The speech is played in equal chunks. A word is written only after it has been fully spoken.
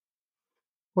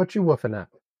What you woofing at?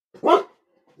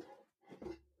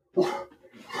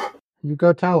 You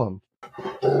go tell him.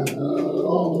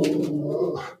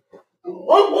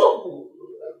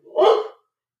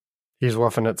 He's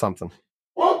woofing at something.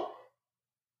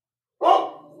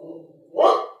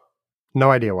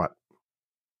 No idea what.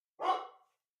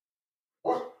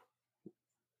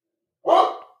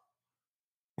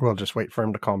 We'll just wait for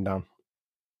him to calm down.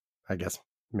 I guess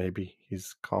maybe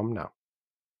he's calm now.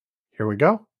 Here we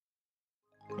go.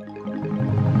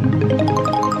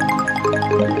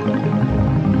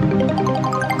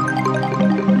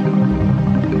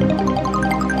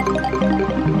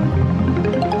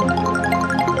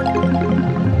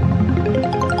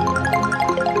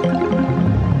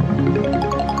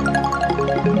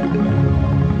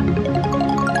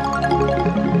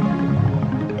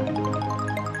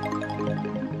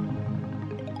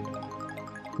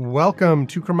 Welcome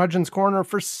to Curmudgeon's Corner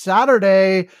for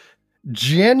Saturday,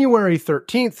 January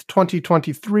 13th,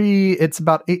 2023. It's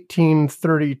about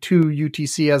 1832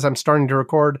 UTC as I'm starting to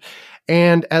record.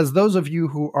 And as those of you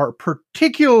who are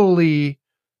particularly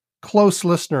close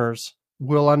listeners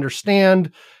will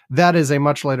understand, that is a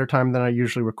much later time than I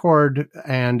usually record.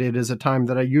 And it is a time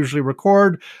that I usually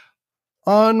record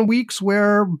on weeks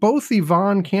where both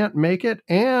Yvonne can't make it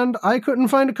and I couldn't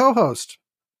find a co-host.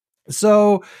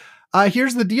 So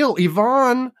here's the deal.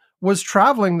 Yvonne was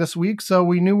traveling this week, so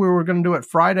we knew we were going to do it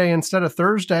Friday instead of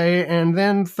Thursday. And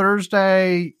then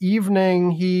Thursday evening,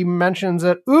 he mentions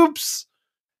that, oops,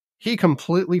 he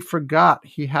completely forgot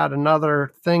he had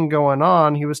another thing going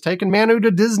on. He was taking Manu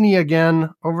to Disney again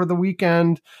over the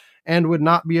weekend and would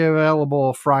not be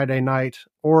available Friday night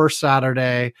or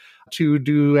Saturday to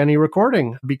do any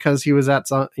recording because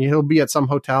he'll be at some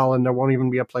hotel and there won't even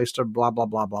be a place to blah, blah,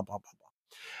 blah, blah, blah, blah.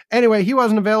 Anyway, he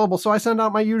wasn't available, so I sent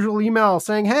out my usual email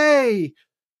saying, hey,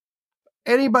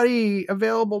 anybody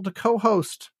available to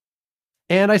co-host?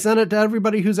 And I sent it to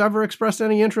everybody who's ever expressed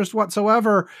any interest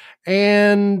whatsoever.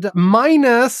 And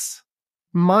minus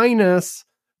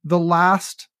the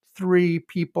last 3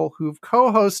 people who've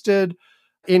co-hosted,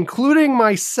 including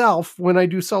myself when I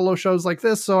do solo shows like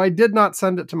this. So I did not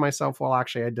send it to myself. Well,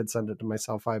 actually, I did send it to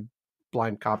myself. I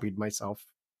blind copied myself.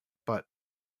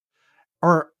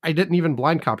 Or I didn't even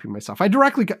blind copy myself.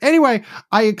 Anyway,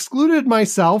 I excluded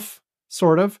myself,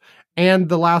 sort of, and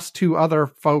the last 2 other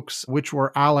folks, which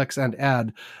were Alex and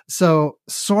Ed. So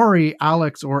sorry,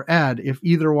 Alex or Ed, if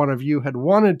either one of you had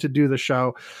wanted to do the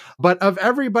show. But of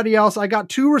everybody else, I got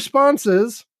 2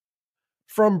 responses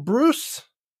from Bruce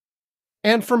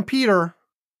and from Peter,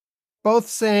 both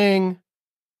saying,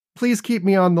 please keep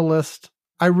me on the list.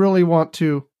 I really want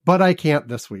to, but I can't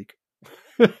this week.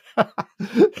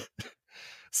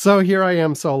 So here I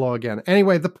am solo again.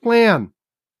 Anyway, the plan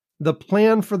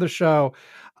for the show,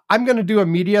 I'm going to do a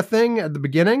media thing at the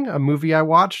beginning, a movie I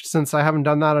watched, since I haven't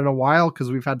done that in a while because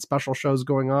we've had special shows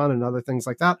going on and other things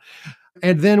like that.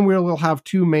 And then we'll have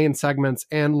 2 main segments.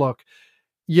 And look,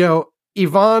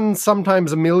 Yvonne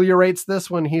sometimes ameliorates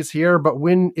this when he's here, but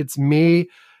when it's me,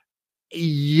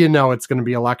 it's going to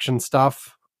be election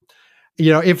stuff.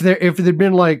 If there'd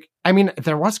been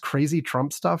there was crazy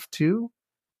Trump stuff too,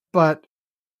 but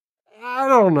I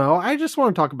don't know. I just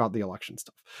want to talk about the election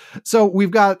stuff. So we've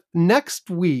got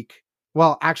next week.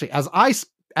 Well, actually, as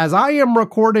I am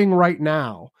recording right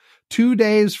now, 2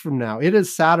 days from now, it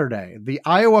is Saturday. The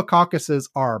Iowa caucuses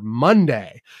are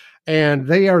Monday, and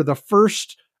they are the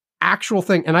first actual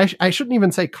thing. And I shouldn't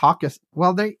even say caucus.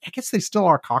 Well, I guess they still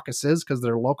are caucuses because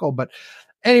they're local. But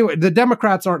anyway, the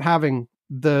Democrats aren't having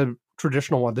the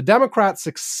traditional one. The Democrats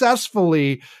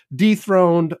successfully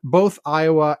dethroned both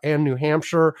Iowa and New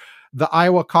Hampshire. The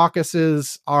Iowa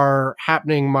caucuses are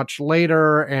happening much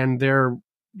later, and they're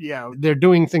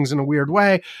doing things in a weird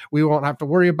way. We won't have to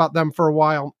worry about them for a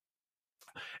while.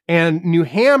 And New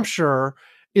Hampshire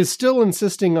is still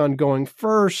insisting on going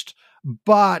first,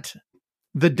 but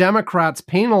the Democrats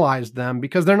penalized them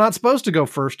because they're not supposed to go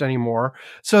first anymore.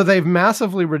 So they've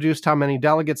massively reduced how many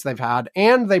delegates they've had,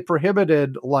 and they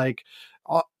prohibited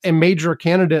major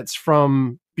candidates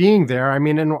from being there. I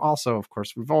mean, and also, of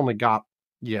course, we've only got,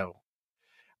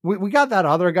 we got that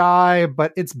other guy,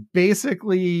 but it's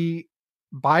basically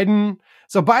Biden.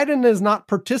 So Biden is not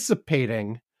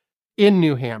participating in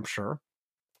New Hampshire.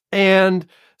 And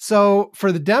so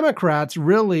for the Democrats,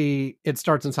 really, it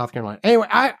starts in South Carolina. Anyway,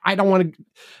 I don't want to,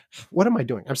 what am I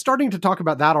doing? I'm starting to talk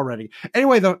about that already.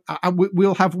 Anyway,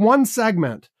 we'll have one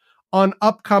segment on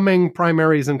upcoming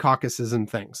primaries and caucuses and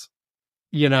things.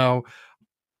 We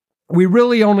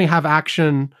really only have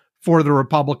action for the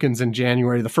Republicans in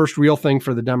January. The first real thing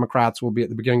for the Democrats will be at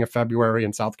the beginning of February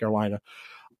in South Carolina.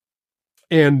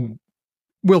 And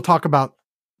we'll talk about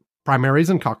primaries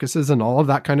and caucuses and all of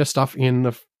that kind of stuff in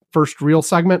the first real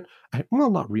segment.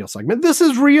 Well, not real segment. This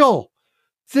is real.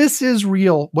 This is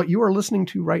real. What you are listening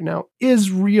to right now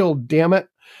is real, damn it.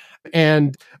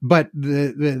 But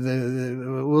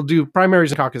we'll do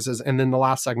primaries and caucuses, and then the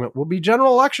last segment will be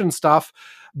general election stuff,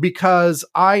 because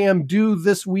I am due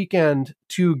this weekend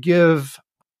to give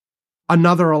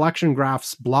another Election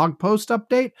Graphs blog post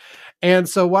update. And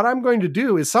so what I'm going to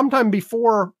do is sometime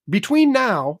between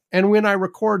now and when I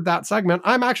record that segment,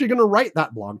 I'm actually going to write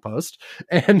that blog post,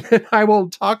 and then I will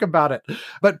talk about it.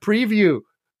 But preview,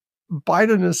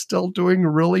 Biden is still doing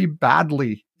really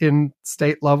badly in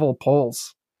state level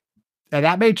polls. And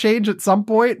that may change at some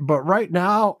point, but right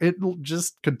now it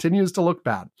just continues to look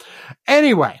bad.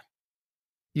 Anyway,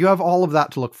 you have all of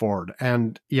that to look forward.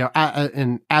 And,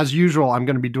 and as usual, I'm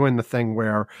going to be doing the thing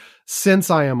where, since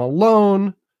I am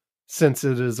alone, since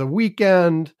it is a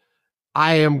weekend,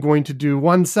 I am going to do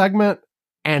one segment,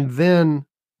 and then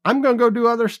I'm going to go do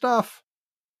other stuff.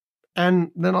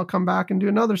 And then I'll come back and do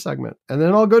another segment, and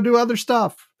then I'll go do other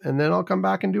stuff, and then I'll come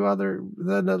back and do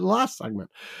the last segment.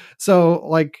 So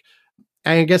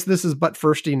I guess this is but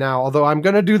firsty now, although I'm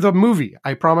going to do the movie.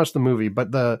 I promised the movie,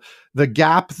 but the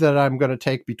gap that I'm going to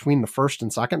take between the first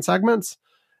and second segments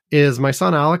is my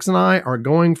son Alex and I are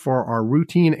going for our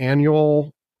routine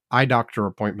annual eye doctor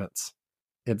appointments.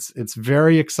 It's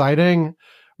very exciting.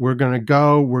 We're going to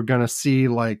go. We're going to see,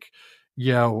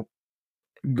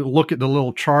 look at the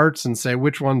little charts and say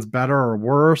which one's better or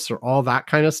worse or all that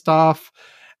kind of stuff,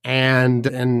 and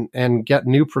get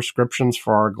new prescriptions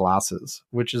for our glasses,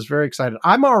 which is very exciting.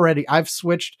 I've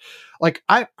switched,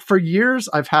 for years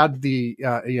I've had the,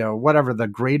 whatever the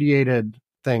gradiated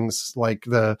things, like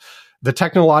the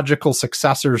technological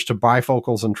successors to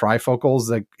bifocals and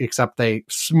trifocals, except they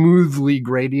smoothly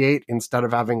gradiate instead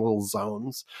of having little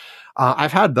zones.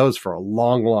 I've had those for a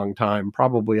long, long time,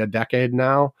 probably a decade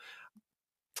now.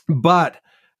 But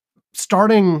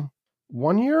starting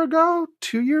 1 year ago,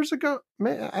 2 years ago,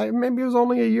 maybe it was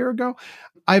only a year ago,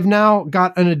 I've now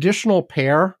got an additional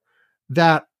pair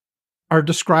that are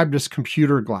described as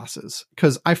computer glasses,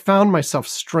 because I found myself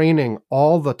straining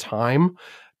all the time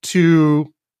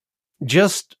to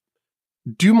just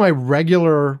do my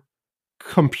regular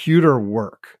computer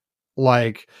work,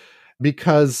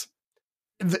 because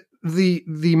the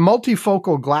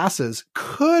multifocal glasses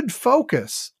could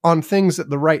focus on things at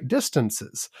the right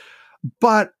distances,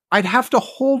 but I'd have to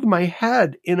hold my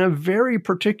head in a very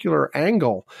particular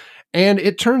angle. And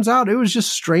it turns out it was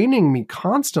just straining me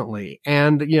constantly.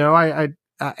 And, the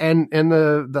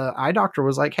eye doctor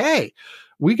was like, hey,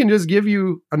 we can just give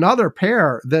you another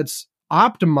pair that's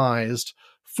optimized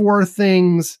for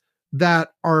things that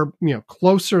are,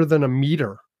 closer than a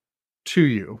meter to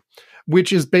you,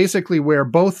 which is basically where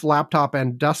both laptop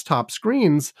and desktop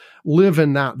screens live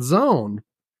in that zone.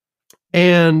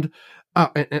 And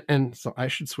so I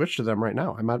should switch to them right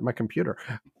now. I'm at my computer.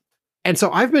 And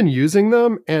so I've been using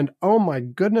them, and oh my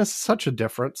goodness, such a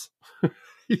difference.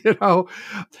 And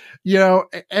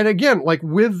again,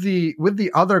 with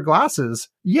the other glasses,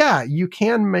 yeah, you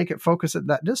can make it focus at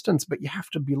that distance, but you have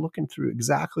to be looking through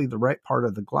exactly the right part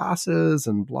of the glasses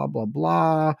and blah, blah,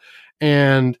 blah.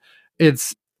 And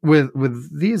it's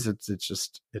with these,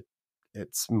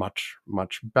 it's much,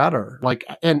 much better.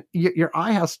 And your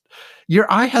eye has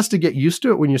to get used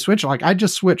to it when you switch. I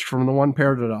just switched from the one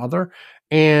pair to the other,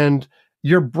 and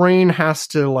your brain has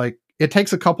to it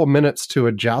takes a couple minutes to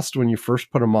adjust when you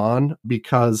first put them on,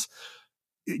 because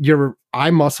your eye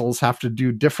muscles have to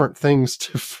do different things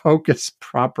to focus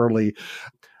properly.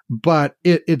 But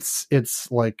it's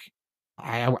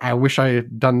I wish I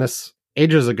had done this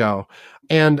ages ago.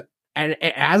 And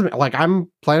as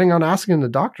I'm planning on asking the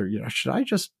doctor, should I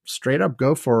just straight up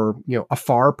go for, a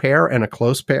far pair and a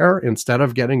close pair instead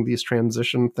of getting these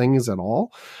transition things at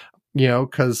all?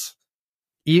 Because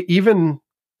even,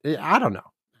 I don't know.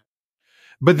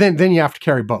 But then you have to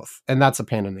carry both, and that's a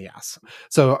pain in the ass.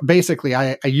 So basically,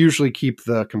 I usually keep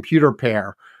the computer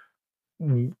pair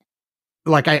in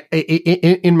my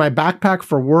backpack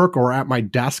for work or at my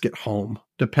desk at home,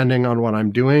 depending on what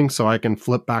I'm doing, so I can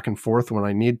flip back and forth when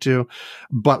I need to.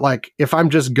 But if I'm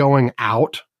just going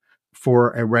out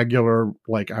for a regular,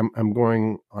 I'm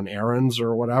going on errands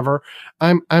or whatever,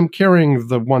 I'm carrying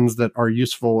the ones that are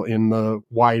useful in the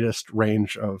widest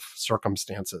range of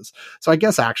circumstances. So I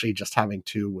guess actually just having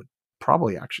two would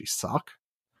probably actually suck.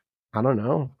 I don't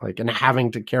know, and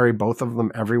having to carry both of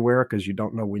them everywhere because you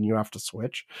don't know when you have to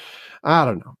switch. I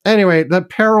don't know. Anyway, the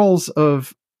perils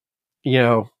of,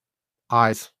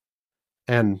 eyes.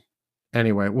 And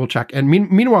anyway, we'll check. And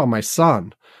meanwhile, my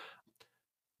son,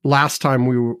 last time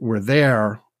we were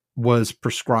there, was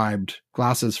prescribed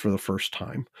glasses for the first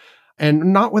time,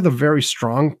 and not with a very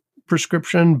strong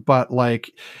prescription, but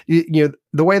like, the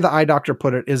way the eye doctor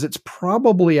put it is it's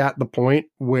probably at the point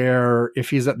where if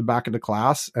he's at the back of the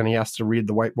class and he has to read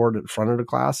the whiteboard at the front of the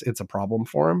class, it's a problem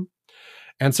for him.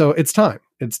 And so it's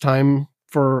time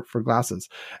for glasses.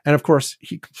 And of course,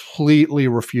 he completely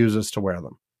refuses to wear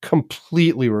them,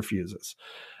 completely refuses.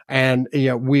 And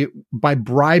by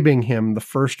bribing him the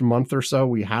first month or so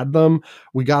we had them,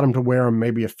 we got him to wear them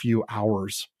maybe a few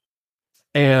hours.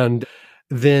 And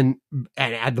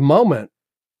at the moment,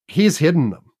 he's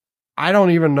hidden them. I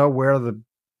don't even know where the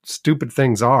stupid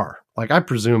things are. Like, I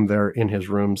presume they're in his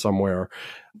room somewhere.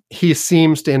 He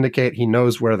seems to indicate he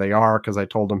knows where they are because I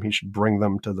told him he should bring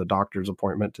them to the doctor's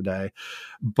appointment today.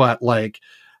 But like,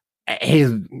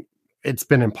 it's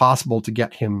been impossible to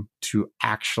get him to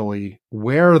actually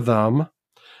wear them.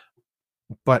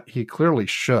 But he clearly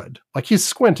should. Like, he's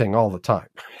squinting all the time.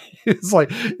 It's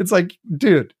like,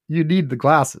 dude, you need the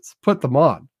glasses. Put them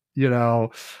on,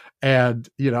 And,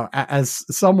 as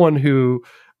someone who,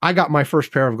 I got my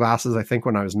first pair of glasses, I think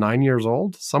when I was 9 years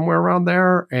old, somewhere around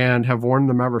there, and have worn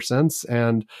them ever since.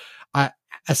 And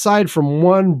aside from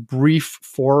one brief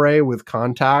foray with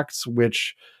contacts,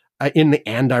 which in the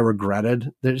end I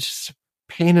regretted, there's just a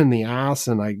pain in the ass,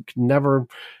 and I could never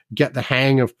get the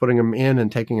hang of putting them in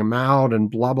and taking them out and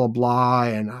blah, blah, blah.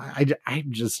 And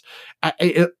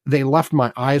they left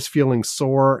my eyes feeling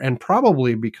sore, and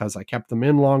probably because I kept them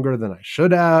in longer than I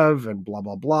should have and blah,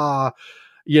 blah, blah,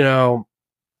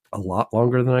 a lot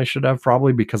longer than I should have,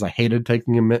 probably because I hated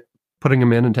putting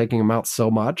them in and taking them out so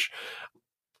much.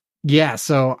 Yeah.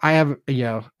 So I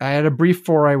had a brief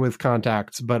foray with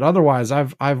contacts, but otherwise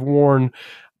I've worn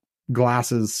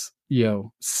glasses,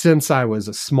 since I was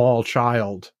a small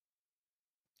child.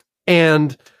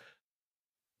 And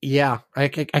yeah, I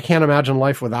can't imagine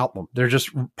life without them. They're just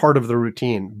part of the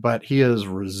routine, but he is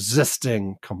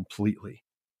resisting completely.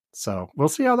 So we'll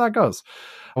see how that goes.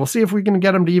 We'll see if we can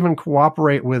get him to even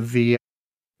cooperate with the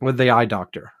eye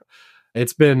doctor.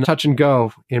 It's been touch and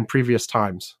go in previous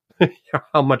times,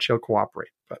 how much he'll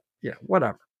cooperate, but yeah,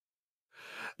 whatever.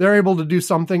 They're able to do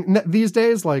something these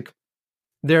days. Like,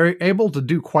 they're able to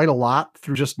do quite a lot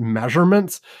through just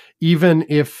measurements, even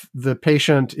if the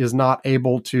patient is not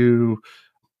able to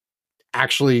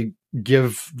actually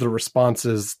give the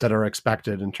responses that are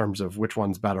expected in terms of which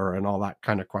one's better and all that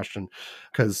kind of question.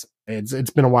 Because it's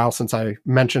been a while since I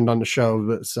mentioned on the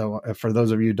show. So for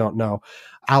those of you who don't know,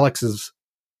 Alex is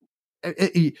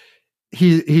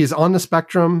he's on the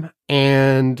spectrum,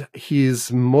 and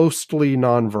he's mostly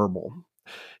nonverbal.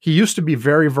 He used to be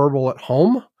very verbal at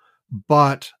home,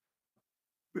 but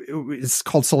it's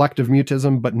called selective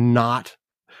mutism, but not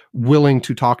willing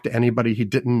to talk to anybody he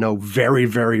didn't know very,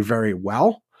 very, very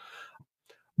well.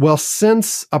 Well,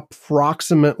 since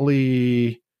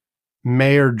approximately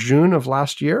May or June of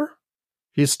last year,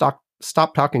 he's stopped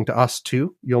talking to us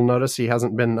too. You'll notice he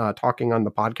hasn't been talking on the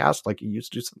podcast like he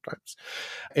used to sometimes.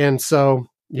 And so,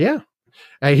 yeah,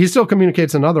 he still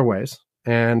communicates in other ways,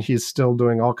 and he's still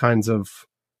doing all kinds of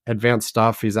advanced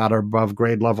stuff. He's at or above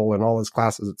grade level in all his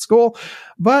classes at school,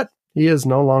 but he is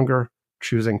no longer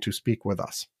choosing to speak with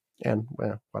us. And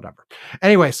whatever.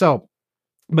 Anyway,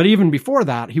 but even before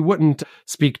that, he wouldn't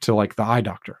speak to like the eye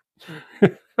doctor.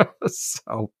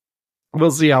 So we'll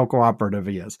see how cooperative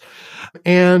he is.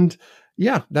 And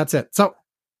yeah, that's it. So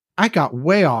I got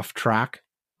way off track.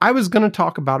 I was going to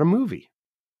talk about a movie.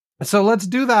 So let's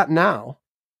do that now.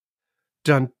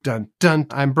 Dun, dun, dun.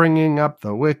 I'm bringing up the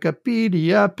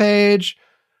Wikipedia page.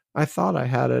 I thought I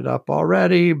had it up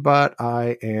already, but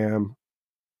I am.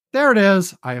 There it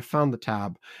is. I have found the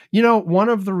tab. One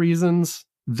of the reasons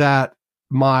that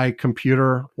my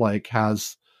computer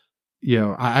has,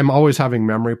 I'm always having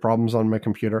memory problems on my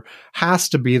computer, has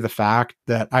to be the fact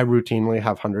that I routinely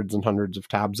have hundreds and hundreds of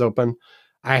tabs open.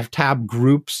 I have tab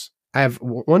groups. I have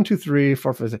 1, 2, 3,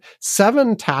 4, 5, 6,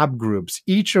 7 tab groups,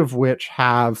 each of which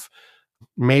have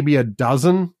maybe a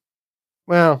dozen.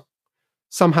 Well,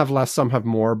 some have less, some have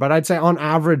more, but I'd say on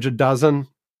average a dozen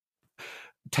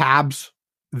tabs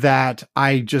that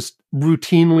I just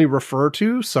routinely refer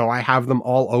to. So I have them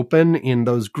all open in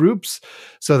those groups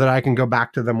so that I can go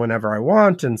back to them whenever I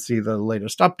want and see the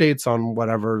latest updates on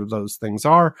whatever those things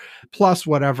are, plus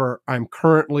whatever I'm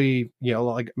currently,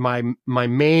 like my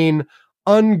main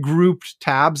ungrouped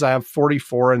tabs. I have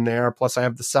 44 in there. Plus I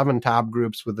have the 7 tab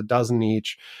groups with a dozen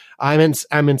each. I'm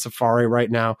in Safari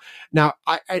right now. Now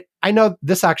I know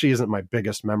this actually isn't my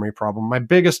biggest memory problem. My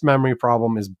biggest memory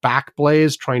problem is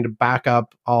Backblaze, trying to back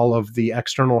up all of the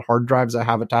external hard drives I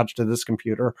have attached to this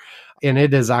computer. And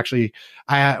it is actually,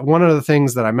 one of the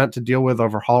things that I meant to deal with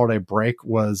over holiday break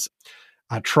was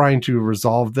trying to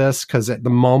resolve this, because at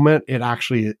the moment it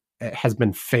has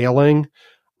been failing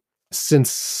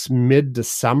since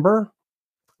mid-December.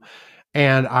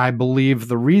 And I believe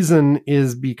the reason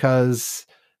is because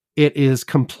it is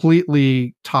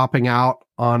completely topping out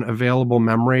on available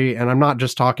memory. And I'm not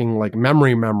just talking like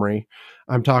memory.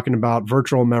 I'm talking about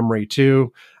virtual memory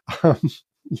too.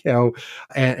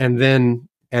 And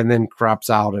then craps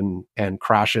out and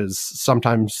crashes.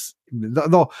 Sometimes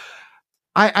though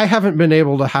I haven't been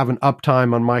able to have an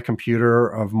uptime on my computer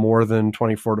of more than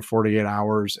 24 to 48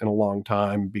 hours in a long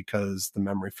time, because the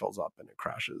memory fills up and it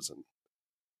crashes. And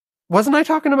wasn't I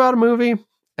talking about a movie?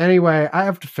 Anyway, I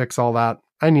have to fix all that.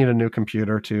 I need a new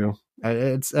computer too.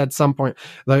 It's at some point.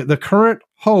 The current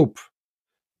hope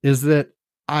is that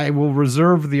I will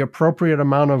reserve the appropriate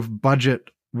amount of budget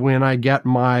when I get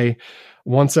my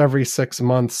once every 6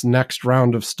 months next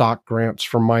round of stock grants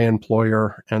from my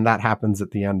employer. And that happens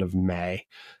at the end of May.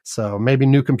 So maybe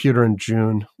new computer in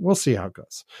June. We'll see how it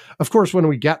goes. Of course, when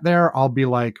we get there, I'll be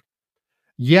like,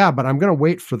 yeah, but I'm going to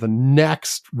wait for the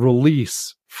next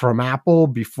release from Apple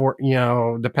before,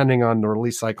 depending on the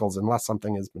release cycles, unless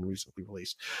something has been recently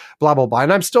released, blah, blah, blah.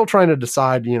 And I'm still trying to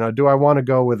decide, do I want to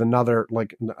go with another,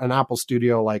 like an Apple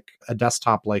Studio, like a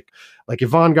desktop, like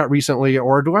Yvonne got recently,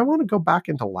 or do I want to go back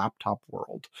into laptop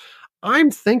world? I'm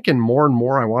thinking more and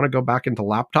more I want to go back into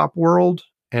laptop world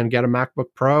and get a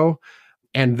MacBook Pro,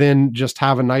 and then just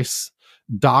have a nice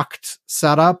docked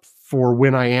setup for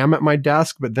when I am at my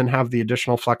desk, but then have the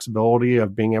additional flexibility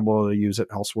of being able to use it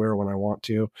elsewhere when I want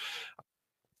to.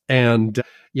 And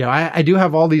I do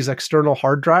have all these external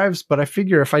hard drives, but I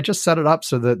figure if I just set it up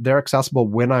so that they're accessible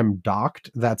when I'm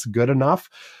docked, that's good enough.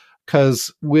 Because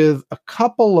with a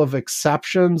couple of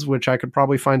exceptions, which I could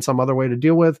probably find some other way to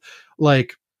deal with,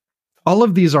 like all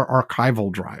of these are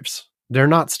archival drives. They're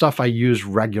not stuff I use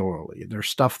regularly. They're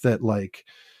stuff that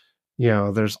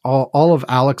there's all of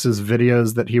Alex's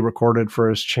videos that he recorded for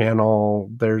his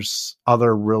channel. There's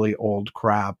other really old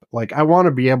crap. Like, I want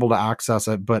to be able to access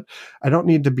it, but I don't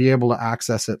need to be able to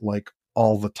access it like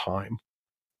all the time.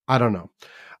 I don't know.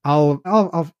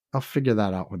 I'll figure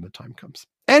that out when the time comes.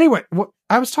 Anyway,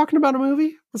 I was talking about a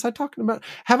movie.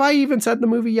 Have I even said the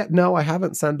movie yet? No, I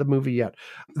haven't said the movie yet.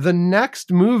 The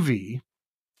next movie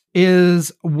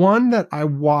is one that I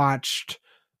watched.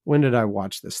 When did I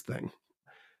watch this thing?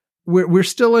 We're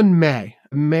still in May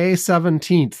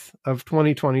 17th of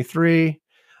 2023.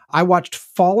 I watched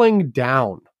Falling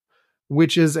Down,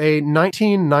 which is a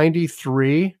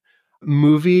 1993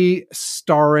 movie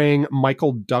starring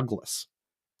Michael Douglas.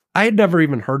 I had never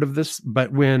even heard of this,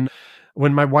 but when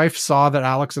my wife saw that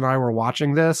Alex and I were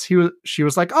watching this, she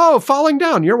was like, "Oh, Falling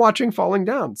Down, you're watching Falling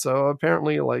Down." So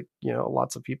apparently,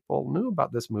 lots of people knew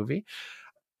about this movie.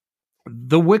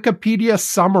 The Wikipedia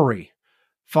summary.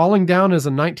 Falling Down is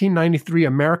a 1993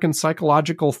 American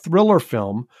psychological thriller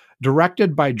film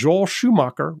directed by Joel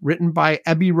Schumacher, written by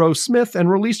Ebby Rose Smith, and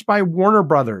released by Warner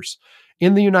Brothers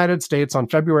in the United States on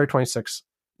February 26,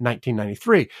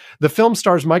 1993. The film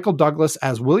stars Michael Douglas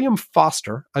as William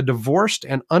Foster, a divorced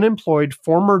and unemployed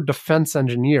former defense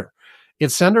engineer.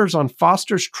 It centers on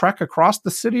Foster's trek across the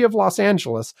city of Los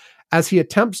Angeles as he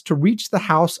attempts to reach the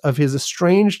house of his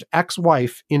estranged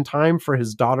ex-wife in time for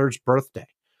his daughter's birthday.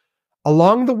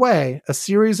 Along the way, a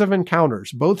series of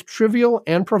encounters, both trivial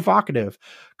and provocative,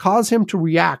 cause him to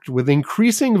react with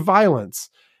increasing violence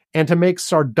and to make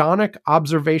sardonic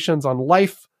observations on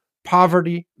life,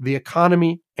 poverty, the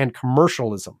economy, and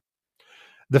commercialism.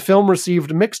 The film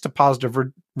received mixed to positive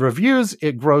reviews.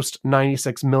 It grossed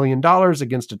 $96 million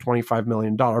against a $25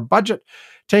 million budget,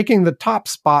 taking the top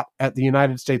spot at the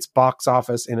United States box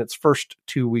office in its first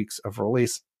 2 weeks of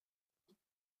release.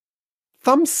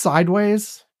 Thumbs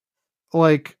sideways.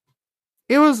 Like,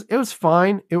 it was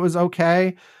fine. It was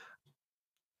okay.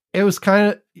 It was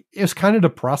kind of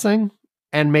depressing,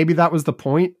 and maybe that was the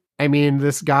point. I mean,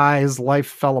 this guy's life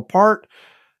fell apart,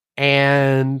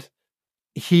 and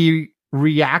he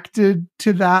reacted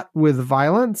to that with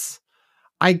violence.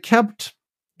 I kept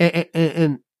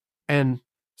and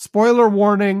spoiler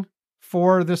warning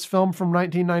for this film from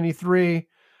 1993.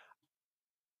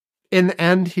 In the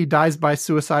end, he dies by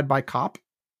suicide by cop.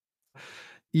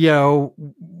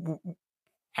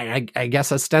 I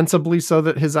guess ostensibly so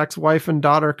that his ex-wife and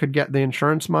daughter could get the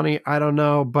insurance money. I don't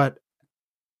know, but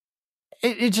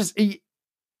it just,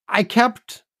 I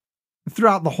kept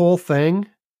throughout the whole thing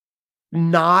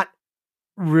not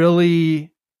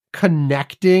really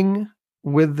connecting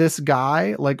with this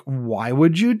guy. Like, why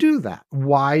would you do that?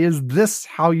 Why is this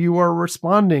how you are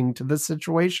responding to this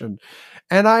situation?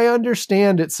 And I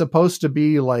understand it's supposed to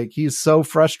be like he's so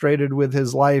frustrated with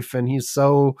his life and he's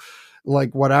so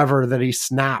like whatever that he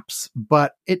snaps,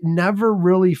 but it never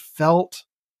really felt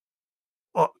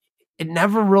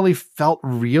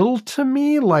real to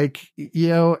me. Like,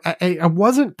 I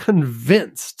wasn't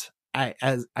convinced.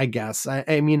 I guess.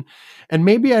 I mean, and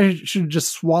maybe I should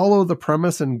just swallow the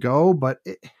premise and go, but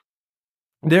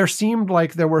there seemed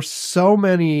like there were so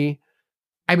many.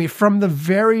 I mean, from the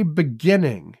very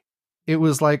beginning, it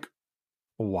was like,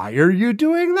 why are you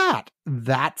doing that?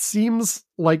 That seems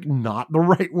like not the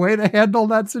right way to handle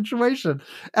that situation.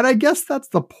 And I guess that's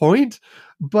the point,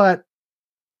 but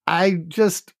I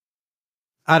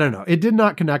don't know. It did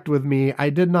not connect with me. I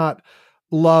did not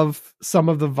love some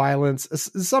of the violence.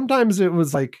 Sometimes it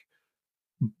was like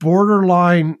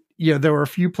borderline. There were a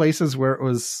few places where it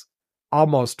was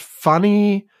almost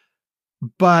funny,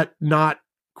 but not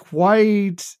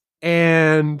quite.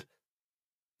 And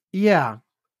yeah.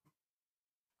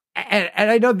 And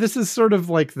I know this is sort of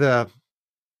like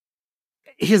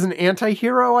he's an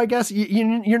anti-hero, I guess.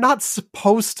 You're not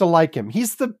supposed to like him.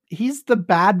 He's the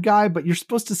bad guy, but you're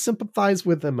supposed to sympathize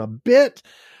with him a bit.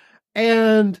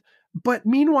 But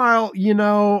meanwhile,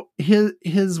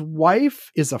 his wife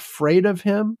is afraid of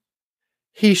him.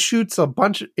 He shoots or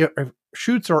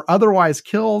otherwise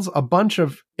kills a bunch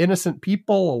of innocent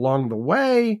people along the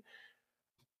way.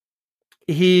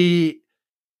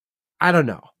 I don't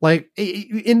know. Like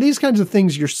in these kinds of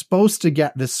things, you're supposed to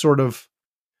get this sort of,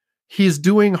 he's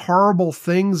doing horrible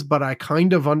things, but I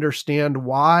kind of understand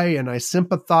why. And I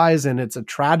sympathize, and it's a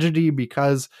tragedy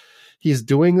because he's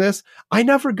doing this. I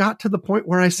never got to the point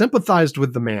where I sympathized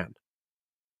with the man.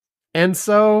 And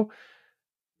so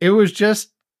it was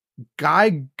just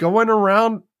guy going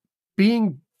around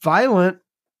being violent,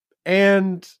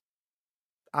 and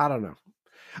I don't know.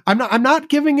 I'm not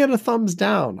giving it a thumbs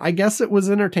down. I guess it was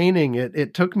entertaining.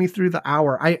 It took me through the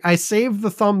hour. I saved the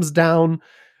thumbs down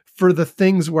for the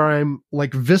things where I'm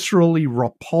like viscerally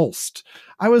repulsed.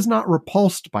 I was not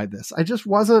repulsed by this. I just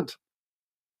wasn't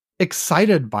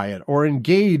excited by it or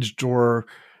engaged or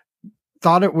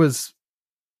thought it was,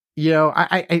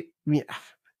 I mean,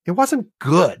 it wasn't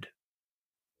good.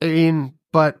 I mean,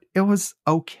 but it was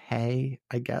okay.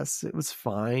 I guess it was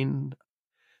fine.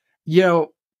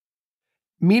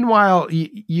 Meanwhile,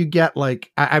 you get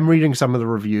like, I'm reading some of the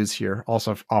reviews here,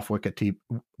 also off Wikipedia.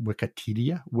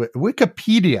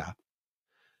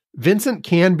 Vincent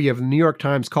Canby of the New York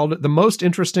Times called it the most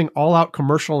interesting all-out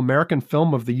commercial American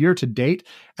film of the year to date,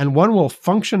 and one will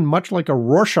function much like a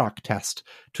Rorschach test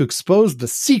to expose the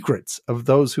secrets of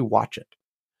those who watch it.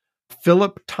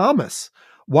 Philip Thomas,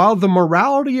 while the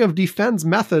morality of Defen's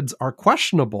methods are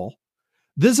questionable,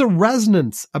 there's a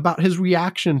resonance about his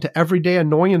reaction to everyday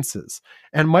annoyances,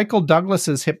 and Michael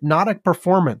Douglas's hypnotic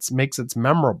performance makes it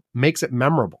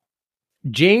memorable.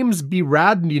 James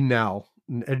Berardinelli,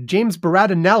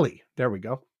 there we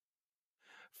go.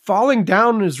 Falling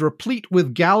Down is replete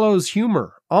with gallows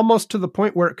humor, almost to the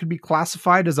point where it could be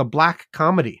classified as a black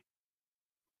comedy.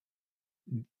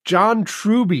 John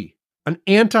Truby, an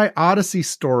anti-Odyssey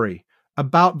story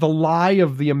about the lie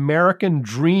of the American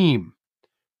dream.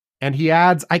 And he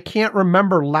adds, I can't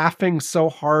remember laughing so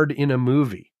hard in a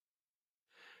movie.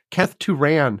 Keth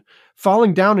Turan,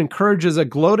 Falling Down encourages a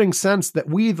gloating sense that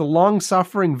we, the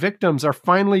long-suffering victims, are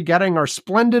finally getting our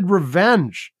splendid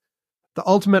revenge. The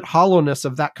ultimate hollowness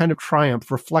of that kind of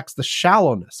triumph reflects the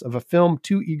shallowness of a film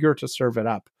too eager to serve it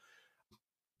up.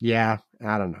 Yeah,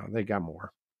 I don't know. They got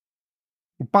more.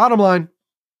 Bottom line,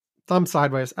 thumb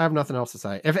sideways. I have nothing else to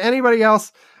say. If anybody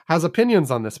else has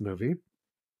opinions on this movie,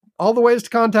 all the ways to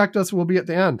contact us will be at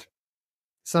the end.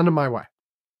 Send them my way.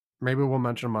 Maybe we'll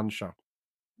mention them on the show.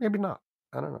 Maybe not.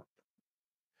 I don't know.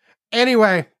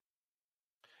 Anyway,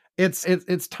 it's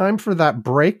time for that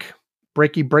breaky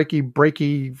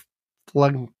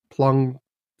plung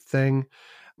thing.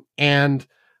 And,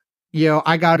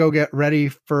 I got to go get ready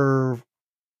for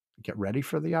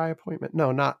the eye appointment.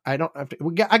 No, I don't have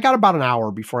to. I got about an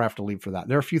hour before I have to leave for that.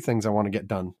 There are a few things I want to get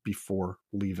done before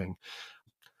leaving.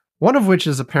 One of which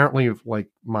is apparently like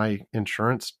my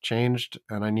insurance changed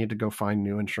and I need to go find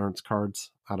new insurance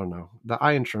cards. I don't know. The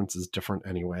eye insurance is different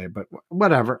anyway, but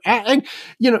whatever. And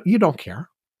you don't care.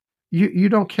 You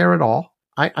don't care at all.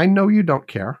 I know you don't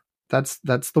care. That's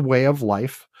the way of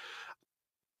life.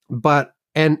 But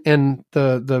and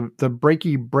the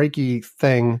breaky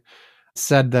thing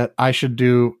said that I should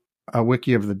do a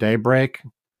Wiki of the Day break.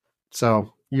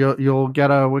 So You'll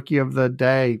get a wiki of the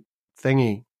day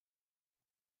thingy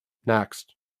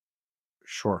next.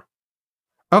 Sure.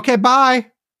 Okay,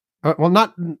 bye.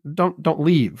 Don't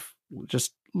leave.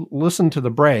 Just listen to the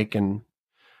break, and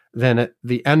then at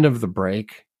the end of the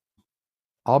break,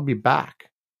 I'll be back.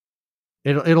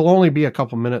 It'll only be a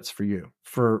couple minutes for you.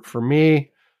 For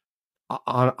me,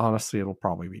 honestly, it'll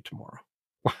probably be tomorrow.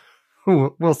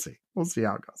 We'll see. We'll see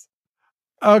how it goes.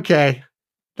 Okay,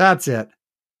 that's it.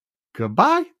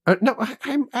 Goodbye. No,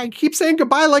 I keep saying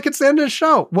goodbye like it's the end of the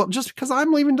show. Well, just because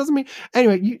I'm leaving doesn't mean.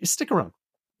 Anyway, you stick around.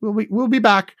 We'll be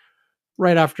back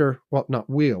right after. Well, not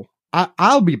we'll.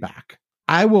 I'll be back.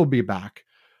 I will be back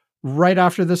right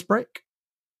after this break.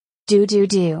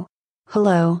 Do.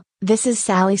 Hello, this is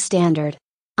Sally Standard.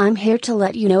 I'm here to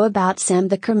let you know about Sam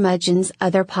the Curmudgeon's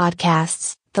other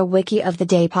podcasts, the Wiki of the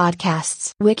Day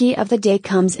podcasts. Wiki of the Day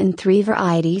comes in 3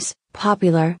 varieties: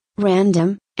 popular,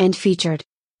 random, and featured.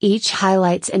 Each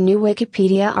highlights a new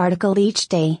Wikipedia article each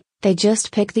day. They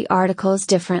just pick the articles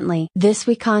differently. This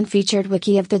week on Featured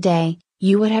Wiki of the Day,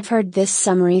 you would have heard this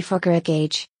summary for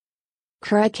Curragh.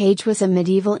 Curragh was a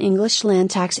medieval English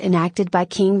land tax enacted by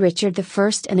King Richard I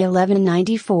in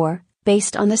 1194,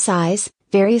 based on the size,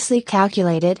 variously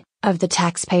calculated, of the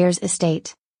taxpayer's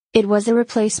estate. It was a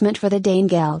replacement for the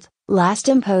Danegeld, last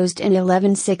imposed in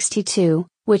 1162,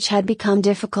 which had become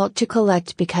difficult to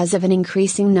collect because of an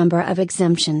increasing number of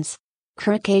exemptions.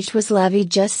 Curragh was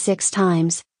levied just 6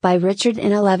 times, by Richard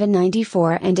in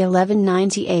 1194 and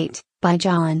 1198, by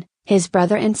John, his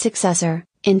brother and successor,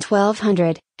 in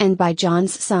 1200, and by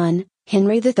John's son,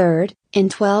 Henry III, in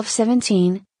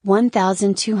 1217,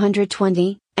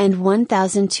 1220, and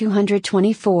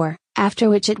 1224, after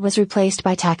which it was replaced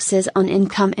by taxes on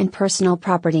income and personal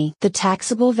property. The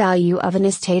taxable value of an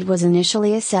estate was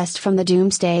initially assessed from the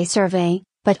Domesday Survey,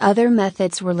 but other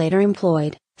methods were later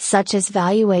employed, such as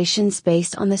valuations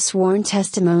based on the sworn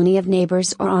testimony of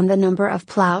neighbors or on the number of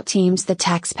plough teams the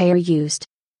taxpayer used.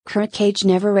 Curragh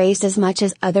never raised as much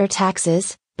as other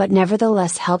taxes, but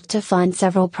nevertheless helped to fund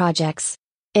several projects.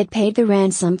 It paid the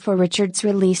ransom for Richard's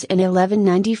release in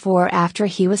 1194 after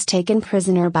he was taken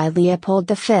prisoner by Leopold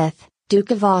V,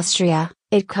 Duke of Austria.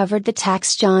 It covered the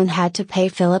tax John had to pay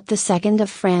Philip II of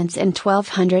France in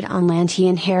 1200 on land he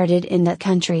inherited in that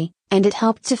country, and it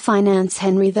helped to finance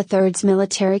Henry III's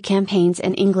military campaigns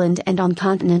in England and on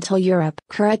continental Europe.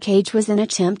 Curragh was an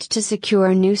attempt to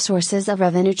secure new sources of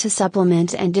revenue to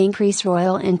supplement and increase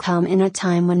royal income in a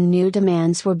time when new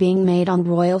demands were being made on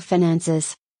royal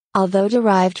finances. Although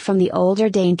derived from the older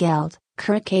Danegeld,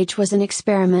 Curragh was an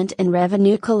experiment in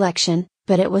revenue collection,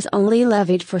 but it was only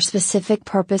levied for specific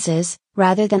purposes,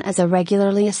 rather than as a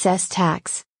regularly assessed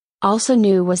tax. Also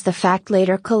new was the fact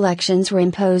later collections were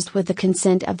imposed with the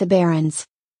consent of the barons.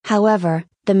 However,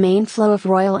 the main flow of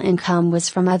royal income was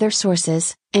from other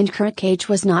sources, and Curragh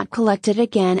was not collected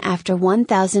again after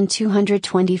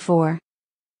 1224.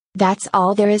 That's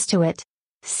all there is to it.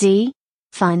 See?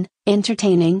 Fun,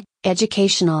 entertaining,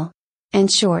 educational,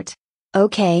 and short.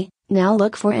 Okay, now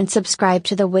look for and subscribe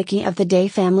to the Wiki of the Day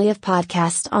family of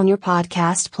podcasts on your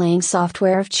podcast playing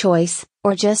software of choice,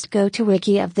 or just go to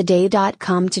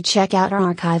wikioftheday.com to check out our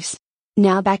archives.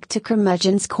 Now back to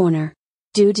Curmudgeon's Corner.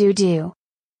 Do.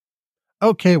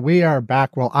 Okay, we are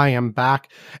back. Well, I am back.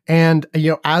 And,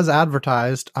 as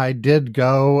advertised, I did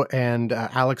go, and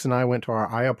Alex and I went to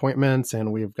our eye appointments,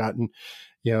 and we've gotten,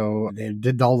 they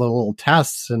did all the little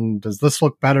tests, and does this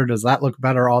look better? Does that look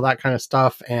better? All that kind of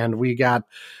stuff. And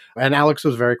and Alex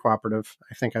was very cooperative.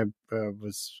 I think I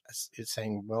was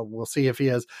saying, well, we'll see if he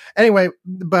is. Anyway,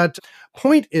 but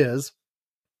point is,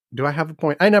 do I have a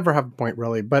point? I never have a point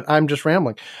really, but I'm just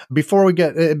rambling. Before we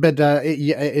get,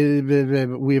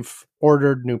 we've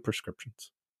ordered new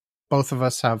prescriptions. Both of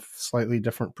us have slightly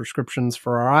different prescriptions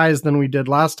for our eyes than we did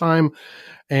last time.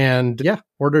 And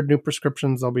ordered new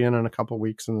prescriptions. They'll be in a couple of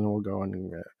weeks, and then we'll go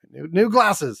and new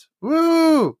glasses.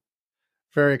 Woo!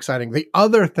 Very exciting. The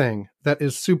other thing that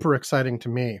is super exciting to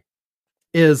me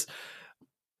is,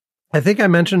 I think I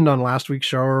mentioned on last week's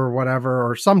show or whatever,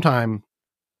 or sometime,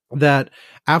 that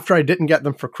after I didn't get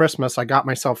them for Christmas, I got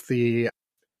myself the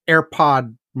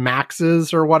AirPod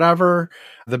Maxes or whatever,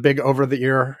 the big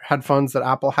over-the-ear headphones that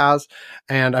Apple has,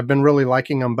 and I've been really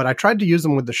liking them. But I tried to use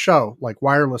them with the show, like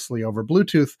wirelessly over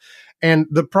Bluetooth, and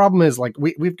the problem is, like,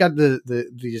 we've got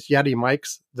these Yeti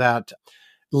mics that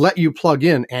let you plug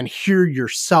in and hear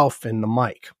yourself in the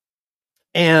mic,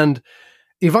 and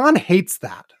Yvonne hates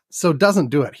that, so doesn't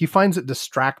do it. He finds it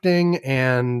distracting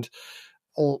and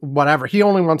whatever. He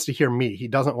only wants to hear me. He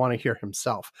doesn't want to hear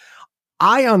himself.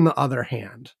 I, on the other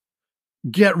hand,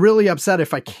 get really upset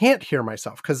if I can't hear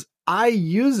myself, because I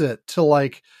use it to,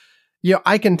 like,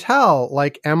 I can tell,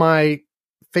 like, am I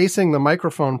facing the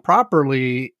microphone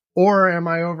properly or am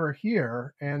I over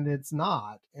here and it's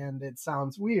not and it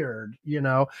sounds weird,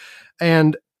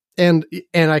 and and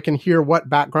I can hear what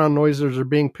background noises are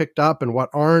being picked up and what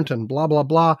aren't and blah blah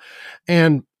blah.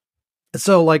 And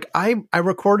so like I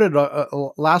recorded a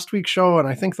last week's show and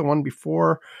I think the one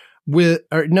before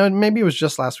maybe it was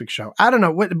just last week's show. I don't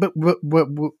know, but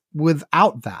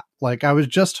without that, like I was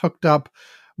just hooked up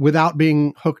without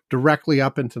being hooked directly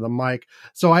up into the mic.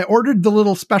 So I ordered the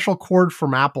little special cord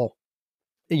from Apple.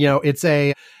 It's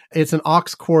an aux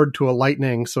cord to a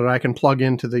lightning so that I can plug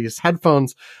into these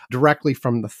headphones directly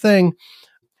from the thing.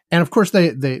 And of course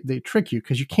they trick you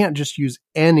because you can't just use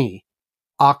any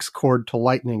aux cord to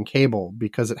lightning cable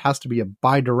because it has to be a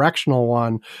bidirectional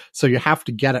one. So you have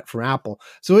to get it from Apple.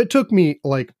 So it took me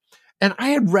and I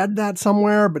had read that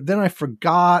somewhere, but then I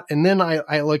forgot. And then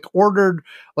I like ordered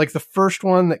like the first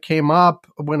one that came up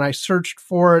when I searched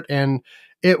for it. And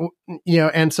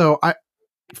and so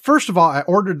first of all, I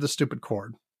ordered the stupid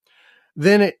cord.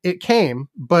 Then it came,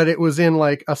 but it was in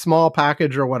like a small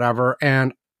package or whatever.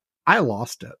 And I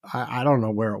lost it. I don't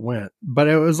know where it went, but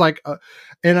it was like,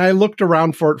 and I looked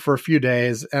around for it for a few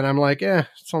days and I'm like,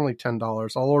 it's only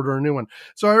 $10. I'll order a new one.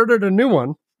 So I ordered a new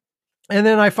one. And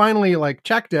then I finally like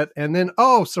checked it and then,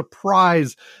 oh,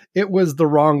 surprise, it was the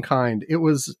wrong kind. It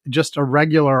was just a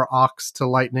regular aux to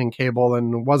lightning cable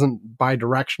and wasn't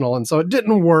bidirectional. And so it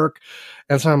didn't work.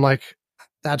 And so I'm like,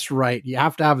 that's right. You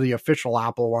have to have the official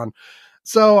Apple one.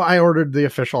 So I ordered the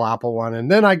official Apple one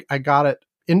and then I got it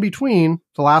in between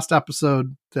the last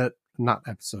episode the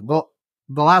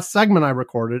last segment I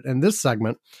recorded and this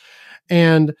segment.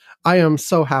 And I am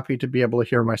so happy to be able to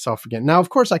hear myself again. Now, of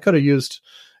course, I could have used,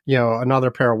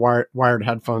 another pair of wired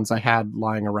headphones I had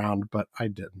lying around, but I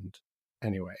didn't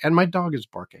anyway. And my dog is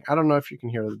barking. I don't know if you can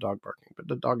hear the dog barking, but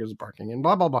the dog is barking and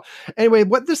blah, blah, blah. Anyway,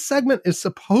 what this segment is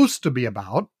supposed to be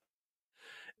about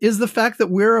is the fact that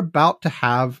we're about to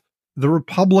have the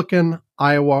Republican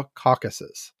Iowa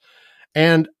caucuses.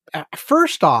 And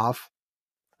first off,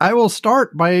 I will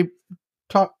start by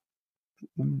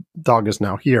dog is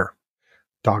now here.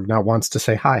 Dog now wants to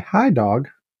say hi. Hi, dog.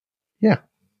 Yeah.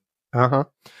 Uh-huh.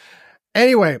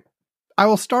 Anyway, I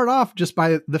will start off just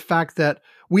by the fact that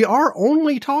we are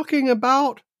only talking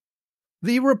about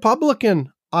the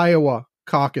Republican Iowa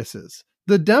caucuses.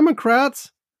 The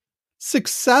Democrats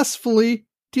successfully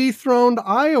dethroned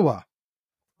Iowa.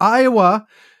 Iowa,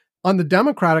 on the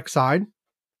Democratic side,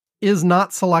 is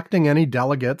not selecting any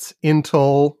delegates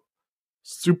until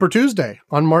Super Tuesday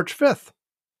on March 5th.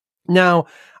 Now,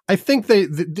 I think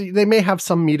they may have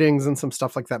some meetings and some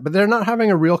stuff like that, but they're not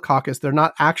having a real caucus. They're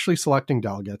not actually selecting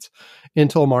delegates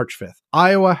until March 5th.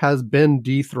 Iowa has been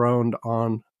dethroned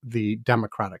on the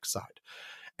Democratic side.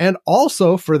 And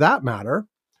also, for that matter,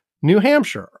 New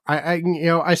Hampshire.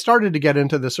 I started to get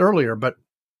into this earlier, but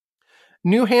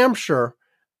New Hampshire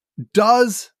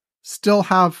does still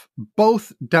have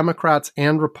both Democrats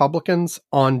and Republicans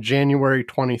on January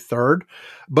 23rd.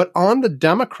 But on the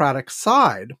Democratic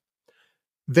side,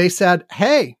 they said,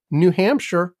 hey, New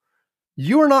Hampshire,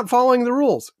 you are not following the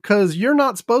rules because you're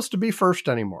not supposed to be first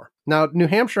anymore. Now, New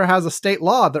Hampshire has a state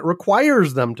law that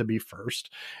requires them to be first,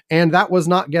 and that was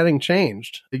not getting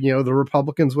changed. The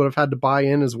Republicans would have had to buy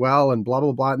in as well and blah,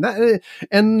 blah, blah.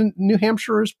 And New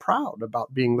Hampshire is proud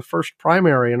about being the first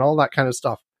primary and all that kind of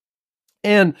stuff.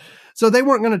 And so they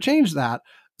weren't going to change that.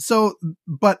 So,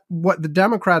 but what the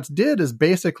Democrats did is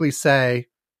basically say,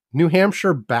 New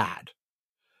Hampshire bad.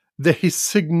 They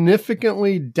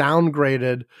significantly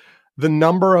downgraded the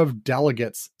number of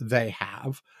delegates they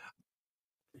have.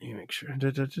 Let me make sure.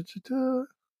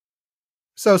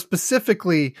 So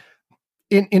specifically,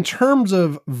 in terms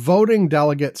of voting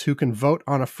delegates who can vote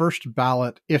on a first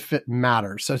ballot if it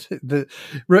matters. So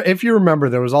if you remember,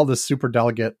 there was all this super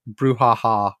delegate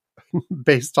brouhaha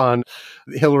based on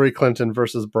Hillary Clinton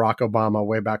versus Barack Obama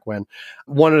way back when.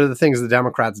 One of the things the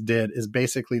Democrats did is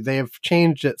basically they have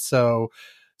changed it so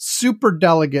super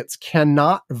delegates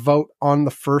cannot vote on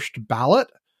the first ballot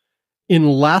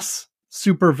unless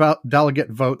super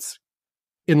delegate votes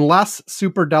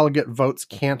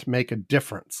can't make a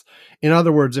difference. In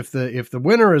other words, if the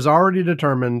winner is already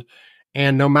determined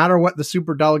and no matter what the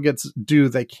super delegates do,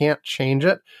 they can't change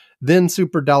it, then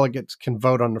super delegates can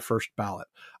vote on the first ballot.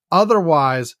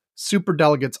 Otherwise, super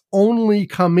delegates only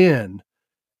come in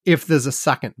if there's a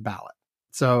second ballot.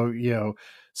 So,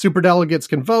 super delegates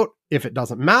can vote if it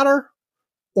doesn't matter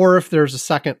or if there's a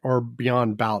second or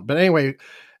beyond ballot. But anyway,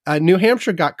 New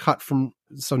Hampshire got cut from,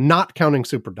 so not counting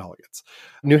super delegates,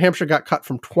 New Hampshire got cut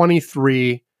from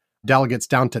 23 delegates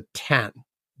down to 10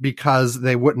 because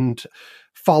they wouldn't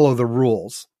follow the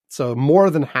rules. So more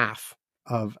than half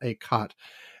of a cut.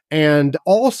 And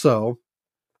also,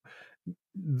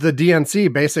 the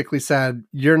DNC basically said,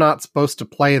 you're not supposed to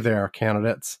play there,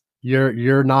 candidates.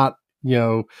 You're not,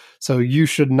 so you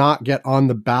should not get on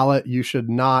the ballot. You should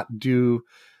not do,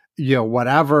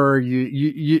 whatever.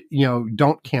 You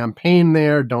don't campaign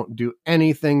there. Don't do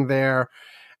anything there.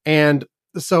 And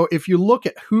so if you look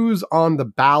at who's on the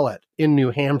ballot in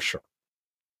New Hampshire,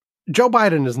 Joe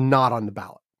Biden is not on the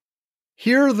ballot.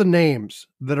 Here are the names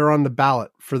that are on the ballot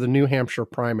for the New Hampshire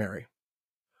primary.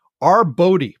 R.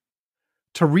 Bodie,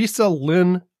 Teresa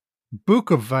Lynn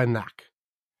Bukovinak,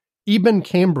 Eben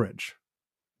Cambridge,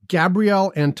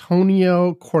 Gabrielle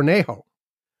Antonio Cornejo,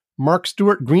 Mark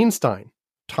Stewart Greenstein,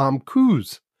 Tom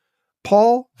Coos,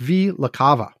 Paul V.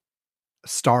 LaCava,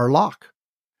 Star Locke,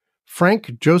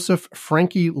 Frank Joseph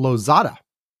Frankie Lozada,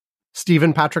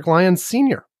 Stephen Patrick Lyons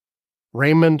Sr.,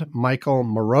 Raymond Michael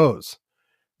Moroz,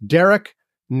 Derek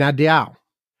Nadiao,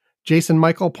 Jason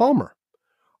Michael Palmer,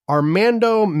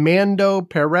 Armando Mando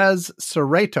Perez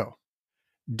Cerrato,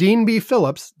 Dean B.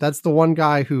 Phillips, that's the one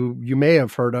guy who you may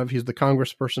have heard of. He's the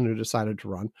congressperson who decided to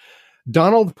run.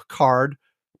 Donald Picard,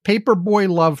 Paperboy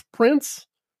Love Prince,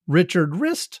 Richard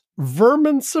Rist,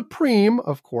 Vermin Supreme,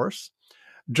 of course,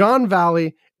 John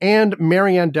Valley, and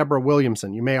Marianne Deborah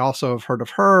Williamson. You may also have heard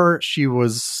of her. She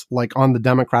was like on the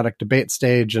Democratic debate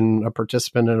stage and a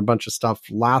participant in a bunch of stuff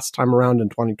last time around in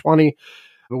 2020.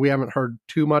 But we haven't heard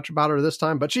too much about her this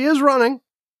time, but she is running.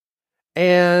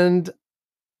 And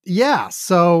yeah,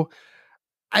 so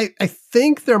I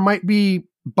think there might be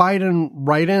Biden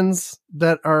write-ins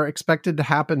that are expected to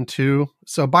happen too.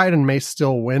 So Biden may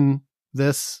still win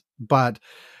this, but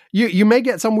you may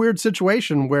get some weird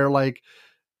situation where, like,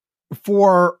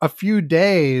 for a few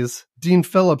days, Dean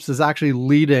Phillips is actually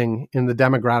leading in a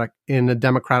Democratic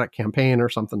campaign or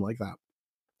something like that.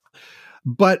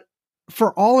 But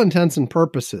for all intents and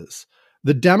purposes,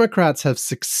 the Democrats have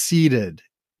succeeded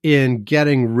in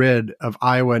getting rid of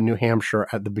Iowa and New Hampshire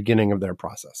at the beginning of their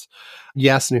process.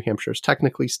 Yes, New Hampshire is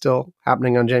technically still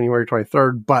happening on January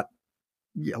 23rd, but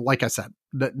yeah, like I said,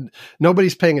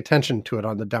 nobody's paying attention to it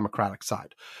on the Democratic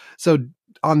side. So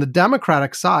on the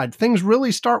Democratic side, things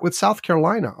really start with South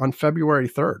Carolina on February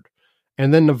 3rd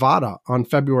and then Nevada on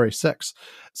February 6th.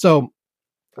 So,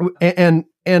 and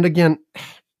again,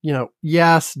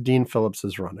 yes, Dean Phillips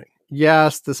is running.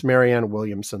 Yes, this Marianne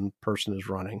Williamson person is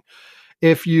running.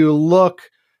 If you look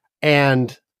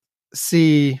and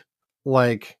see,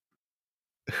 like,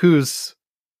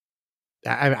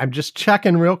 I'm just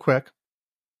checking real quick.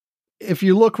 If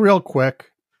you look real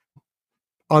quick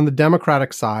on the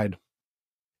Democratic side,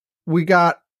 we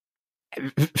got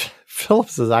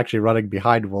Phillips is actually running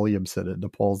behind Williamson in the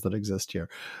polls that exist here.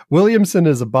 Williamson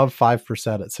is above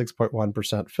 5% at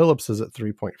 6.1%. Phillips is at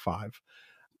 3.5%.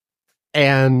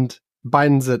 And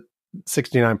Biden's at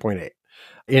 69.8%.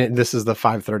 And this is the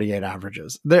 538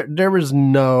 averages. There was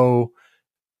no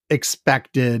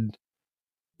expected,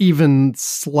 even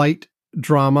slight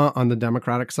drama on the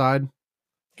Democratic side.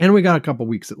 And we got a couple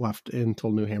weeks left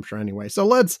until New Hampshire anyway. So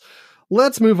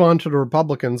let's move on to the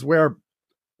Republicans, where,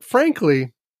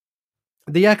 frankly,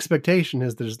 the expectation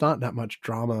is there's not that much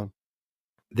drama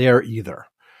there either.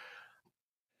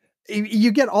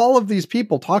 You get all of these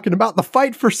people talking about the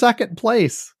fight for second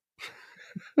place.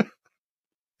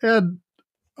 And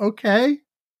okay,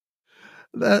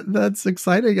 that's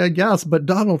exciting, I guess, but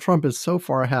Donald Trump is so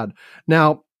far ahead.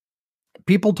 Now,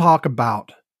 people talk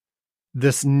about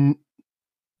this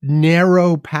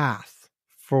narrow path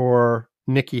for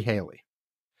Nikki Haley.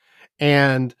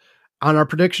 And on our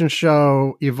prediction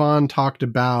show, Yvonne talked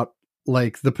about,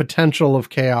 like, the potential of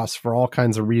chaos for all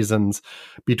kinds of reasons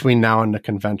between now and the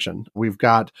convention. We've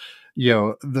got,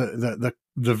 the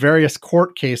various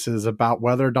court cases about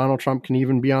whether Donald Trump can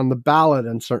even be on the ballot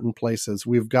in certain places.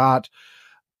 We've got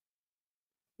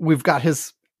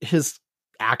his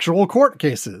actual court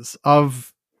cases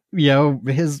of,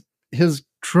 his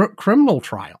criminal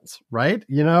trials, right?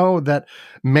 That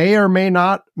may or may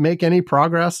not make any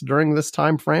progress during this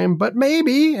time frame, but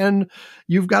maybe. And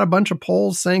you've got a bunch of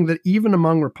polls saying that even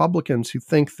among Republicans who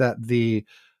think that the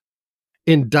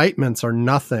indictments are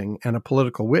nothing and a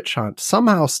political witch hunt,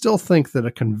 somehow still think that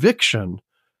a conviction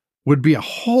would be a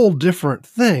whole different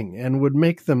thing and would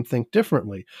make them think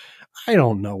differently. I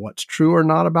don't know what's true or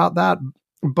not about that,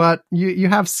 but you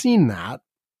have seen that.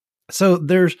 So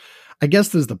there's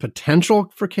the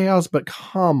potential for chaos, but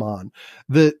come on,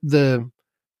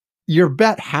 your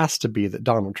bet has to be that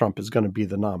Donald Trump is going to be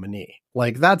the nominee.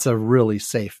 Like, that's a really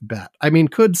safe bet. I mean,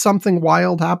 could something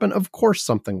wild happen? Of course,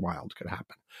 something wild could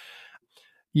happen.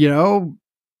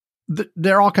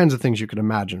 there are all kinds of things you could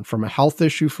imagine, from a health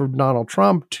issue for Donald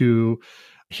Trump to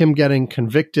him getting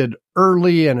convicted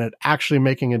early and it actually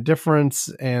making a difference.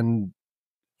 And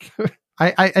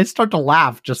I start to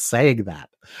laugh just saying that.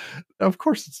 Of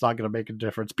course, it's not going to make a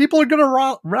difference. People are going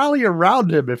to rally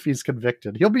around him if he's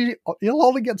convicted. He'll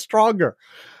only get stronger.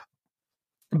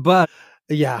 But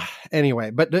yeah,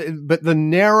 anyway, but the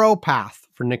narrow path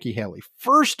for Nikki Haley.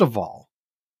 First of all,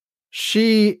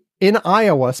 she, in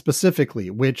Iowa specifically,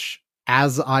 which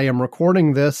as I am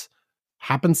recording this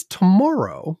happens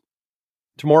tomorrow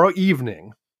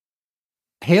evening,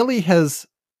 Haley has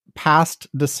passed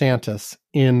DeSantis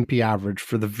in the average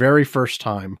for the very first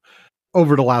time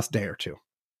over the last day or two.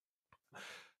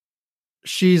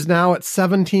 She's now at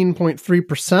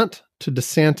 17.3% to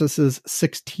DeSantis's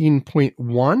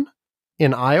 16.1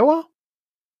 in Iowa.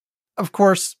 Of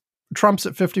course, Trump's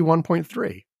at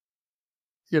 51.3.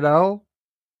 You know,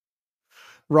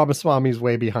 Ramaswamy's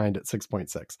way behind at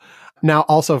 6.6. Now,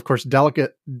 also, of course,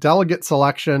 delegate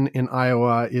selection in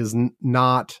Iowa is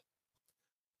not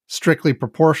strictly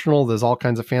proportional. There's all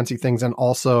kinds of fancy things. And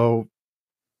also,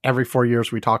 every 4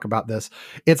 years we talk about this.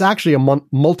 It's actually a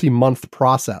multi-month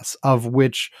process, of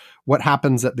which what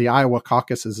happens at the Iowa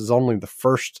caucuses is only the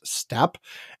first step.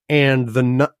 And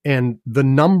the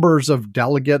numbers of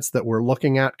delegates that we're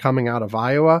looking at coming out of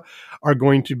Iowa are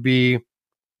going to be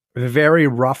very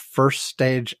rough first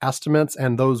stage estimates,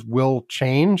 and those will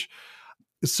change.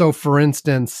 So, for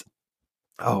instance,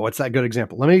 what's that good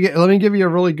example? Let me give you a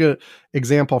really good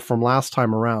example from last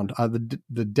time around.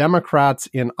 The Democrats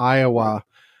in Iowa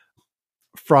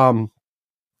from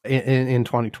in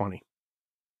 2020.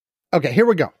 Okay, here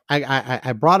we go.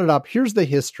 I brought it up. Here's the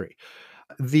history.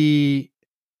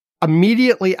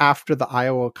 Immediately after the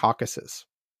Iowa caucuses,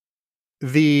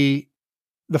 the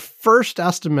first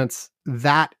estimates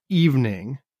that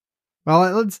evening.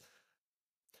 Well,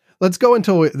 let's go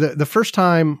until the first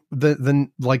time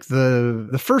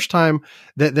the first time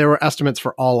that there were estimates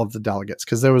for all of the delegates,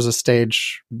 because there was a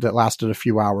stage that lasted a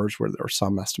few hours where there were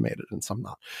some estimated and some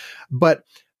not. But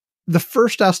the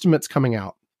first estimates coming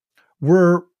out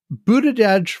were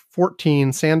Buttigieg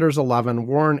 14, Sanders 11,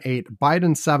 Warren 8,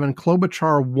 Biden 7,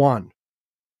 Klobuchar 1.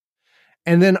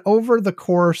 And then over the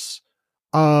course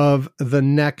of the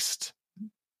next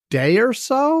day or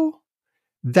so,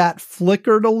 that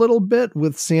flickered a little bit,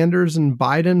 with Sanders and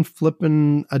Biden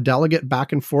flipping a delegate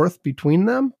back and forth between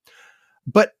them.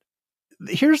 But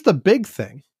here's the big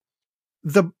thing.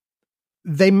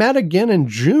 They met again in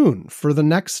June for the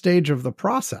next stage of the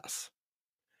process.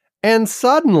 And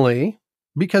suddenly,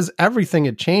 because everything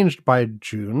had changed by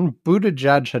June,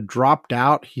 Buttigieg had dropped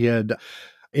out. He had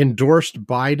endorsed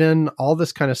Biden, all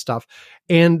this kind of stuff.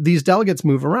 And these delegates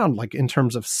move around, like in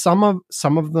terms of some of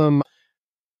them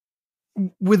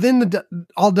within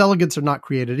all delegates are not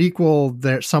created equal.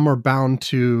 Some are bound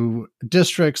to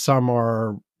districts.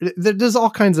 There's all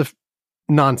kinds of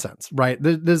nonsense, right?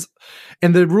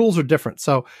 And the rules are different.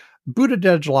 So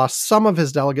Buttigieg lost some of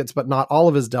his delegates, but not all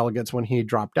of his delegates when he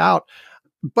dropped out.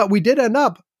 But we did end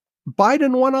up,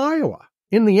 Biden won Iowa.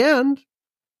 In the end,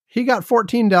 he got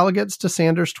 14 delegates to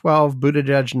Sanders 12,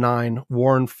 Buttigieg 9,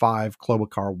 Warren 5,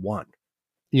 Klobuchar 1.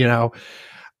 You know,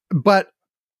 but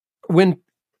when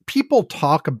people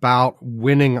talk about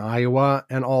winning Iowa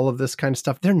and all of this kind of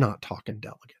stuff, they're not talking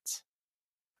delegates.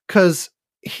 Because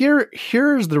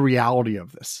here's the reality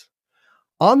of this.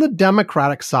 On the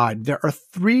Democratic side, there are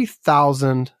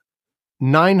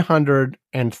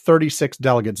 3,936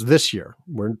 delegates this year.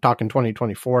 We're talking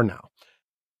 2024 now.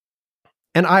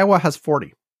 And Iowa has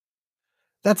 40.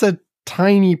 That's a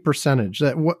tiny percentage.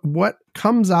 That what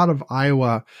comes out of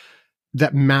Iowa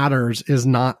that matters is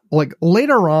not, like,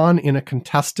 later on in a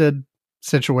contested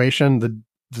situation, the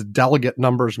delegate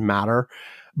numbers matter.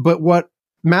 But what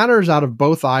matters out of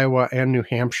both Iowa and New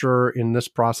Hampshire in this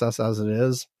process as it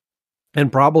is,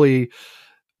 and probably,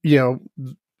 you know,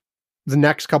 the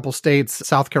next couple states,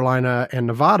 South Carolina and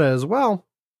Nevada as well,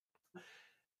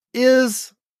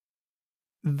 is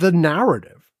the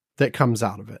narrative that comes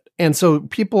out of it. And so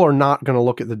people are not going to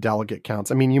look at the delegate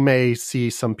counts. I mean, you may see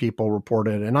some people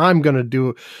reported, and I'm going to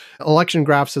do Election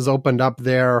Graphs has opened up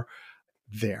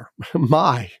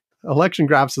my Election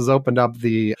Graphs has opened up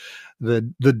the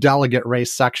delegate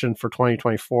race section for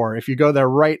 2024. If you go there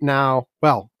right now,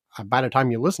 well, by the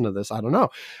time you listen to this, I don't know.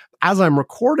 As I'm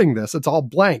recording this, it's all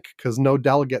blank because no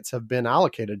delegates have been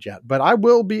allocated yet. But I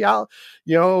will be out,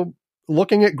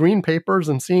 looking at green papers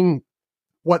and seeing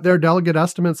what their delegate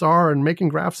estimates are and making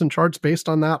graphs and charts based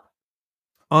on that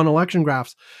on Election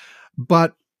Graphs.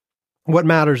 But what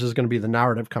matters is going to be the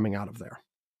narrative coming out of there.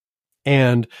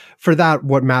 And for that,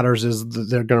 what matters is that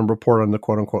they're going to report on the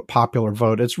quote unquote popular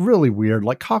vote. It's really weird.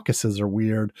 Like caucuses are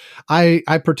weird. I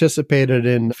participated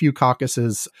in a few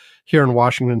caucuses here in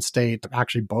Washington state,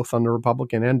 actually both on the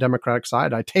Republican and Democratic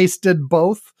side. I tasted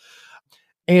both.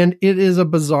 And it is a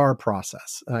bizarre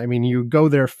process. I mean, you go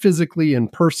there physically in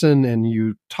person and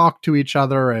you talk to each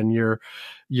other and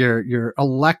you're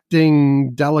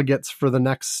electing delegates for the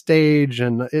next stage.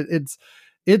 And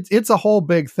it's a whole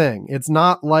big thing. It's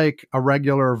not like a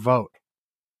regular vote.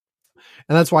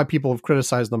 And that's why people have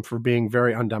criticized them for being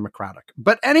very undemocratic.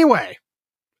 But anyway,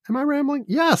 am I rambling?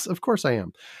 Yes, of course I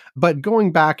am. But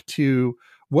going back to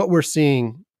what we're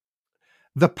seeing,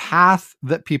 the path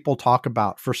that people talk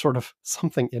about for sort of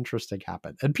something interesting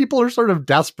happen, and people are sort of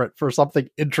desperate for something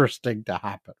interesting to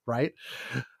happen, right?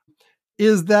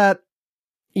 Is that,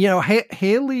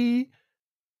 Haley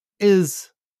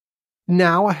is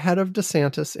now ahead of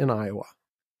DeSantis in Iowa.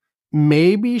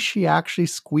 Maybe she actually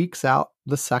squeaks out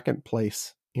the second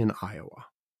place in Iowa.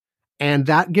 And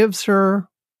that gives her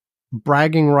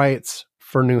bragging rights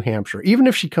for New Hampshire. Even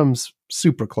if she comes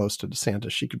super close to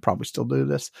DeSantis, she could probably still do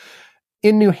this.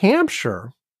 In New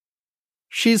Hampshire,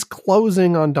 she's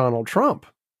closing on Donald Trump.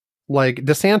 Like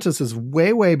DeSantis is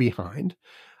way, way behind.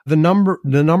 The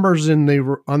numbers on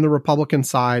the Republican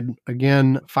side,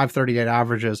 again, 538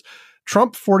 averages.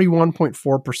 Trump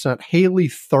 41.4%, Haley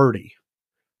 30,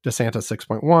 DeSantis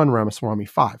 6.1, Ramaswamy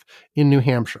 5 in New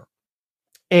Hampshire.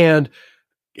 And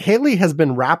Haley has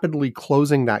been rapidly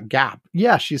closing that gap.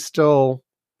 Yeah, she's still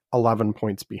 11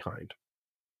 points behind.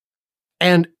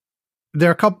 And there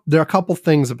are a couple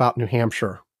things about New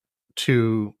Hampshire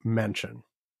to mention.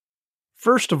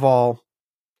 First of all,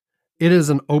 it is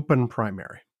an open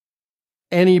primary.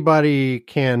 Anybody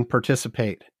can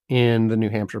participate in the New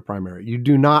Hampshire primary. You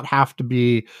do not have to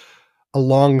be a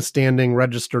long-standing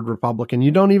registered Republican.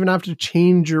 You don't even have to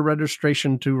change your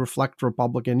registration to reflect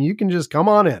Republican. You can just come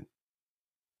on in.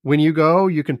 When you go,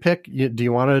 you can pick, do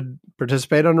you want to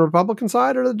participate on the Republican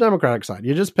side or the Democratic side?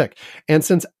 You just pick. And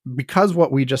because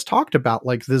what we just talked about,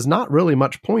 like there's not really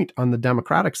much point on the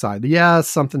Democratic side. Yes,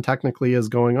 something technically is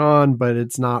going on, but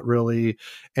it's not really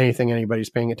anything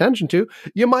anybody's paying attention to.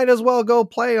 You might as well go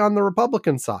play on the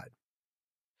Republican side.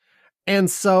 And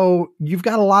so you've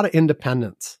got a lot of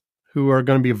independents who are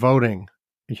going to be voting,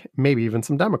 maybe even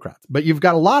some Democrats, but you've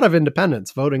got a lot of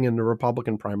independents voting in the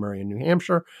Republican primary in New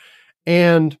Hampshire.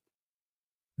 And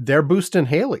they're boosting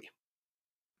Haley.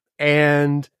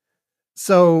 And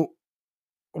so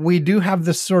we do have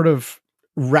this sort of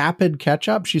rapid catch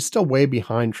up. She's still way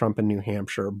behind Trump in New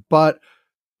Hampshire. But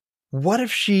what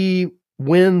if she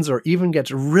wins or even gets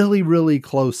really, really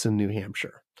close in New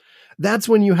Hampshire? That's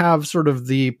when you have sort of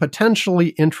the potentially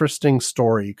interesting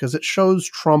story because it shows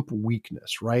Trump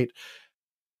weakness, right?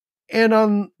 And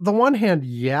on the one hand,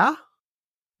 yeah.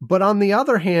 But on the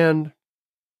other hand,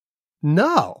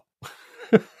 no.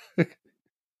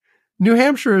 New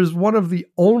Hampshire is one of the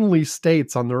only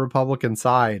states on the Republican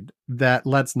side that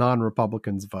lets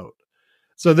non-Republicans vote.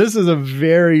 So this is a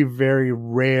very, very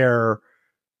rare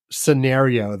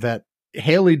scenario that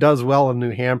Haley does well in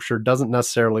New Hampshire doesn't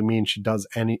necessarily mean she does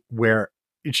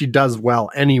well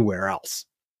anywhere else.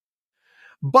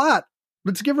 But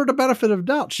let's give her the benefit of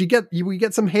doubt. We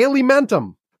get some Haley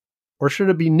mentum, or should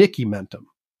it be Nikki mentum?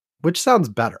 Which sounds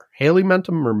better, Haley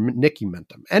mentum or Nikki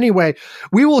mentum? Anyway,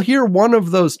 we will hear one of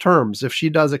those terms if she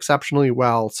does exceptionally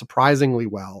well, surprisingly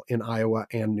well in Iowa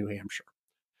and New Hampshire.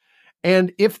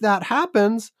 And if that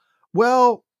happens,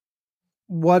 well,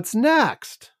 what's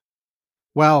next?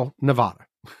 Well, Nevada.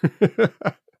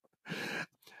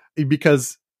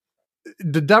 Because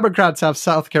the Democrats have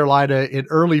South Carolina in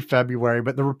early February,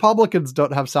 but the Republicans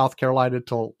don't have South Carolina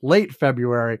till late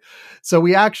February. So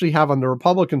we actually have on the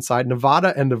Republican side,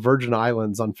 Nevada and the Virgin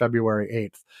Islands on February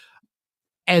 8th.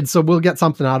 And so we'll get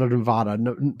something out of Nevada.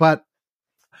 But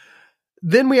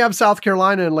then we have South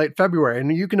Carolina in late February.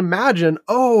 And you can imagine,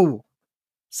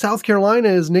 South Carolina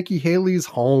is Nikki Haley's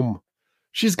home.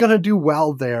 She's going to do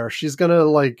well there. She's going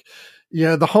to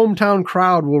the hometown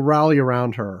crowd will rally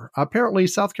around her. Apparently,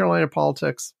 South Carolina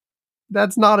politics,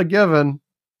 that's not a given.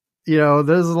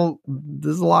 There's a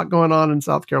lot going on in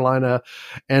South Carolina,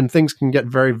 and things can get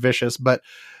very vicious. But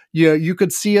you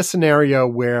could see a scenario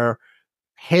where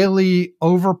Haley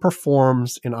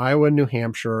overperforms in Iowa and New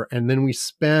Hampshire, and then we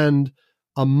spend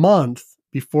a month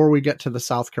before we get to the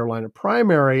South Carolina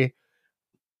primary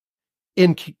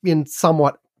in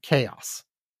somewhat chaos.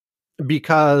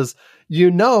 Because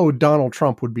Donald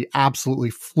Trump would be absolutely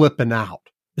flipping out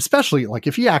especially like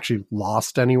if he actually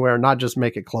lost anywhere, not just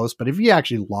make it close, but if he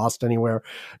actually lost anywhere,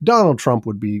 Donald Trump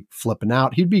would be flipping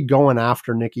out. He'd be going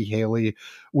after Nikki Haley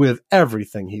with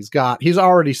everything he's got. He's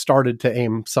already started to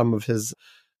aim some of his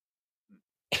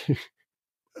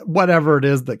whatever it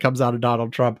is that comes out of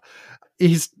Donald Trump.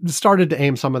 He's started to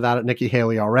aim some of that at Nikki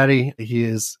Haley already. He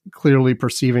is clearly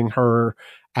perceiving her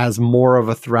as more of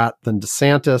a threat than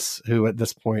DeSantis, who at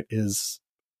this point is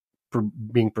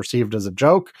being perceived as a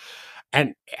joke.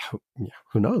 And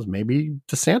who knows, maybe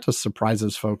DeSantis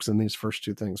surprises folks in these first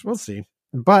two things. We'll see.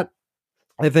 But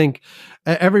I think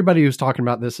everybody who's talking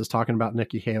about this is talking about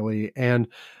Nikki Haley.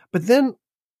 But then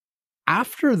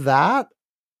after that,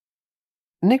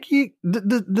 Nikki,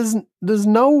 there's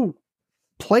no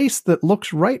place that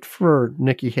looks right for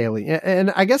Nikki Haley.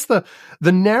 And I guess the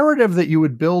narrative that you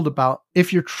would build about,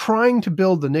 if you're trying to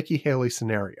build the Nikki Haley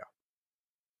scenario,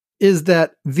 is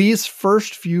that these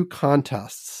first few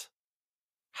contests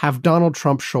have Donald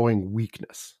Trump showing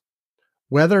weakness.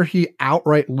 Whether he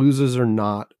outright loses or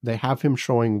not, they have him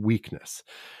showing weakness.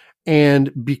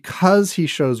 And because he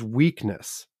shows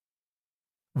weakness,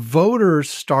 voters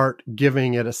start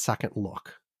giving it a second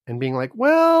look and being like,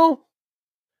 well,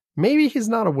 maybe he's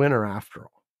not a winner after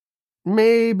all.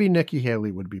 Maybe Nikki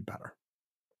Haley would be better.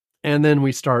 And then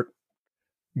we start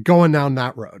going down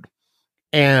that road.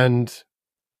 And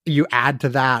you add to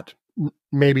that,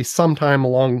 maybe sometime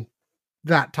along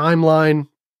that timeline,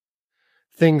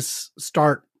 things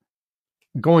start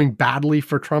going badly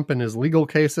for Trump in his legal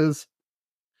cases.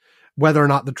 Whether or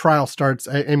not the trial starts,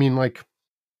 I mean, like,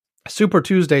 Super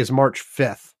Tuesday is March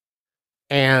 5th.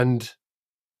 And,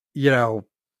 you know,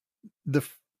 the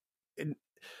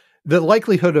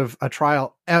likelihood of a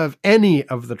trial, of any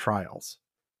of the trials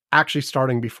actually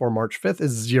starting before March 5th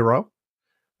is zero.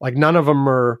 Like, none of them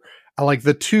are, like,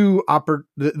 the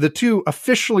two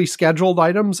officially scheduled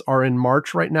items are in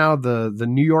March right now. The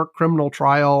New York criminal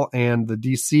trial and the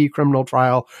DC criminal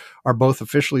trial are both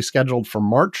officially scheduled for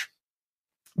March.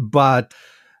 But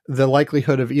the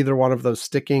likelihood of either one of those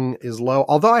sticking is low.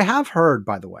 Although I have heard,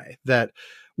 by the way, that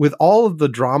with all of the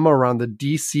drama around the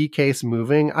DC case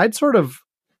moving, I'd sort of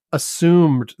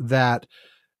assumed that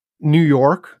New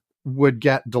York would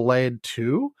get delayed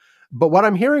too. But what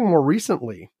I'm hearing more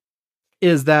recently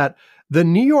is that the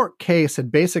New York case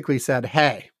had basically said,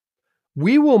 hey,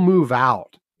 we will move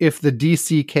out if the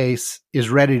DC case is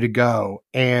ready to go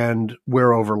and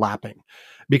we're overlapping,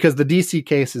 because the DC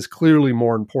case is clearly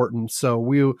more important. So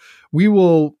we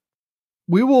will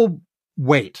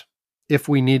wait if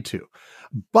we need to.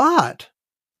 But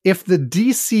if the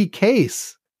DC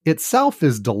case itself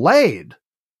is delayed,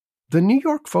 the New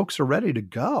York folks are ready to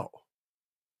go.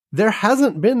 There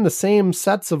hasn't been the same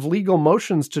sets of legal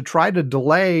motions to try to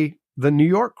delay the New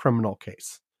York criminal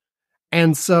case.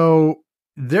 And so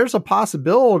there's a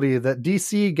possibility that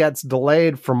DC gets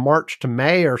delayed from March to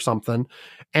May or something.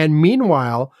 And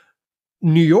meanwhile,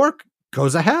 New York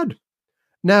goes ahead.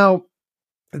 Now,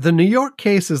 the New York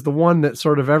case is the one that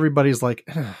sort of everybody's like,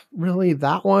 really,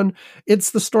 that one?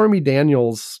 It's the Stormy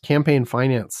Daniels campaign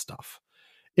finance stuff.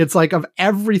 It's like, of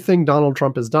everything Donald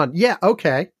Trump has done, yeah,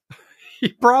 okay,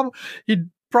 he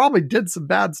probably did some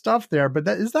bad stuff there, but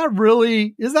is that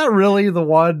really the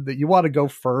one that you want to go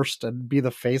first and be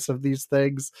the face of these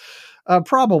things?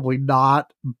 Probably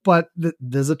not, but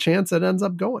there's a chance it ends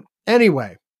up going.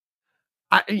 Anyway,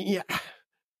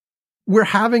 we're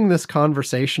having this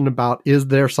conversation about, is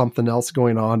there something else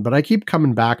going on? But I keep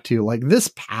coming back to, like, this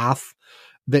path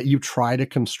that you try to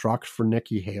construct for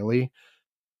Nikki Haley.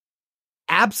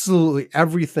 Absolutely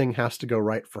everything has to go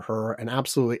right for her, and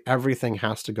absolutely everything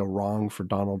has to go wrong for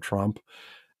Donald Trump.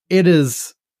 It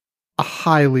is a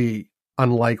highly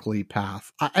unlikely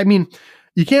path. I mean,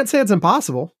 you can't say it's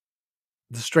impossible.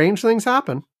 The strange things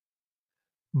happen,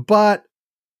 but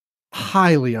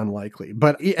highly unlikely.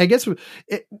 But I guess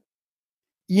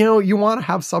you want to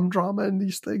have some drama in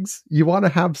these things. You want to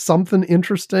have something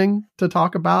interesting to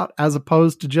talk about, as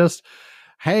opposed to just,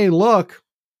 hey, look,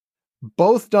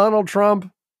 both Donald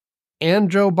Trump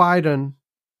and Joe Biden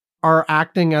are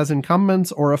acting as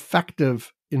incumbents or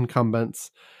effective incumbents.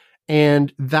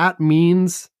 And that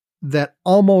means that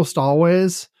almost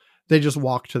always they just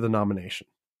walk to the nomination.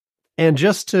 And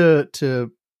just to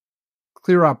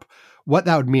clear up what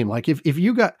that would mean, like if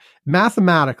you got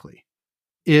mathematically,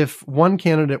 if one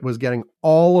candidate was getting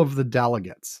all of the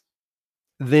delegates,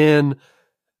 then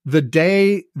the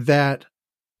day that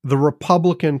the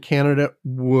Republican candidate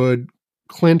would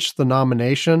clinch the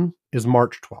nomination is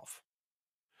March 12th.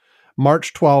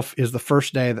 March 12th is the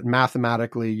first day that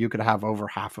mathematically you could have over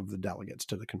half of the delegates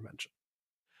to the convention.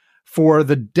 For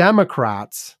the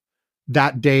Democrats,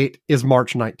 that date is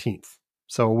March 19th.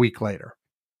 So a week later.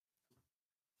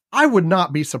 I would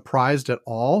not be surprised at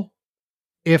all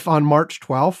if on March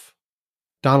 12th,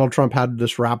 Donald Trump had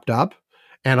this wrapped up,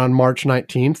 and on March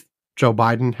 19th, Joe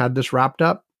Biden had this wrapped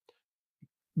up.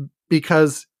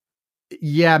 Because,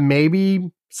 yeah,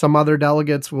 maybe some other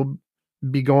delegates will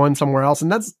be going somewhere else. And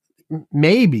that's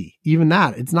maybe even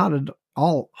that. It's not at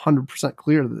all 100%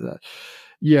 clear that,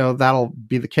 that'll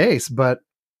be the case.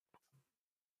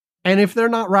 And if they're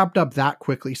not wrapped up that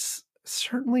quickly,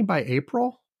 certainly by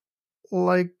April,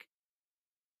 like,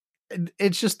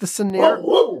 it's just the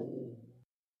scenario.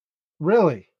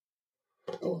 Really?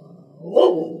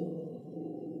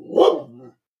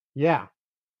 Yeah.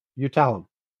 You tell him.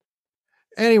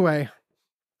 Anyway.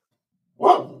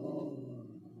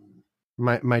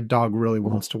 My dog really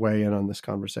wants to weigh in on this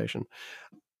conversation.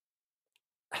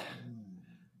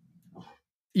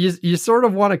 You sort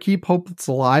of want to keep hope that's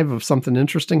alive of something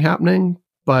interesting happening,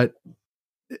 but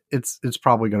it's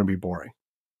probably going to be boring.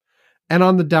 And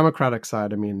on the Democratic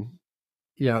side, I mean,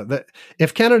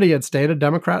 if Kennedy had stayed a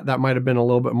Democrat, that might have been a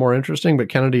little bit more interesting, but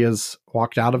Kennedy has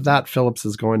walked out of that. Phillips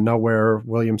is going nowhere.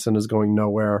 Williamson is going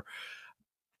nowhere.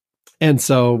 And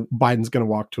so Biden's going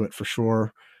to walk to it for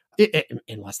sure.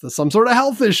 Unless there's some sort of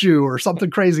health issue or something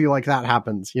crazy like that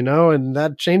happens, and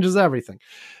that changes everything.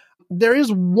 There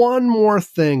is one more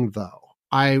thing, though,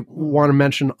 I want to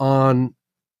mention on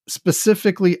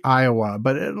specifically Iowa,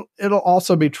 but it'll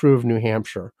also be true of New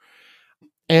Hampshire.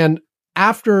 And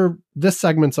after this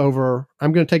segment's over,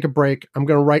 I'm going to take a break. I'm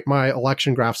going to write my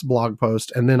election graphs blog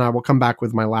post, and then I will come back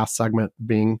with my last segment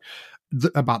being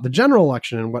about the general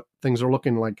election and what things are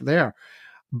looking like there.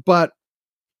 But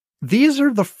these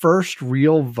are the first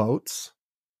real votes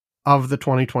of the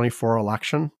 2024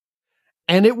 election.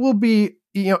 And it will be,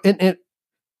 it's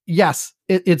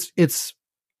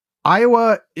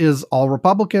Iowa is all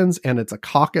Republicans and it's a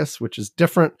caucus, which is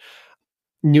different.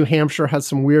 New Hampshire has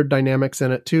some weird dynamics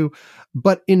in it too.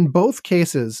 But in both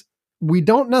cases, we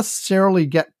don't necessarily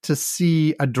get to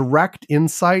see a direct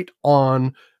insight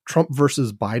on Trump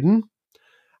versus Biden.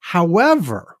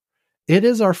 However, it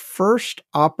is our first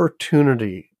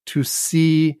opportunity to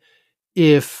see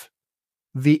if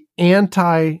the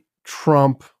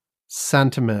anti-Trump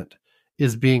sentiment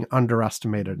is being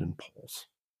underestimated in polls.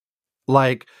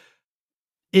 Like,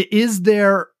 is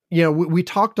there, we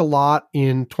talked a lot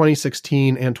in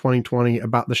 2016 and 2020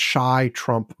 about the shy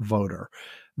Trump voter,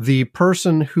 the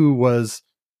person who was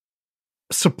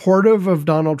supportive of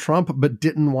Donald Trump, but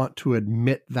didn't want to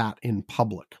admit that in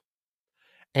public.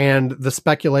 And the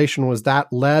speculation was that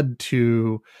led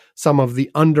to some of the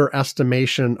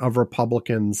underestimation of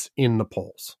Republicans in the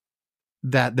polls.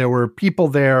 That there were people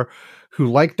there who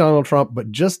liked Donald Trump,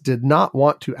 but just did not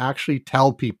want to actually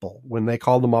tell people when they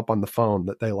called them up on the phone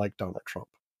that they liked Donald Trump.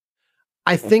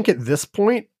 I think at this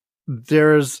point,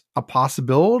 there's a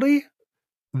possibility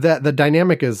that the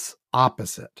dynamic is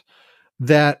opposite.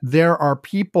 That there are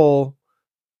people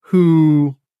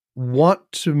who want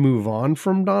to move on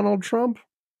from Donald Trump,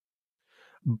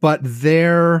 but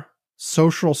their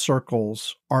social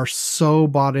circles are so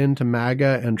bought into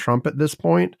MAGA and Trump at this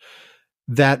point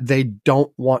that they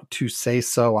don't want to say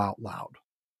so out loud.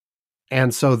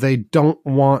 And so they don't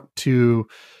want to,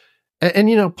 and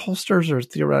pollsters are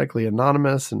theoretically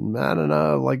anonymous, and I don't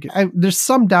know, there's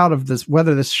some doubt of this,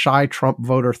 whether this shy Trump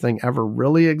voter thing ever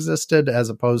really existed, as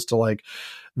opposed to like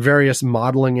various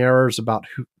modeling errors about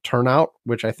who turnout,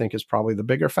 which I think is probably the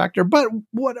bigger factor, but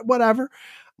whatever.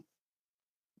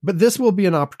 But this will be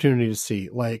an opportunity to see,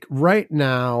 like, right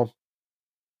now,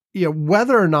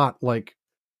 whether or not like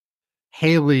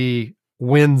Haley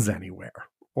wins anywhere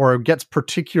or gets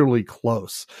particularly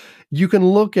close. You can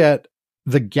look at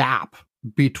the gap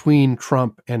between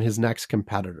Trump and his next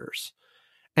competitors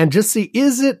and just see,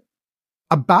 is it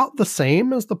about the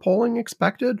same as the polling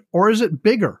expected, or is it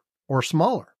bigger or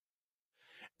smaller?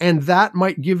 And that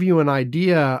might give you an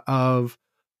idea of,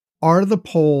 are the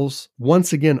polls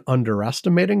once again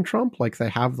underestimating Trump like they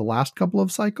have the last couple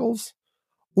of cycles,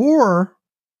 or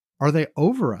are they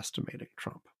overestimating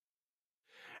Trump?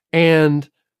 And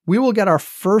we will get our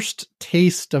first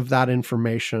taste of that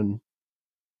information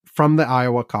from the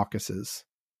Iowa caucuses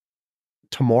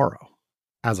tomorrow,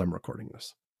 as I'm recording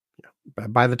this. Yeah.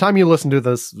 By the time you listen to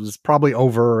this, it's probably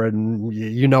over and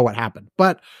you know what happened.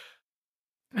 But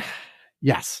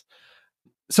yes.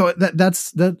 So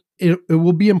that's it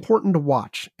will be important to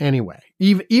watch anyway.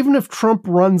 Even if Trump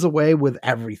runs away with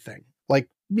everything, like,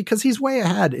 because he's way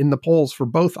ahead in the polls for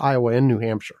both Iowa and New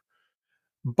Hampshire.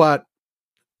 But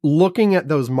looking at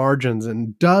those margins,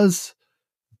 and does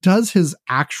his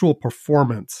actual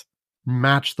performance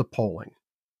match the polling?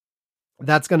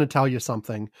 That's going to tell you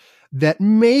something that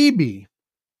maybe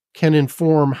can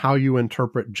inform how you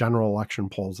interpret general election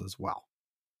polls as well.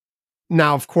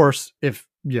 Now, of course, if,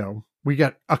 we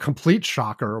get a complete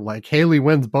shocker, like Haley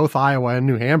wins both Iowa and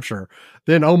New Hampshire,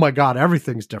 then, oh my God,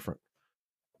 everything's different.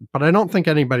 But I don't think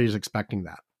anybody's expecting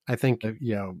that. I think,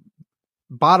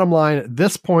 bottom line, at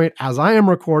this point, as I am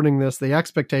recording this, the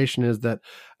expectation is that,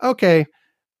 okay,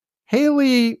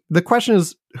 Haley, the question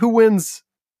is, who wins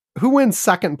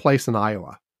second place in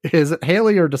Iowa? Is it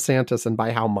Haley or DeSantis, and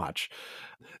by how much?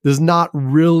 There's not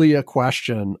really a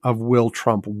question of will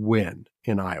Trump win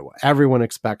in Iowa. Everyone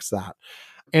expects that.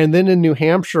 And then in New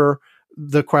Hampshire,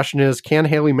 the question is, can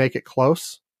Haley make it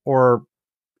close? Or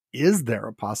is there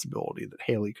a possibility that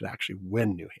Haley could actually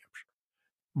win New Hampshire?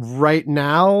 Right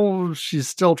now, she's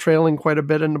still trailing quite a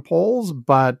bit in the polls,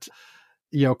 but,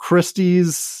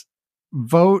 Christie's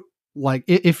vote, like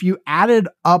if you added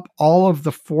up all of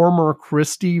the former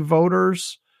Christie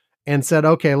voters and said,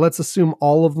 okay, let's assume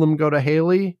all of them go to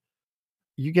Haley,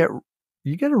 you get a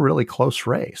really close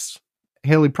race.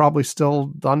 Haley probably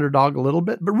still the underdog a little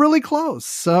bit, but really close.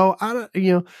 So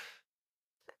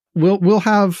we'll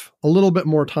have a little bit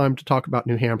more time to talk about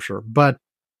New Hampshire, but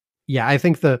yeah, I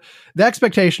think the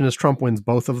expectation is Trump wins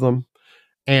both of them,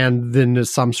 and then there's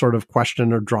some sort of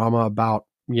question or drama about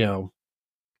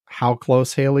how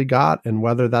close Haley got and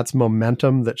whether that's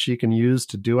momentum that she can use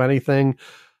to do anything.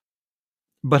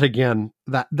 But again,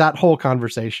 that whole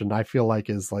conversation, I feel like,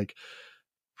 is like,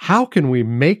 how can we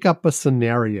make up a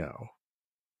scenario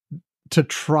to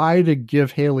try to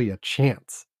give Haley a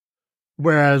chance?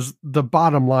 Whereas the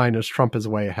bottom line is Trump is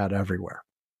way ahead everywhere,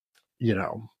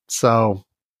 so,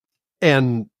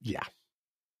 and yeah,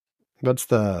 what's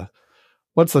the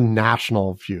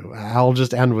national view? I'll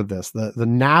just end with this. The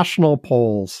national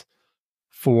polls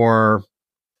for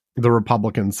the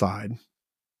Republican side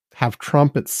have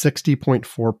Trump at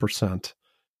 60.4%,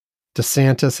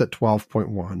 DeSantis at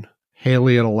 12.1%,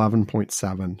 Haley at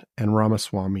 11.7%, and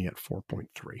Ramaswamy at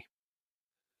 4.3%.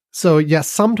 So yes,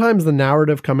 sometimes the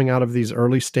narrative coming out of these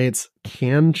early states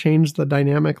can change the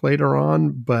dynamic later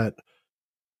on, but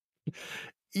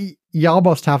you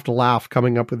almost have to laugh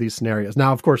coming up with these scenarios.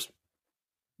 Now, of course,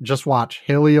 just watch.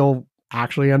 Haley will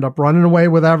actually end up running away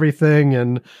with everything,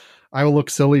 and I will look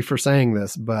silly for saying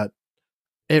this, but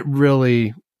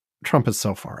Trump is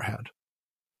so far ahead.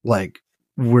 Like,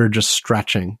 we're just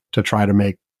stretching to try to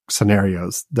make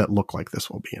scenarios that look like this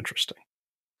will be interesting.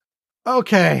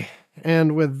 Okay.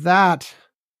 And with that,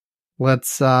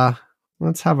 let's have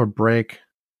a break.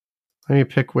 Let me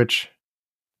pick which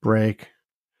break.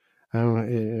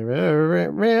 Random.org.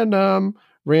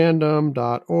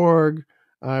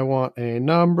 I want a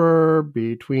number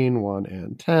between 1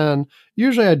 and 10.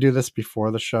 Usually I do this before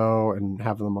the show and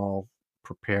have them all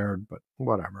prepared, but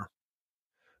whatever.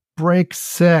 Break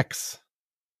 6.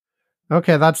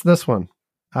 Okay, that's this one.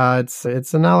 It's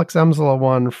an Alex Emsla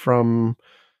one from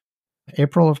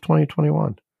April of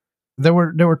 2021. There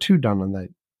were 2 done on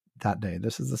that day.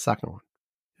 This is the second one.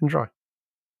 Enjoy.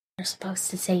 You're supposed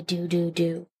to say do.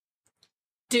 Do.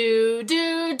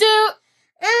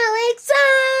 Alex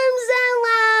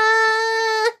Emsla!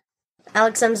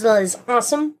 Alex Emsla is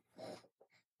awesome.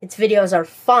 Its videos are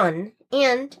fun.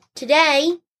 And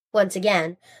today, once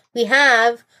again, we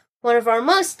have one of our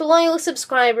most loyal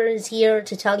subscribers here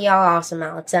to tell you how awesome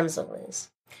Alex Emsla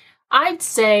is. I'd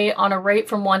say on a rate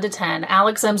from 1 to 10,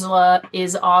 Alex Emsla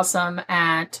is awesome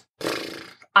at,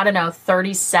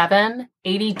 37,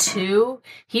 82.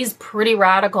 He's pretty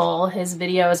radical. His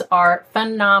videos are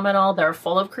phenomenal. They're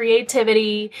full of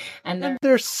creativity. And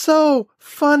they're so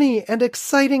funny and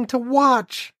exciting to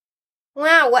watch.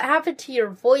 Wow, what happened to your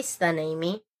voice then,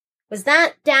 Amy? Was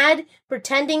that Dad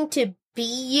pretending to be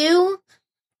you?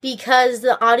 Because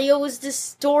the audio was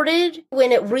distorted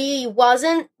when it really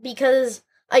wasn't? Because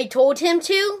I told him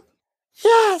to?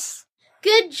 Yes!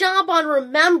 Good job on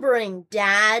remembering,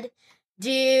 Dad.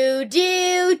 Do.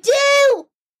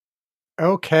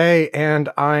 Okay, and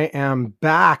I am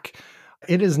back.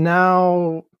 It is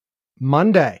now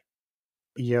Monday.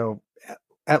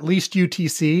 At least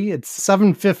UTC. It's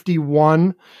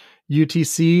 7:51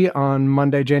 UTC on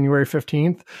Monday, January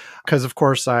 15th. Because, of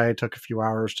course, I took a few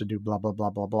hours to do blah, blah,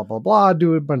 blah, blah, blah, blah, blah,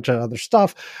 do a bunch of other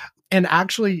stuff. And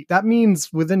actually, that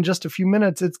means within just a few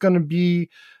minutes, it's going to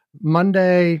be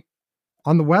Monday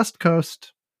on the West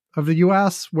Coast of the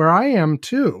U.S., where I am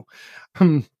too.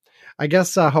 I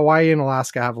guess Hawaii and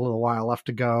Alaska have a little while left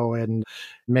to go, and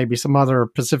maybe some other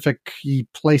Pacific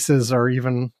places are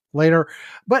even later.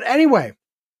 But anyway,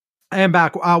 I am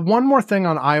back. One more thing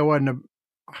on Iowa and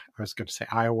I was going to say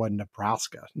Iowa and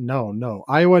Nebraska. No,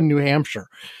 Iowa and New Hampshire.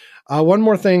 One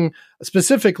more thing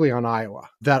specifically on Iowa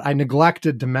that I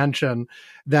neglected to mention,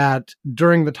 that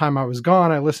during the time I was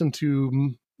gone, I listened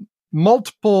to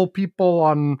multiple people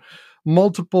on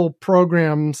multiple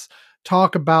programs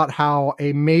talk about how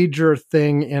a major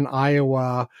thing in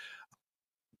Iowa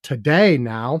today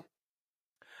now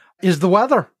is the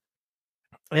weather.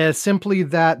 It's simply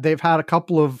that they've had a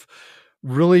couple of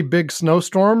really big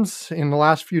snowstorms in the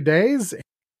last few days,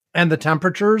 and the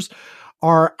temperatures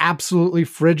are absolutely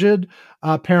frigid.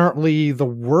 Apparently, the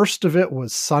worst of it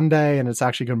was Sunday, and it's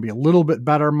actually going to be a little bit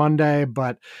better Monday,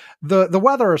 but the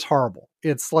weather is horrible.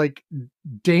 It's like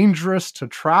dangerous to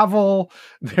travel.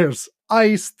 There's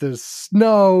ice, there's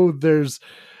snow, there's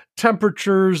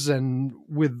temperatures, and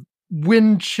with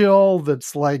wind chill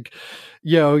that's like,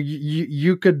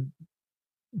 you could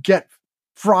get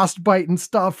frostbite and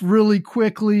stuff really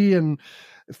quickly, and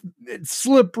it's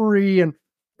slippery. And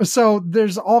so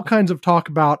there's all kinds of talk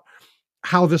about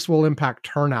how this will impact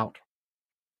turnout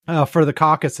for the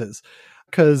caucuses.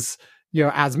 Because,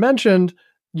 as mentioned,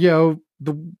 you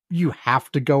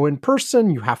have to go in person,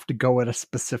 you have to go at a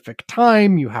specific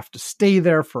time, you have to stay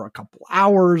there for a couple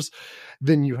hours,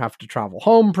 then you have to travel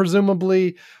home,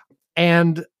 presumably.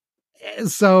 And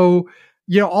so,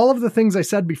 all of the things I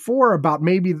said before about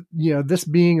maybe, this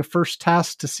being a first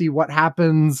test to see what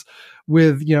happens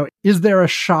with, is there a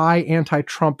shy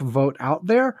anti-Trump vote out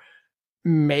there?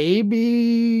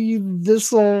 Maybe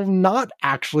this will not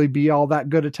actually be all that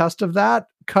good a test of that,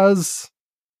 because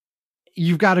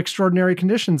you've got extraordinary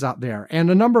conditions out there. And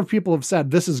a number of people have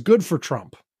said this is good for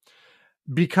Trump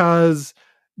because,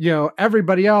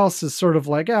 everybody else is sort of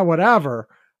like, yeah, whatever.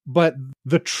 But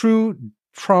the true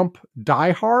Trump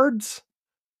diehards,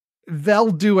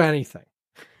 they'll do anything.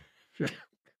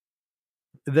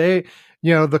 The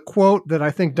quote that I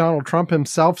think Donald Trump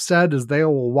himself said is, they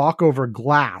will walk over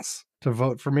glass to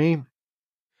vote for me.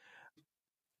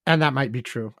 And that might be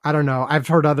true. I don't know. I've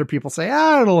heard other people say,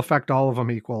 it'll affect all of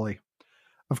them equally.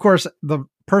 Of course, the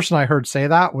person I heard say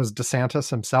that was DeSantis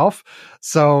himself.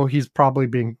 So he's probably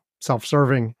being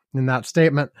self-serving in that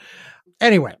statement.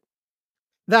 Anyway,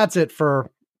 that's it for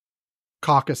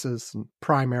caucuses and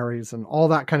primaries and all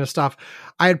that kind of stuff.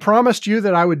 I had promised you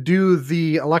that I would do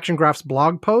the Election Graphs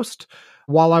blog post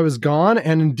while I was gone,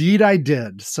 and indeed I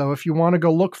did. So if you want to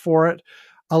go look for it,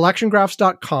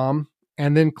 electiongraphs.com,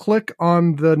 and then click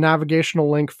on the navigational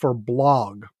link for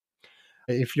blog.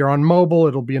 If you're on mobile,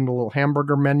 it'll be in the little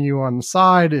hamburger menu on the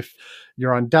side. If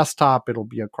you're on desktop, it'll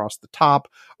be across the top,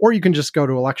 or you can just go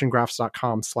to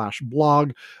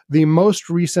electiongraphs.com/blog. The most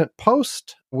recent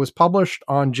post was published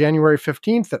on January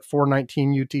 15th at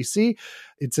 4:19 UTC.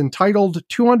 It's entitled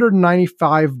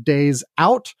 295 Days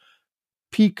Out,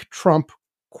 Peak Trump ?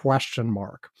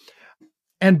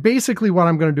 And basically what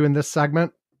I'm going to do in this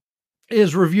segment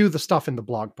is review the stuff in the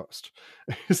blog post.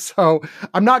 So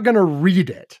I'm not going to read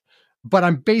it, but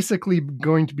I'm basically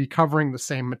going to be covering the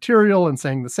same material and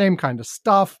saying the same kind of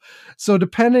stuff. So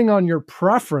depending on your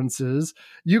preferences,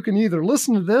 you can either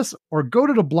listen to this or go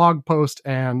to the blog post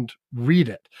and read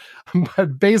it.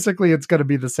 But basically, it's going to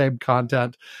be the same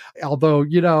content. Although,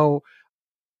 you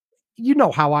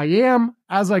know how I am.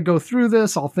 As I go through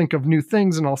this, I'll think of new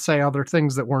things and I'll say other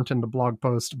things that weren't in the blog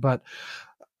post. But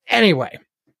anyway,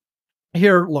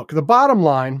 here, look, the bottom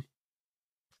line.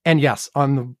 And yes,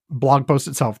 on the blog post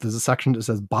itself, there's a section that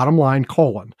says bottom line :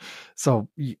 So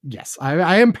yes,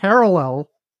 I am parallel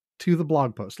to the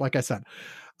blog post. Like I said,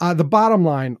 the bottom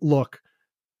line, look,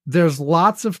 there's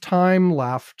lots of time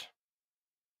left.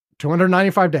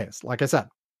 295 days. Like I said,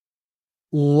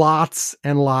 lots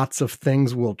and lots of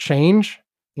things will change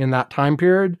in that time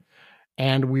period.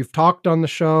 And we've talked on the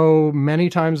show many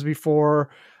times before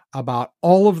about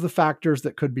all of the factors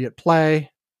that could be at play.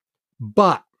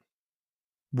 But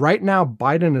right now,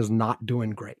 Biden is not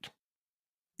doing great.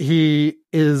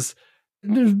 There's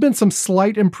been some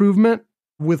slight improvement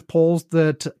with polls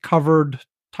that covered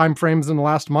timeframes in the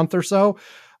last month or so,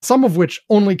 some of which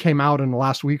only came out in the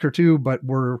last week or two, but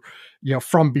were,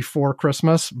 from before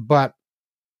Christmas. But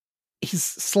he's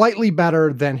slightly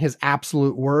better than his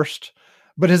absolute worst,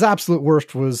 but his absolute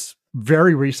worst was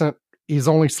very recent. He's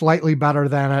only slightly better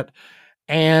than it.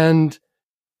 And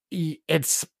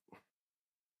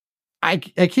I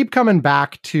keep coming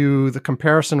back to the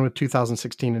comparison with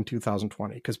 2016 and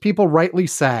 2020, because people rightly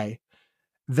say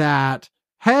that,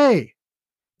 hey,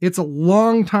 it's a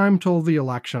long time till the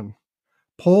election.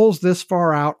 Polls this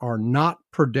far out are not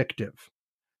predictive.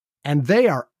 And they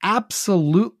are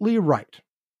absolutely right.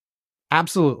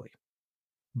 Absolutely.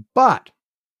 But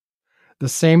the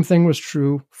same thing was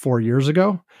true 4 years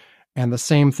ago, and the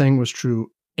same thing was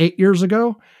true 8 years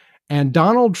ago, And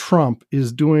Donald Trump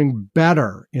is doing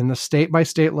better in the state by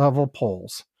state level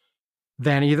polls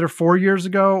than either 4 years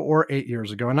ago or 8 years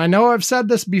ago. And I know I've said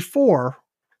this before,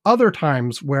 other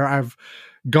times where I've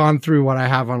gone through what I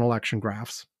have on election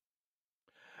graphs,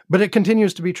 but it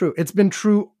continues to be true. It's been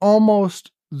true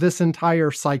almost this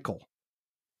entire cycle.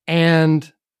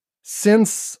 And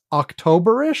since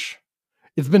October-ish,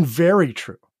 it's been very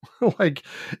true. Like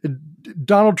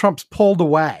Donald Trump's pulled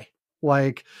away.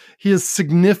 Like he is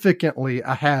significantly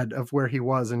ahead of where he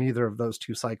was in either of those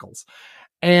two cycles.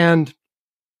 And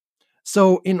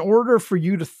so in order for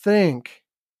you to think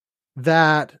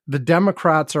that the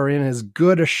Democrats are in as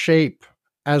good a shape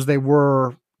as they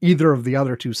were either of the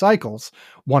other two cycles,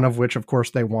 one of which, of course,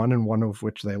 they won and one of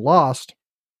which they lost,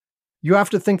 you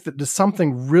have to think that there's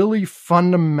something really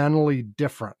fundamentally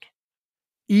different,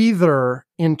 either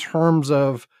in terms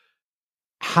of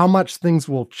how much things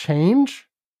will change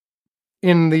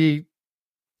in the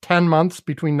 10 months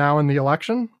between now and the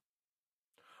election,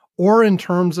 or in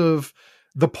terms of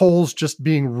the polls just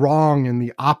being wrong in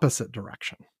the opposite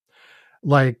direction.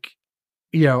 Like,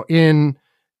 you know,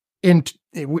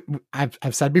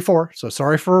 I've said before, so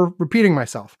sorry for repeating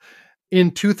myself.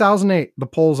 In 2008, the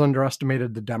polls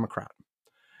underestimated the Democrat.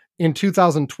 In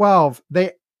 2012,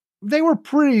 they were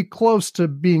pretty close to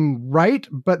being right,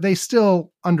 but they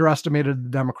still underestimated the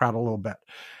Democrat a little bit.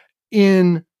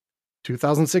 In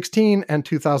 2016 and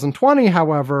 2020,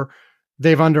 however,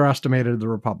 they've underestimated the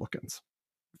Republicans,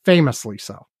 famously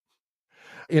so.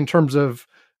 In terms of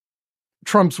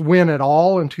Trump's win at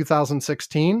all in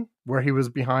 2016, where he was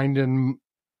behind in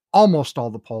almost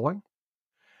all the polling,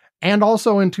 and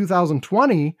also in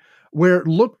 2020, where it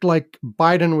looked like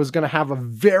Biden was going to have a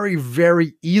very,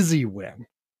 very easy win,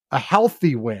 a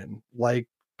healthy win, like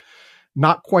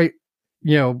not quite,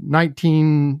 not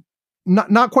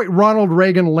quite Ronald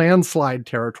Reagan landslide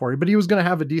territory, but he was going to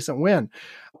have a decent win.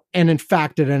 And in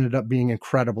fact, it ended up being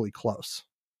incredibly close.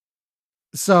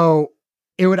 So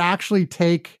it would actually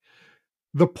take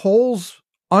the polls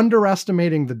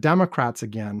underestimating the Democrats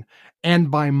again,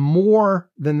 and by more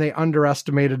than they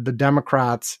underestimated the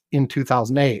Democrats in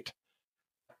 2008.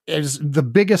 Is the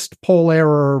biggest poll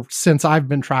error since I've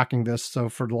been tracking this, so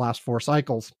for the last 4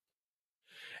 cycles,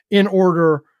 in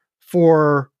order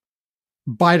for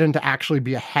Biden to actually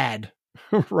be ahead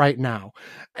right now.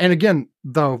 And again,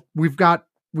 though, we've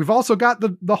also got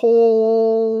the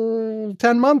whole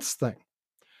 10 months thing,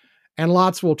 and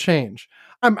lots will change.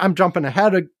 I'm jumping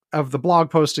ahead of the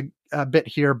blog post a bit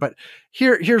here, but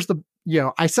here's the,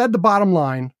 I said the bottom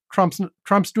line,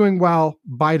 Trump's doing well,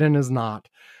 Biden is not.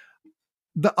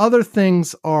 The other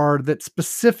things are that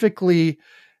specifically,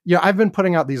 I've been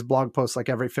putting out these blog posts like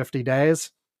every 50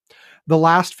 days. The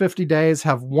last 50 days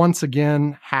have once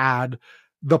again had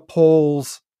the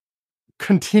polls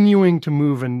continuing to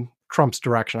move in Trump's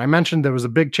direction. I mentioned there was a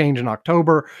big change in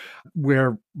October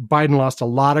where Biden lost a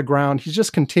lot of ground. He's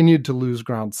just continued to lose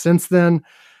ground since then.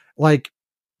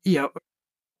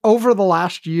 Over the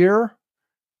last year,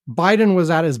 Biden was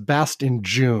at his best in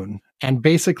June, and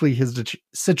basically his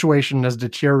situation has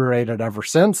deteriorated ever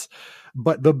since.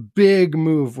 But the big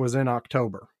move was in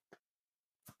October.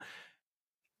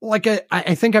 Like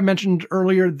I think I mentioned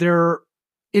earlier,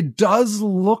 it does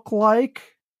look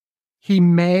like he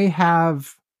may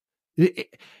have.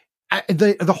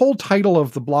 The whole title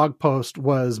of the blog post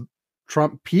was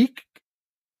Trump peak ?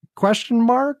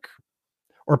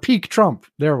 Or peak Trump.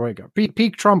 There we go.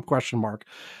 Peak Trump ?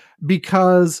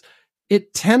 Because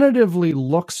it tentatively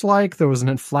looks like there was an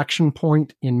inflection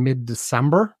point in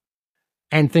mid-December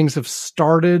and things have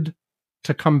started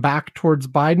to come back towards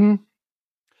Biden.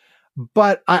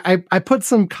 But I put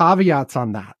some caveats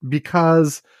on that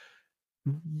because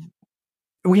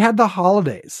we had the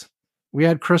holidays. We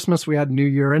had Christmas, we had New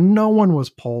Year, and no one was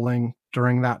polling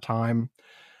during that time.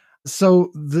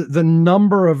 So the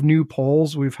number of new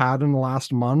polls we've had in the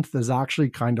last month is actually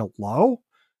kind of low.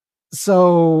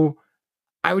 So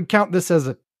I would count this as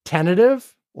a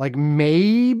tentative, like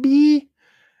maybe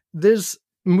there's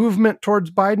movement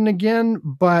towards Biden again,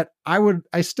 but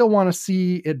I still want to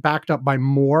see it backed up by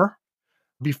more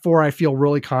before I feel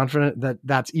really confident that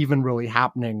that's even really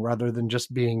happening, rather than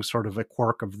just being sort of a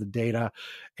quirk of the data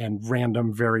and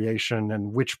random variation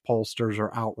and which pollsters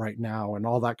are out right now and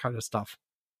all that kind of stuff.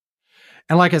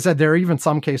 And like I said, there are even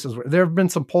some cases where there have been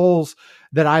some polls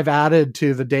that I've added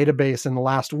to the database in the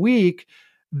last week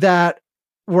that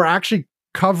were actually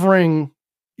covering,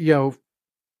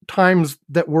 times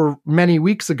that were many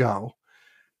weeks ago,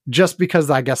 just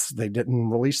because I guess they didn't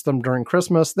release them during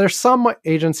Christmas. There's some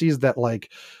agencies that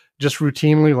just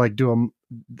routinely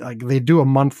they do a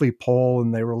monthly poll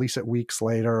and they release it weeks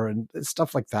later and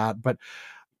stuff like that. But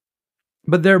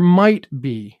But there might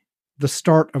be the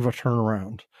start of a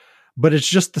turnaround, but it's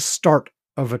just the start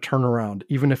of a turnaround,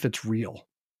 even if it's real.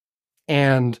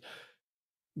 And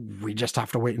we just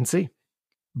have to wait and see.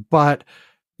 But,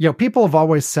 people have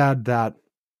always said that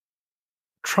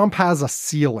Trump has a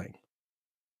ceiling.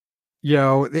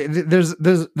 There's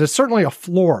certainly a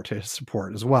floor to his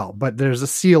support as well, but there's a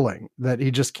ceiling that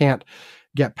he just can't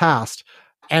get past.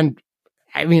 And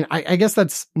I mean, I guess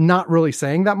that's not really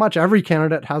saying that much. Every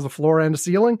candidate has a floor and a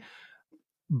ceiling,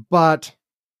 but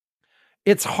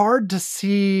it's hard to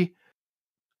see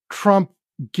Trump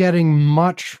getting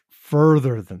much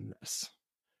further than this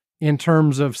in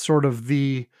terms of sort of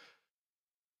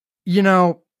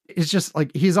it's just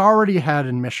like he's already ahead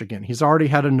in Michigan. He's already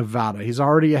ahead in Nevada. He's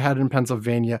already ahead in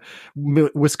Pennsylvania.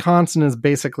 Wisconsin is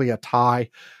basically a tie.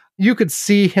 You could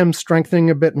see him strengthening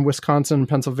a bit in Wisconsin and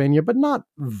Pennsylvania, but not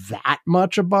that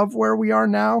much above where we are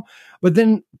now. But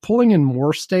then pulling in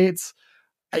more states,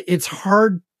 it's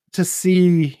hard to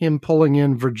see him pulling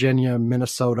in Virginia,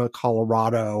 Minnesota,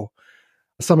 Colorado,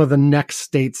 some of the next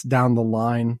states down the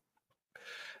line.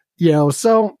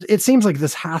 So it seems like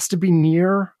this has to be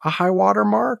near a high water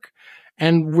mark,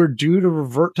 and we're due to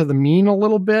revert to the mean a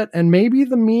little bit. And maybe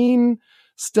the mean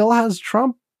still has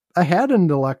Trump ahead in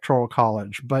the Electoral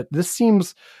College, but this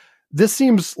seems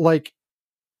like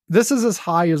this is as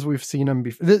high as we've seen him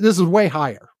before. This is way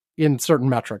higher in certain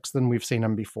metrics than we've seen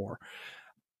him before.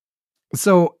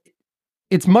 So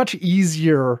it's much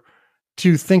easier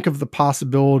to think of the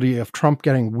possibility of Trump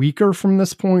getting weaker from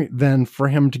this point than for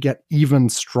him to get even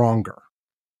stronger.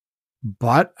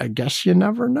 But I guess you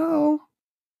never know.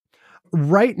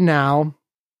 Right now,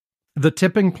 the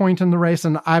tipping point in the race,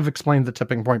 and I've explained the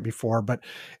tipping point before, but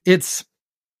it's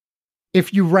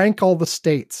if you rank all the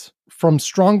states from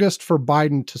strongest for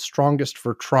Biden to strongest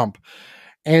for Trump,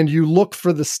 and you look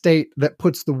for the state that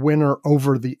puts the winner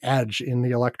over the edge in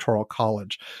the Electoral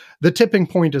College, the tipping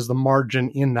point is the margin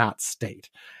in that state.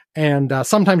 And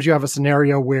sometimes you have a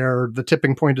scenario where the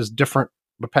tipping point is different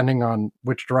depending on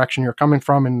which direction you're coming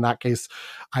from. In that case,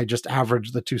 I just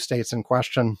averaged the two states in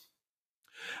question.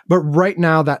 But right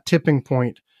now, that tipping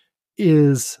point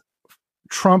is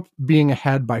Trump being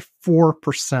ahead by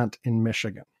 4% in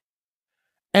Michigan.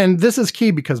 And this is key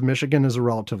because Michigan is a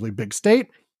relatively big state.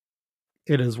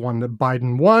 It is one that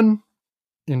Biden won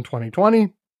in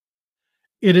 2020.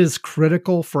 It is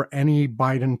critical for any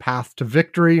Biden path to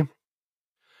victory,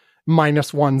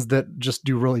 minus ones that just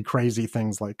do really crazy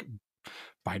things like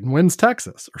Biden wins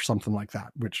Texas or something like that,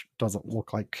 which doesn't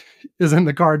look like is in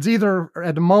the cards either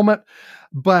at the moment.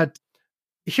 But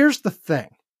here's the thing.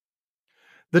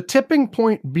 The tipping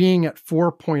point being at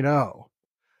 4.0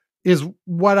 is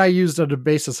what I used as a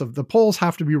basis of the polls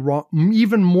have to be wrong,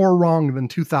 even more wrong than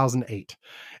 2008.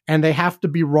 And they have to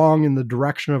be wrong in the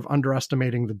direction of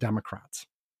underestimating the Democrats.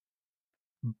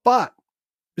 But,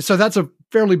 so that's a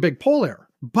fairly big poll error.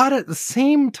 But at the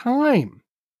same time,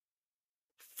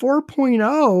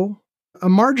 4.0, a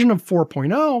margin of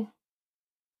 4.0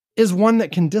 is one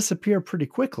that can disappear pretty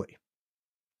quickly.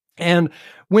 And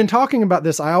when talking about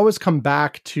this, I always come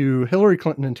back to Hillary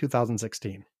Clinton in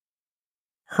 2016.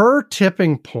 Her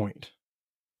tipping point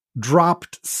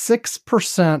dropped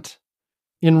 6%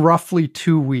 in roughly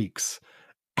 2 weeks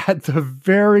at the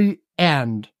very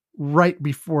end, right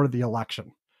before the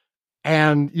election.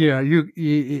 And,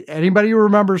 anybody who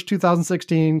remembers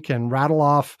 2016 can rattle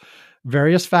off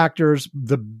various factors.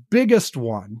 The biggest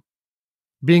one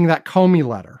being that Comey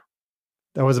letter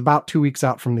that was about 2 weeks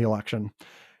out from the election.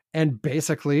 And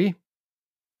basically,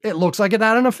 it looks like it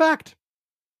had an effect.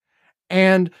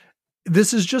 And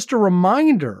this is just a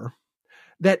reminder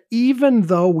that even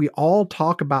though we all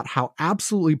talk about how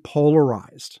absolutely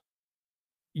polarized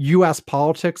U.S.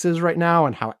 politics is right now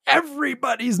and how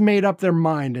everybody's made up their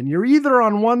mind and you're either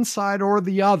on one side or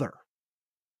the other,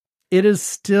 it is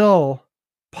still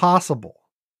possible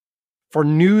for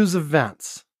news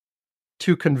events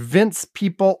to convince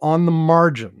people on the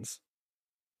margins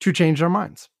to change their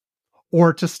minds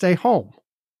or to stay home.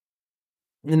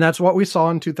 And that's what we saw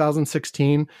in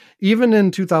 2016. Even in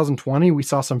 2020, we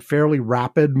saw some fairly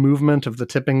rapid movement of the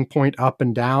tipping point up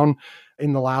and down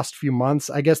in the last few months.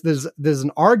 I guess there's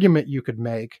an argument you could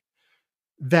make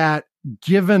that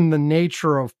given the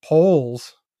nature of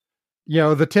polls,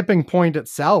 the tipping point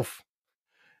itself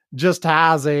just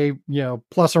has a,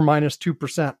 plus or minus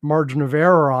 2% margin of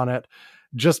error on it,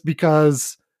 just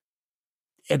because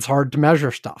it's hard to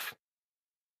measure stuff,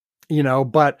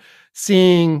 but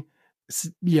seeing,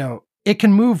 it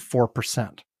can move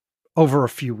 4% over a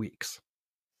few weeks.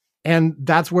 And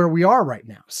that's where we are right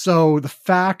now. So the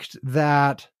fact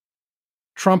that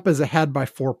Trump is ahead by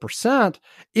 4%.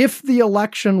 If the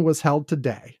election was held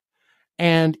today,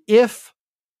 and if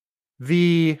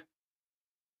the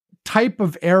type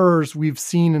of errors we've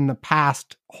seen in the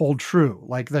past hold true,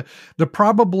 like the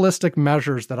probabilistic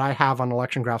measures that I have on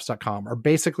electiongraphs.com are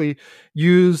basically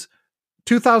use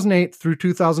 2008 through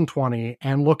 2020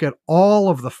 and look at all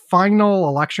of the final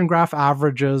election graph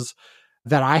averages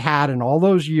that I had in all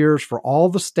those years for all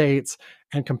the states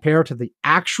and compare to the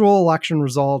actual election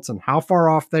results and how far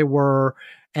off they were,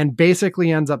 and basically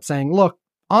ends up saying, look,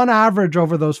 on average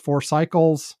over those 4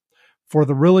 cycles for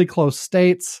the really close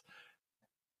states,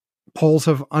 polls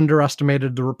have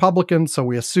underestimated the Republicans, so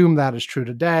we assume that is true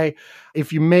today.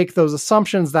 If you make those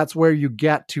assumptions, that's where you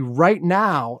get to right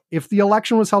now. If the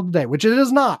election was held today, which it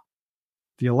is not,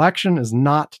 the election is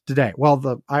not today. Well,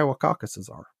 the Iowa caucuses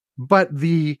are, but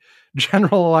the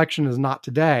general election is not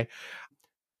today.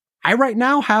 I right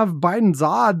now have Biden's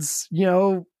odds,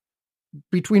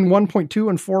 between 1.2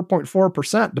 and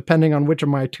 4.4%, depending on which of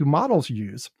my 2 models you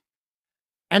use.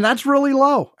 And that's really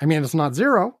low. I mean, it's not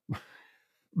zero,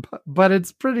 but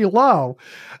it's pretty low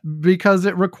because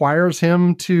it requires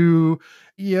him to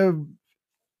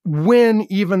win,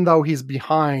 even though he's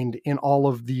behind in all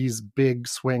of these big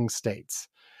swing states.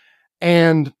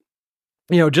 And,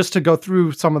 just to go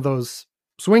through some of those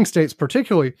swing states,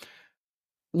 particularly,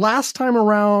 last time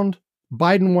around,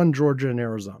 Biden won Georgia and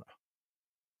Arizona.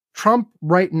 Trump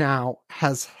right now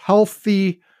has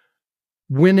healthy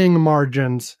winning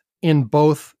margins in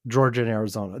both Georgia and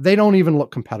Arizona. They don't even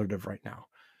look competitive right now.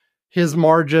 His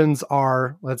margins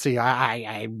are, let's see,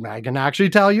 I can actually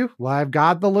tell you. Well, I've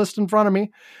got the list in front of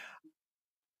me.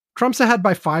 Trump's ahead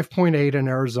by 5.8 in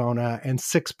Arizona and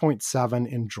 6.7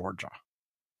 in Georgia.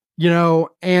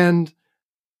 And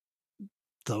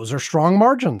those are strong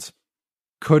margins.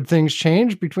 Could things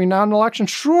change between now and the election?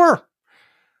 Sure.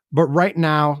 But right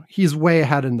now, he's way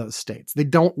ahead in those states. They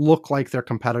don't look like they're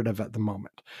competitive at the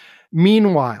moment.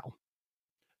 Meanwhile,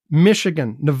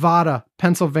 Michigan, Nevada,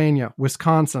 Pennsylvania,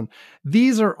 Wisconsin,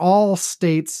 these are all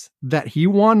states that he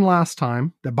won last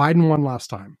time, that Biden won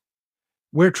last time,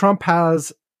 where Trump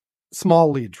has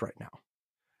small leads right now.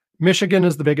 Michigan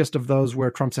is the biggest of those,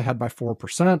 where Trump's ahead by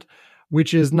 4%,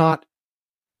 which is not,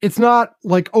 it's not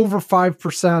like over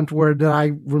 5% where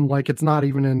it's not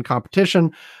even in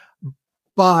competition.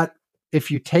 But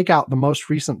if you take out the most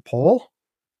recent poll,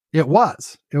 it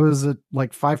was at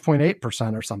like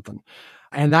 5.8% or something.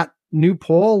 And that new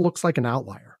poll looks like an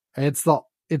outlier. It's the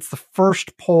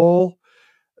first poll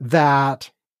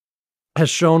that has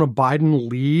shown a Biden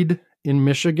lead in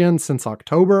Michigan since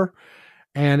October.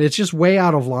 And it's just way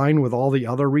out of line with all the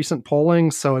other recent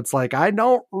polling. So it's like, I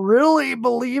don't really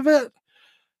believe it.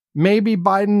 Maybe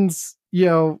Biden's,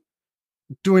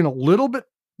 doing a little bit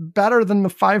better than the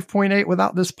 5.8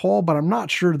 without this poll, but I'm not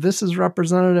sure this is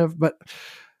representative. But,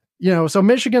 so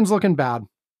Michigan's looking bad.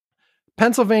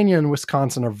 Pennsylvania and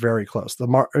Wisconsin are very close.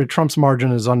 Trump's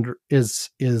margin is under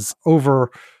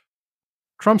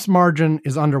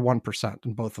 1%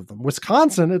 in both of them.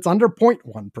 Wisconsin, it's under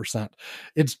 0.1%.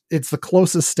 It's the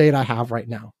closest state I have right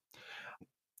now.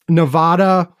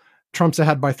 Nevada, Trump's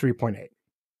ahead by 3.8.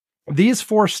 These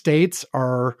 4 states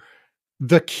are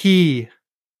the key.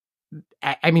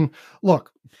 I mean,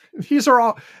 look, these are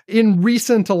all in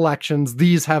recent elections.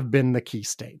 These have been the key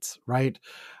states, right?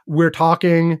 We're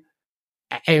talking,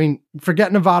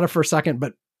 forget Nevada for a second,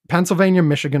 but Pennsylvania,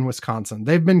 Michigan, Wisconsin,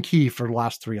 they've been key for the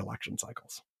last 3 election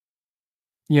cycles.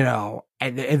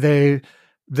 And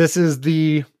this is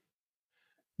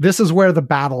where the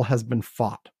battle has been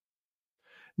fought.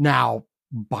 Now,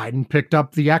 Biden picked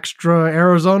up the extra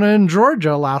Arizona and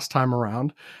Georgia last time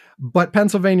around, but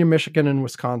Pennsylvania, Michigan, and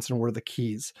Wisconsin were the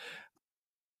keys.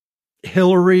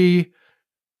 Hillary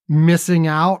missing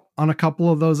out on a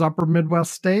couple of those upper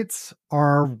Midwest states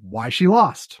are why she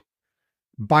lost.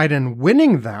 Biden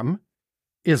winning them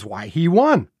is why he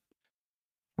won.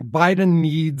 Biden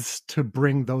needs to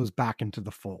bring those back into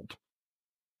the fold.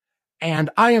 And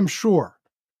I am sure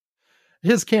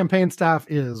his campaign staff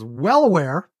is well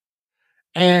aware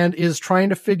and is trying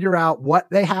to figure out what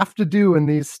they have to do in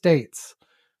these states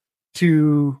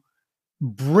to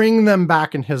bring them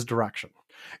back in his direction.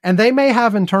 And they may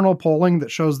have internal polling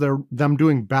that shows them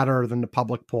doing better than the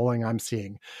public polling I'm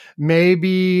seeing.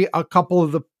 Maybe a couple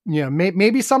of the,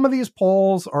 maybe some of these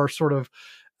polls are sort of,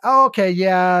 oh, okay,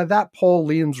 yeah, that poll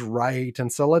leans right. And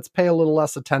so let's pay a little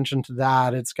less attention to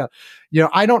that. It's got,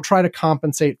 I don't try to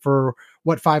compensate for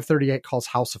what 538 calls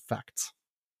house effects.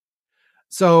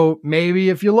 So maybe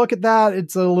if you look at that,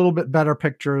 it's a little bit better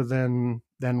picture than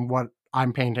what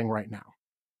I'm painting right now.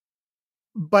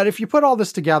 But if you put all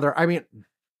this together,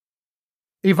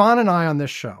 Yvonne and I on this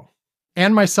show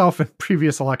and myself in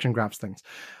previous election graphs things,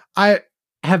 I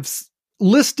have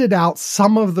listed out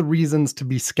some of the reasons to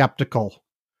be skeptical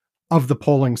of the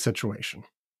polling situation.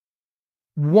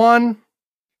 One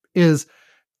is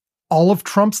all of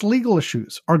Trump's legal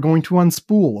issues are going to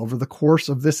unspool over the course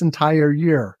of this entire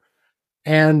year.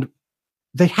 And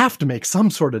they have to make some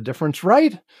sort of difference,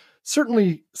 right?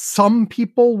 Certainly some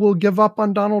people will give up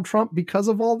on Donald Trump because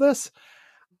of all this.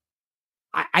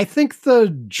 I think the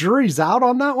jury's out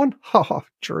on that one. Oh,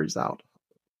 jury's out.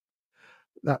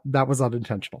 That was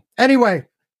unintentional. Anyway,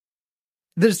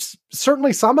 there's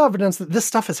certainly some evidence that this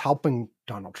stuff is helping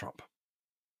Donald Trump.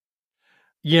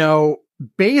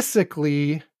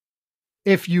 Basically,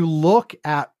 if you look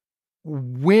at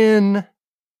when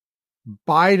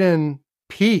Biden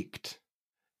peaked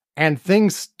and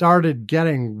things started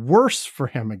getting worse for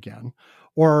him again,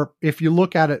 or if you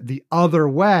look at it the other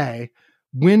way,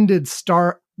 when did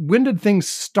things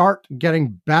start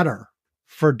getting better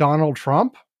for Donald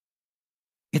Trump?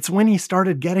 It's when he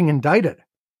started getting indicted.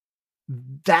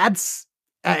 That's,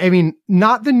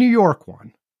 not the New York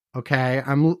one. Okay.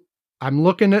 I'm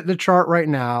looking at the chart right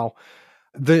now.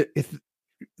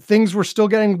 Things were still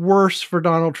getting worse for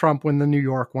Donald Trump when the New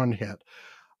York one hit.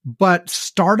 But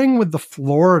starting with the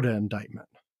Florida indictment,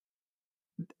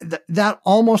 that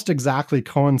almost exactly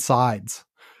coincides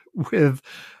with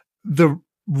the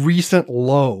recent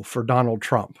low for Donald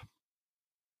Trump.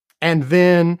 And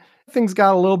then things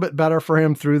got a little bit better for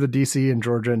him through the DC and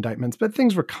Georgia indictments, but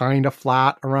things were kind of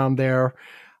flat around there.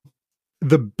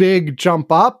 The big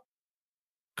jump up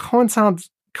coincides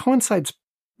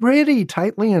pretty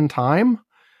tightly in time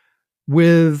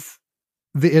with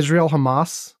the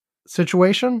Israel-Hamas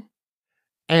situation.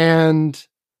 And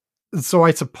so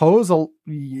I suppose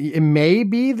it may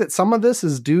be that some of this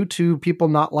is due to people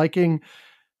not liking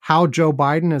how Joe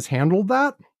Biden has handled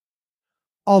that.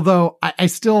 Although I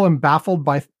still am baffled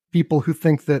by people who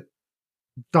think that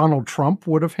Donald Trump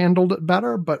would have handled it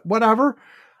better, but whatever.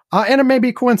 And it may be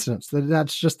a coincidence that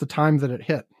that's just the time that it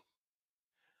hit.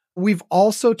 We've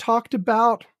also talked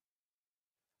about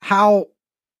how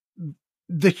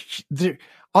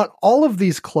on all of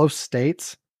these close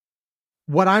states,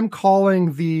 what I'm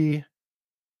calling the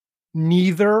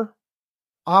neither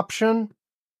option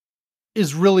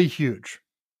is really huge.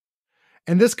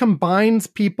 And this combines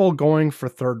people going for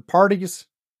third parties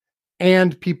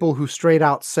and people who straight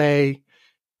out say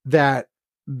that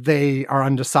they are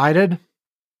undecided.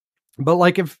 But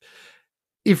like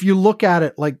if you look at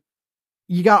it, like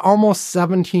you got almost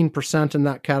 17% in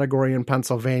that category in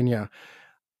Pennsylvania,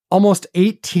 almost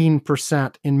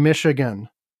 18% in Michigan,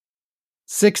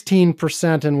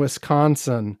 16% in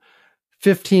Wisconsin,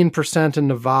 15% in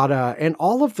Nevada, and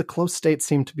all of the close states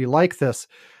seem to be like this.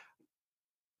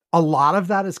 A lot of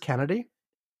that is Kennedy.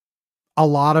 A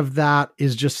lot of that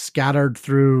is just scattered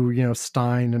through,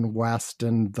 Stein and West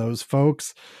and those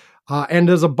folks. And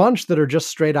there's a bunch that are just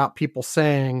straight out people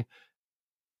saying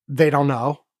they don't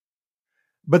know.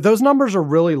 But those numbers are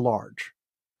really large.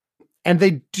 And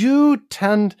they do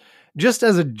tend, just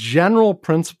as a general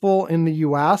principle in the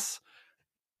US,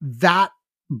 that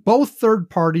both third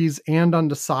parties and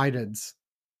undecideds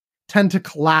tend to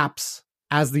collapse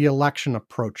as the election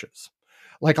approaches.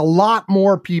 Like a lot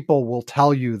more people will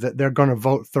tell you that they're going to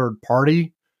vote third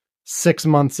party 6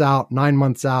 months out, 9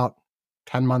 months out,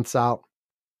 10 months out.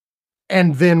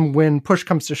 And then when push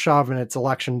comes to shove and it's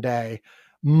election day,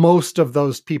 most of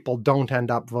those people don't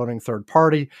end up voting third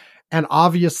party. And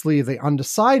obviously the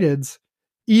undecideds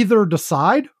either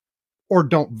decide or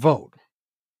don't vote.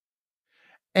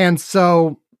 And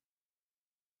so,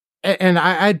 and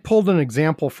I'd pulled an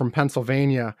example from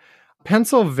Pennsylvania.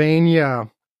 Pennsylvania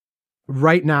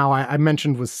right now, I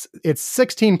mentioned it's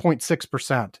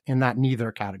 16.6% in that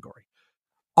neither category.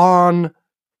 On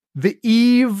the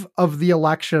eve of the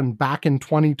election back in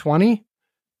 2020,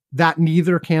 that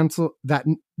neither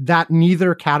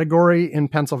category in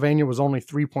Pennsylvania was only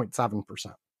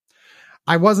 3.7%.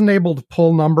 I wasn't able to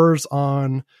pull numbers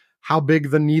on how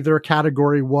big the neither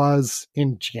category was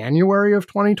in January of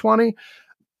 2020.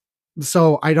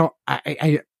 So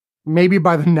I maybe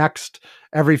by the next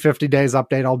every 50 days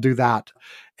update, I'll do that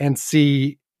and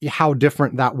see how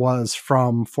different that was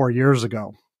from 4 years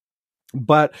ago.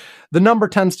 But the number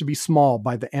tends to be small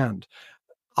by the end.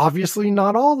 Obviously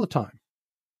not all the time.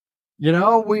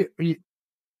 We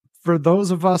for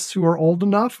those of us who are old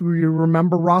enough, we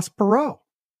remember Ross Perot,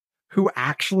 who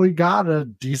actually got a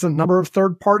decent number of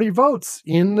third-party votes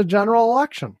in the general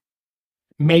election.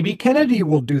 Maybe Kennedy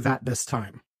will do that this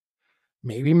time.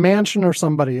 Maybe Manchin or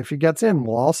somebody, if he gets in,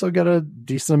 will also get a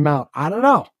decent amount. I don't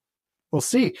know. We'll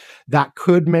see. That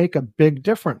could make a big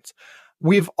difference.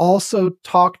 We've also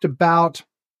talked about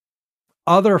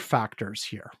other factors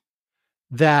here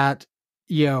that,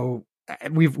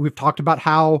 we've talked about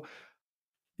how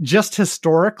just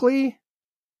historically,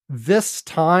 this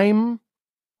time,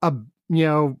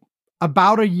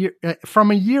 about a year,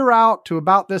 from a year out to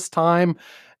about this time,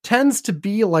 tends to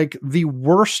be like the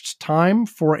worst time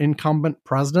for incumbent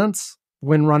presidents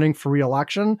when running for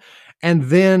re-election. And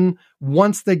then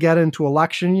once they get into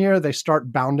election year, they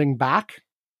start bounding back.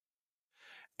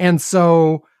 And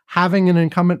so having an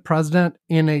incumbent president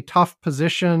in a tough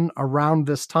position around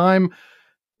this time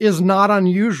is not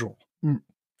unusual.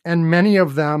 And many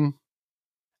of them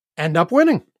end up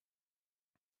winning.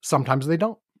 Sometimes they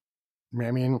don't. I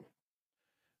mean,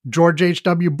 George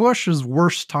H.W. Bush's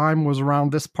worst time was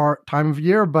around this time of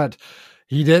year, but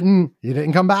he didn't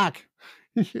come back.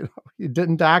 He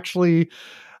didn't actually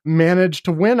manage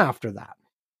to win after that.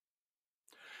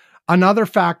 Another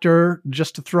factor,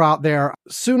 just to throw out there,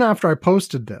 soon after I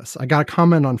posted this, I got a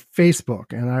comment on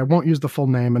Facebook, and I won't use the full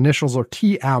name, initials are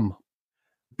TM,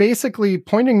 basically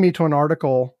pointing me to an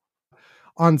article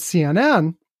on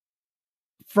CNN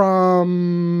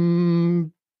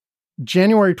from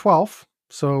January 12th,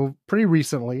 so pretty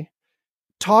recently,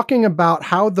 talking about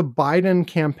how the Biden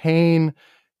campaign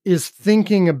is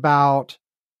thinking about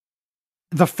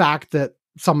the fact that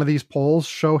some of these polls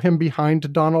show him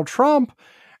behind Donald Trump,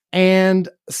 and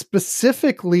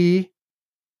specifically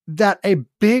that a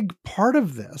big part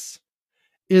of this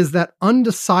is that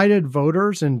undecided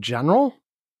voters in general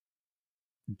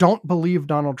don't believe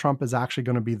Donald Trump is actually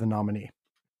going to be the nominee.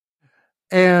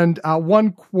 And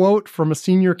one quote from a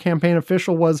senior campaign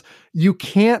official was, "You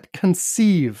can't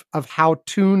conceive of how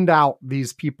tuned out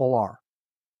these people are."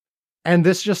 And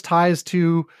this just ties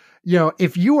to,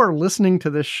 if you are listening to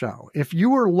this show, if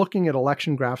you are looking at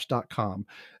electiongraphs.com,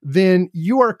 then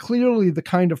you are clearly the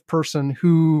kind of person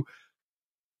who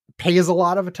pays a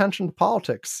lot of attention to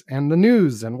politics and the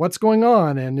news and what's going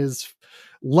on, and is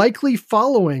likely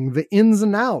following the ins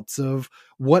and outs of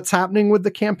what's happening with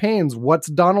the campaigns, what's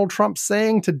Donald Trump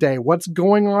saying today, what's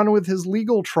going on with his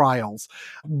legal trials,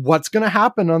 what's going to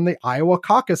happen on the Iowa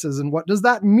caucuses, and what does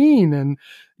that mean, and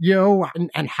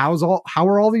and how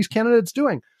are all these candidates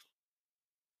doing?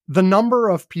 The number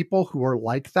of people who are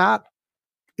like that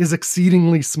is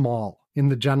exceedingly small in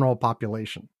the general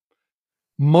population.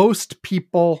 Most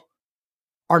people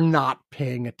are not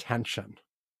paying attention.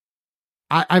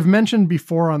 I've mentioned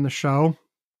before on the show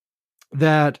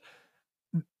that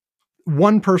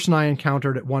one person I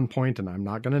encountered at one point, and I'm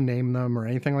not going to name them or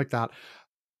anything like that,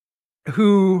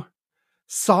 who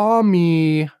saw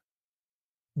me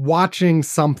watching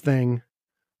something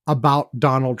about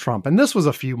Donald Trump. And this was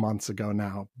a few months ago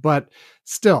now, but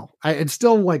still, it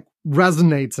still like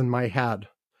resonates in my head.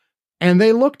 And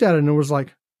they looked at it and it was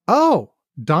like, "Oh,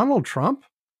 Donald Trump?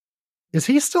 Is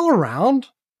he still around?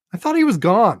 I thought he was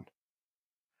gone."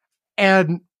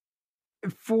 And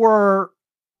for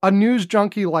a news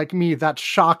junkie like me, that's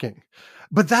shocking,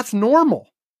 but that's normal.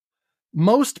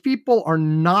 Most people are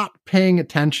not paying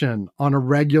attention on a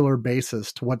regular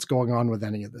basis to what's going on with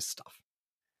any of this stuff.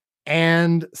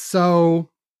 And so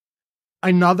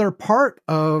another part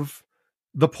of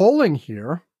the polling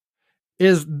here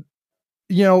is,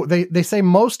 they say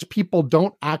most people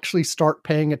don't actually start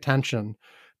paying attention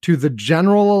to the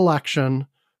general election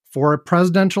for a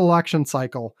presidential election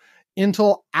cycle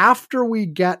until after we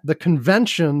get the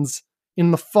conventions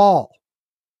in the fall.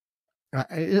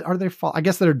 Are they fall? I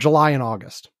guess they're July and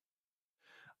August.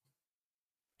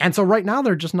 And so right now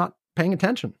they're just not paying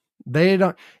attention. They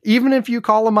don't, even if you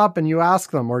call them up and you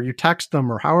ask them or you text them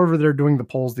or however they're doing the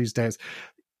polls these days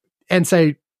and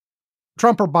say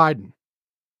Trump or Biden,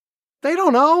 they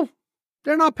don't know.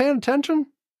 They're not paying attention.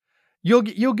 You'll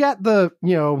get the,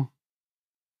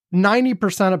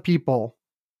 90% of people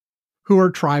who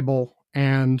are tribal,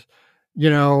 and,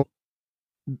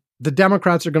 the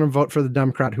Democrats are going to vote for the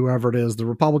Democrat, whoever it is. The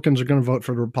Republicans are going to vote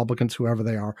for the Republicans, whoever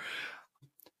they are.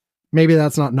 Maybe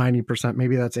that's not 90%,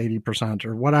 maybe that's 80%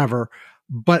 or whatever.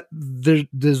 But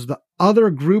there's the other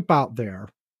group out there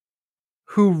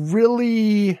who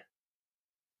really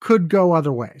could go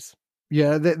other ways.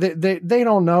 Yeah, they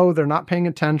don't know. They're not paying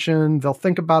attention. They'll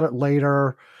think about it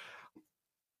later.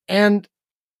 And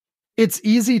it's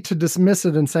easy to dismiss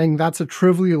it and saying that's a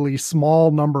trivially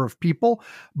small number of people.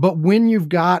 But when you've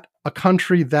got a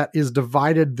country that is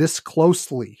divided this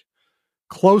closely,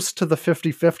 close to the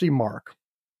 50-50 mark,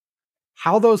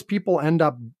 how those people end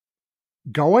up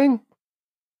going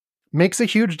makes a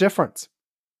huge difference.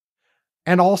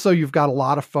 And also you've got a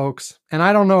lot of folks, and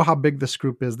I don't know how big this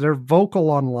group is. They're vocal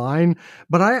online,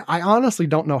 but I honestly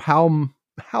don't know how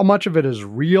much of it is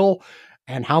real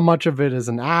and how much of it is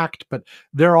an act. But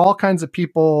there are all kinds of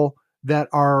people that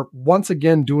are once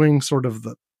again doing sort of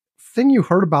the thing you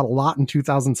heard about a lot in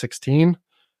 2016,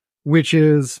 which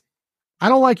is, I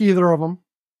don't like either of them.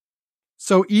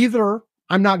 So either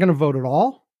I'm not going to vote at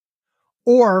all,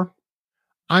 or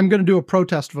I'm going to do a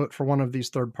protest vote for one of these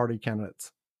third-party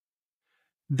candidates.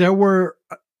 There were,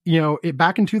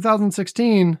 back in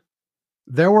 2016,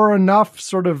 there were enough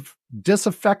sort of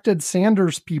disaffected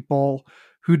Sanders people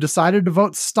who decided to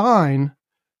vote Stein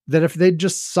that if they'd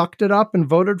just sucked it up and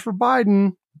voted for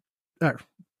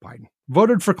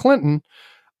voted for Clinton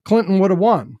would have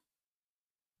won.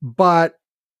 But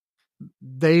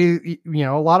they, a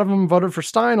lot of them voted for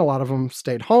Stein, a lot of them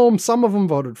stayed home, some of them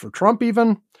voted for Trump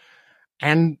even,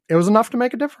 and it was enough to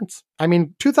make a difference. I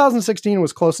mean, 2016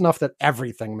 was close enough that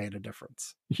everything made a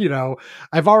difference.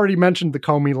 I've already mentioned the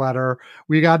Comey letter.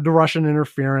 We got the Russian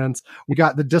interference. We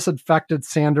got the disaffected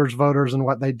Sanders voters and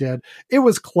what they did. It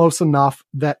was close enough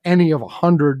that any of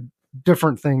 100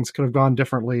 different things could have gone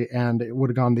differently and it would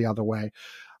have gone the other way.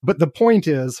 But the point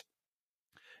is,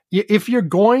 if you're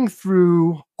going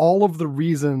through all of the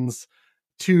reasons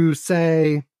to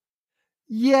say,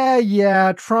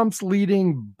 yeah, Trump's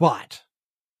leading, but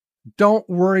don't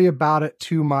worry about it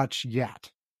too much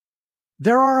yet,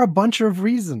 there are a bunch of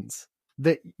reasons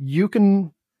that you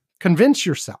can convince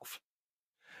yourself.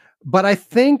 But I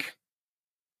think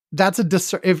that's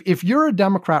if you're a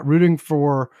Democrat rooting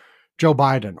for Joe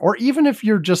Biden, or even if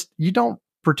you don't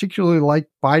particularly like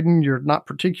Biden, you're not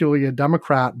particularly a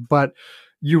Democrat, but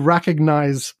you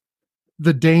recognize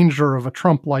the danger of a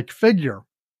Trump-like figure,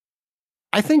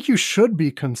 I think you should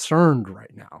be concerned right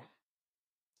now.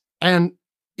 And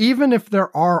even if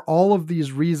there are all of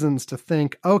these reasons to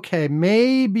think, okay,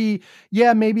 maybe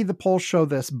the polls show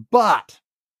this, but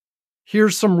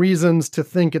here's some reasons to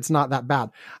think it's not that bad,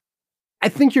 I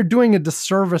think you're doing a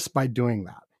disservice by doing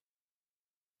that.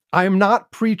 I am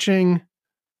not preaching,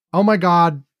 oh my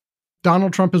God,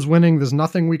 Donald Trump is winning, there's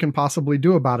nothing we can possibly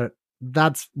do about it.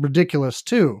 That's ridiculous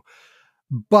too.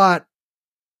 But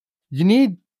you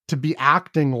need to be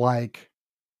acting like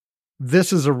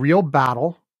this is a real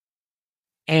battle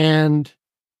and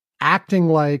acting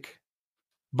like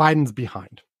Biden's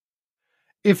behind.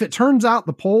 If it turns out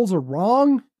the polls are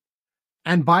wrong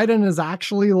and Biden is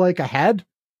actually like ahead,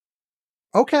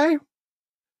 okay,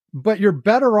 but you're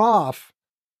better off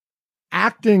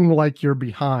acting like you're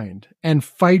behind and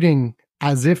fighting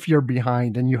as if you're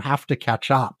behind and you have to catch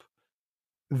up.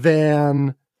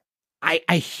 Then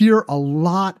I hear a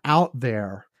lot out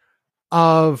there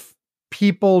of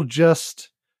people just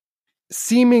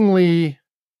seemingly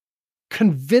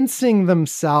convincing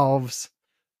themselves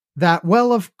that,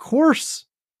 well, of course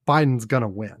Biden's going to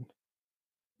win.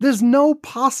 There's no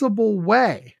possible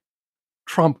way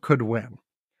Trump could win,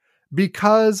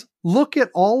 because look at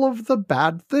all of the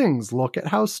bad things. Look at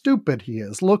how stupid he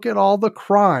is. Look at all the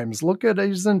crimes. Look at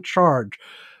he's in charge.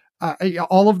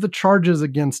 All of the charges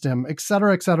against him, et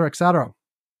cetera, et cetera, et cetera.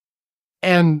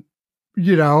 And,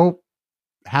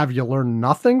 have you learned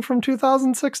nothing from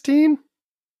 2016?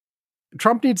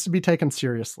 Trump needs to be taken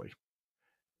seriously.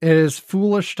 It is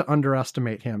foolish to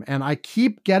underestimate him. And I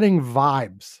keep getting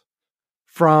vibes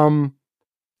from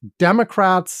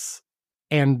Democrats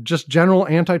and just general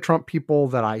anti-Trump people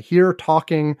that I hear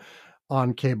talking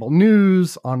on cable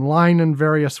news, online in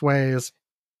various ways,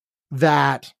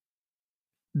 that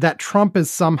Trump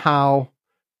is somehow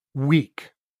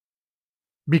weak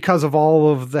because of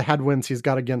all of the headwinds he's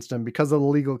got against him, because of the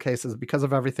legal cases, because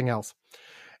of everything else.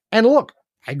 And look,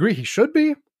 I agree he should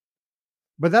be,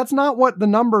 but that's not what the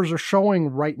numbers are showing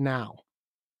right now.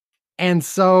 And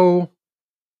so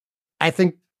I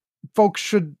think folks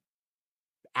should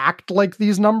act like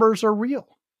these numbers are real.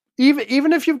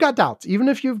 Even if you've got doubts, even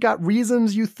if you've got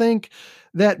reasons you think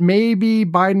that maybe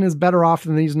Biden is better off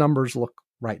than these numbers look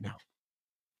right now,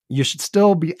 you should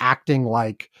still be acting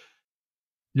like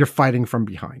you're fighting from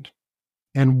behind.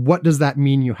 And what does that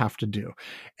mean you have to do?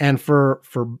 And for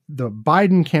the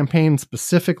Biden campaign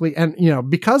specifically, and,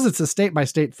 because it's a state by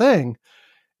state thing,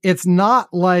 it's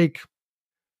not like,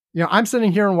 I'm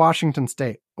sitting here in Washington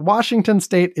State. Washington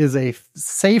State is a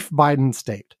safe Biden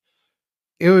state.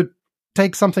 It would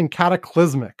take something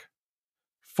cataclysmic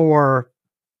for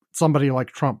somebody like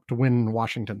Trump to win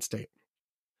Washington State.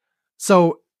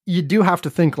 So you do have to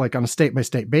think like on a state by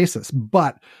state basis,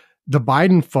 but the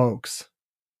Biden folks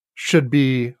should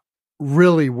be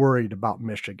really worried about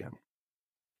Michigan.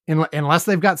 Unless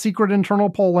they've got secret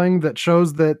internal polling that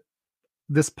shows that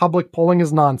this public polling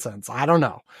is nonsense. I don't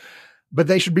know. But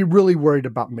they should be really worried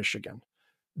about Michigan.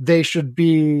 They should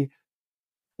be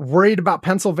worried about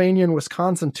Pennsylvania and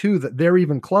Wisconsin too, that they're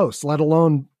even close, let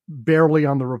alone barely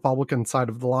on the Republican side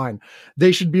of the line.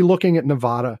 They should be looking at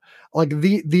Nevada. Like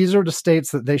these are the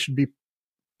states that they should be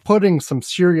putting some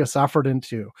serious effort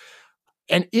into.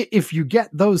 And if you get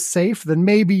those safe, then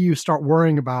maybe you start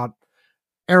worrying about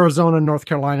Arizona, North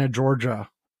Carolina, Georgia,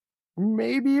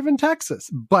 maybe even Texas,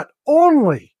 but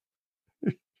only.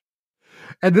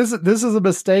 And this is a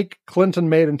mistake Clinton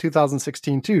made in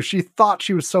 2016 too. She thought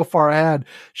she was so far ahead.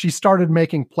 She started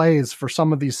making plays for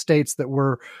some of these states that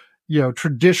were,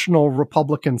 traditional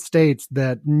Republican states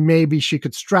that maybe she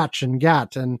could stretch and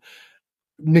get, and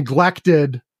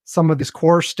neglected some of these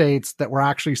core states that were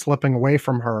actually slipping away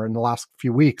from her in the last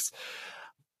few weeks.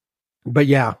 But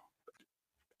yeah.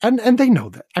 And they know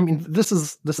that. I mean, this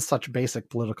is such basic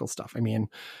political stuff. I mean,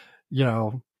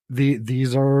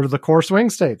 these are the core swing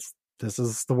states. This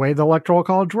is the way the Electoral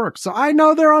College works. So I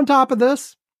know they're on top of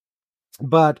this.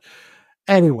 But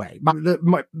anyway,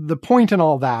 the point in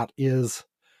all that is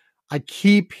I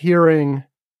keep hearing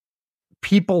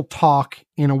people talk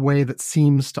in a way that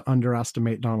seems to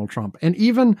underestimate Donald Trump. And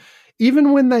even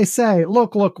when they say,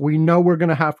 look, we know we're going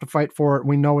to have to fight for it.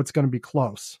 We know it's going to be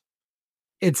close.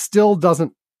 It still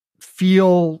doesn't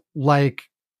feel like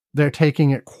they're taking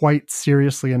it quite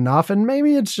seriously enough. And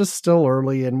maybe it's just still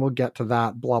early and we'll get to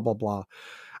that, blah, blah, blah.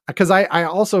 Because I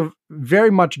also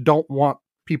very much don't want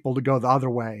people to go the other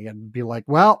way and be like,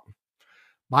 well,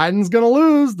 Biden's going to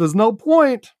lose. There's no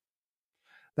point.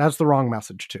 That's the wrong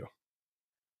message too.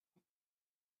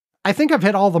 I think I've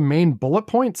hit all the main bullet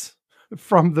points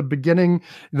from the beginning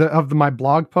of my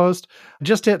blog post.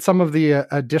 Just to hit some of the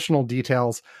additional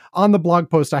details. On the blog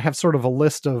post, I have sort of a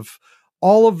list of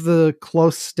all of the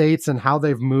close states and how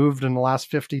they've moved in the last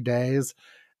 50 days.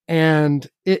 And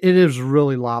it is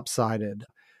really lopsided.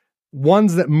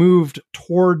 Ones that moved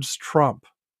towards Trump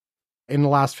in the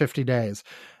last 50 days.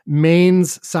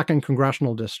 Maine's 2nd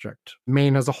congressional district,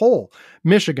 Maine as a whole,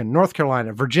 Michigan, North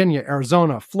Carolina, Virginia,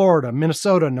 Arizona, Florida,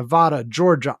 Minnesota, Nevada,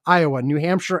 Georgia, Iowa, New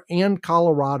Hampshire, and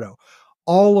Colorado.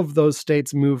 All of those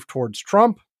states moved towards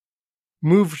Trump,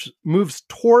 moves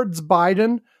towards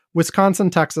Biden,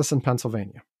 Wisconsin, Texas, and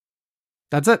Pennsylvania.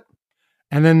 That's it.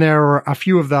 And then there are a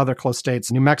few of the other close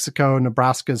states. New Mexico,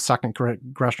 Nebraska's 2nd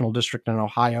congressional district, and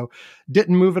Ohio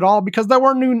didn't move at all because there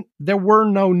were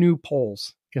no new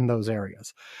polls in those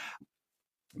areas.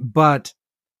 But,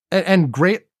 and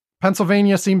great,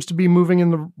 Pennsylvania seems to be moving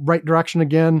in the right direction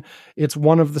again. It's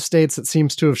one of the states that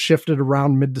seems to have shifted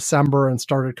around mid-December and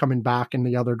started coming back in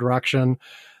the other direction.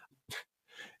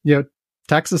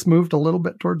 Texas moved a little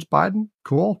bit towards Biden.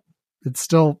 Cool.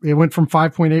 It went from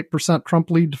 5.8%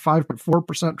 Trump lead to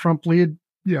 5.4% Trump lead,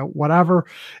 whatever.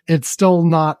 It's still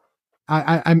not,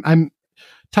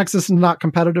 Texas is not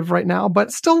competitive right now,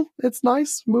 but still it's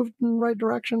nice. Moved in the right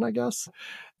direction, I guess.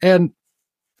 And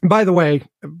by the way,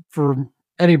 for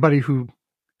anybody who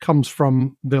comes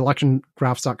from the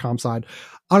electiongraphs.com side,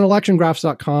 on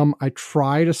electiongraphs.com, I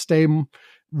try to stay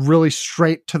really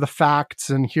straight to the facts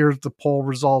and here's the poll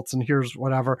results and here's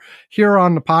whatever. Here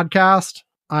on the podcast,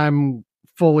 I'm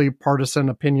fully partisan,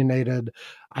 opinionated.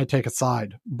 I take a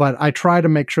side, but I try to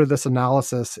make sure this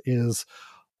analysis is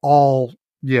all,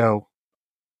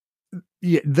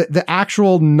 the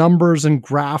actual numbers and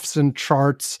graphs and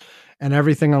charts and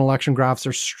everything on election graphs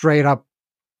are straight up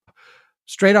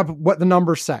what the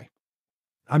numbers say.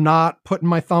 I'm not putting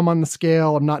my thumb on the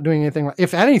scale. I'm not doing anything.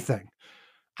 If anything,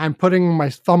 I'm putting my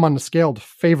thumb on the scale to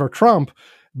favor Trump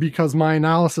because my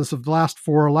analysis of the last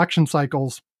 4 election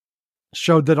cycles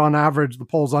showed that on average, the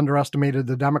polls underestimated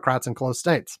the Democrats in close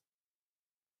states.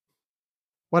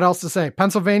 What else to say?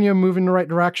 Pennsylvania moving in the right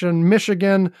direction.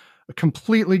 Michigan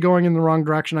completely going in the wrong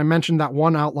direction. I mentioned that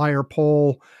one outlier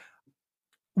poll.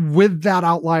 With that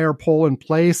outlier poll in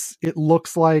place, it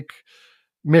looks like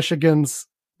Michigan's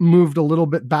moved a little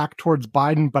bit back towards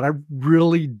Biden, but I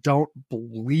really don't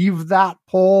believe that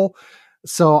poll.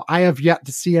 So I have yet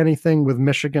to see anything with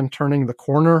Michigan turning the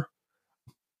corner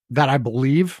that I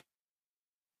believe.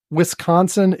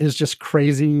 Wisconsin is just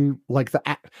crazy. Like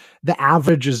the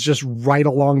average is just right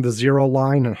along the 0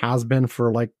 line and has been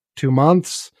for like 2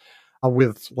 months,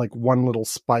 with like one little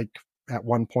spike at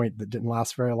one point that didn't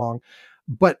last very long.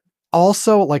 But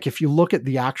also, like, if you look at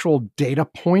the actual data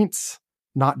points,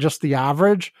 not just the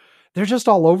average, they're just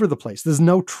all over the place. There's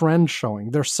no trend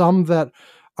showing. There's some that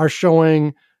are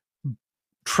showing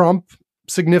Trump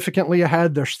significantly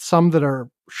ahead. There's some that are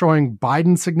showing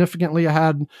Biden significantly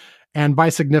ahead. And by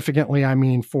significantly, I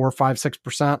mean 4, 5,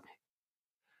 6%.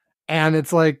 And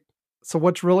it's like, so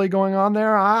what's really going on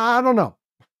there? I don't know.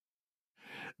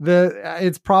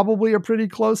 It's probably a pretty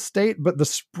close state, but the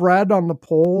spread on the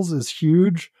polls is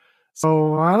huge.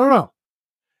 So I don't know.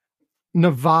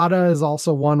 Nevada is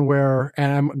also one where,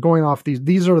 and I'm going off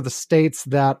these are the states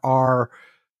that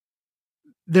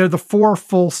they're the 4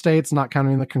 full states, not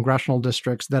counting the congressional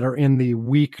districts, that are in the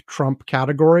weak Trump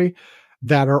category,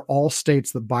 that are all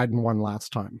states that Biden won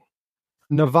last time.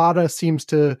 Nevada seems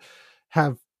to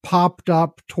have popped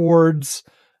up towards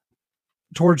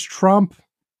Trump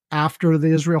after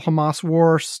the Israel-Hamas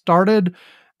war started,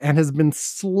 and has been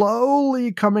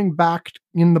slowly coming back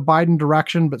in the Biden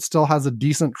direction, but still has a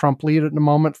decent Trump lead at the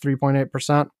moment,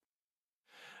 3.8%.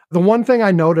 The one thing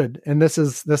I noted, and this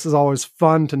is always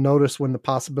fun to notice when the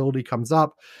possibility comes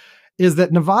up, is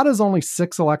that Nevada is only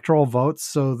 6 electoral votes.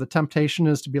 So the temptation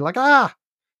is to be like,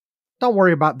 don't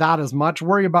worry about that as much.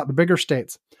 Worry about the bigger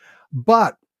states.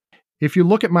 But if you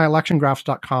look at my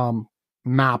electiongraphs.com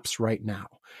maps right now,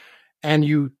 and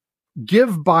you give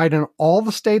Biden all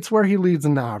the states where he leads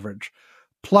in the average,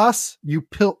 plus you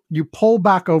pull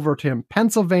back over to him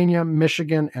Pennsylvania,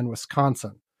 Michigan, and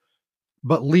Wisconsin,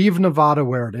 but leave Nevada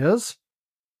where it is,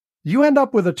 you end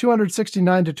up with a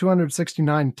 269 to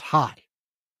 269 tie,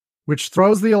 which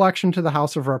throws the election to the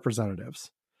House of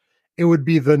Representatives. It would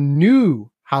be the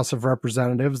new House of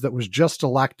Representatives that was just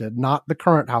elected, not the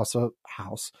current House,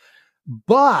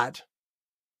 but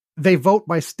they vote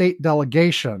by state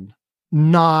delegation,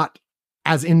 not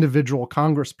as individual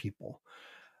Congress people.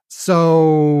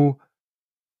 So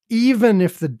even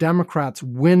if the Democrats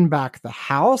win back the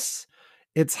House,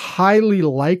 it's highly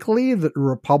likely that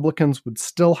Republicans would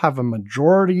still have a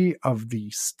majority of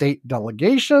the state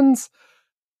delegations,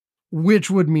 which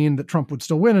would mean that Trump would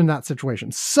still win in that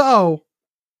situation. So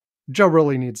Joe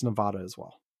really needs Nevada as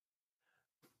well.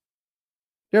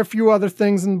 There are a few other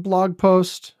things in the blog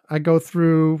post. I go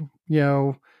through,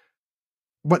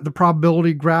 what the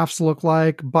probability graphs look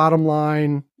like. Bottom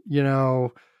line,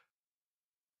 Biden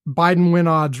win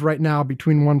odds right now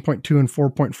between 1.2 and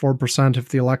 4.4% if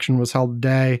the election was held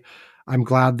today. I'm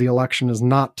glad the election is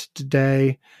not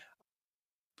today.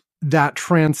 That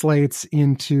translates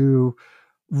into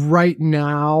right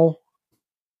now,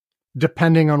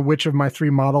 depending on which of my 3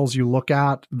 models you look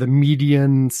at, the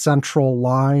median central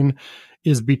line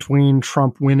is between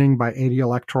Trump winning by 80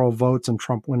 electoral votes and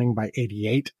Trump winning by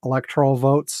 88 electoral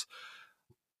votes,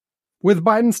 with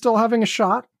Biden still having a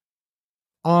shot.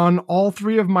 On all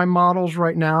 3 of my models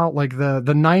right now, like the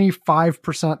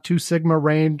 95% 2 sigma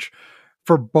range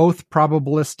for both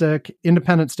probabilistic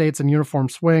independent states and uniform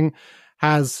swing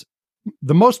has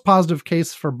the most positive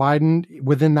case for Biden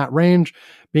within that range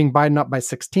being Biden up by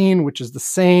 16, which is the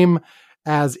same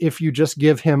as if you just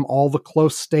give him all the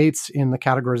close states in the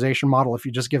categorization model. If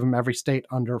you just give him every state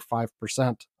under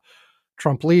 5%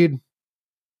 Trump lead.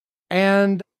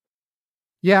 And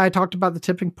yeah, I talked about the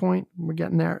tipping point. We're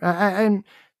getting there.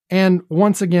 And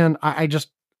once again, I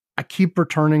keep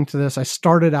returning to this. I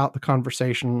started out the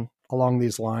conversation along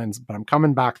these lines, but I'm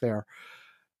coming back there.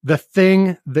 The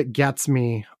thing that gets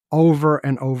me over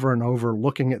and over and over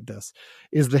looking at this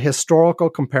is the historical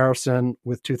comparison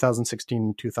with 2016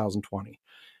 and 2020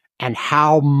 and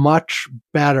how much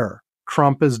better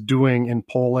Trump is doing in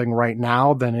polling right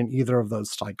now than in either of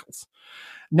those cycles.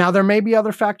 Now, there may be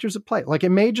other factors at play. Like it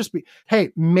may just be,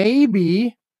 hey,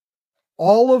 maybe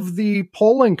all of the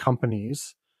polling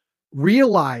companies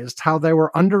realized how they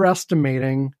were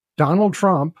underestimating Donald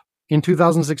Trump in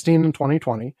 2016 and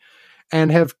 2020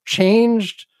 and have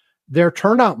changed their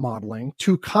turnout modeling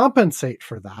to compensate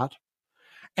for that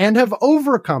and have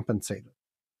overcompensated.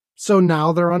 So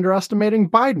now they're underestimating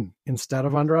Biden instead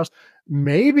of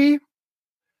maybe,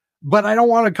 but I don't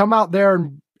want to come out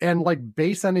there and like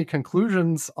base any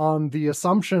conclusions on the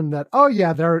assumption that, oh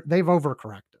yeah, they've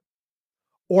overcorrected.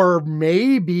 Or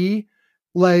maybe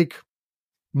like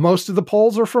most of the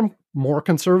polls are from more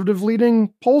conservative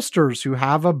leading pollsters who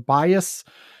have a bias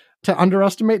to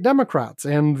underestimate Democrats,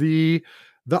 and the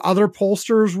other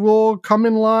pollsters will come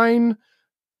in line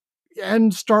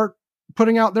and start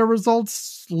putting out their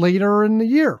results later in the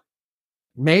year.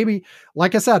 Maybe,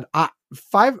 like I said,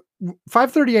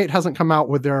 538 hasn't come out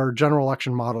with their general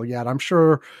election model yet. I'm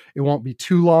sure it won't be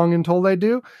too long until they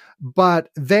do, but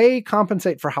they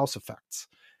compensate for house effects.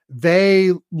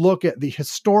 They look at the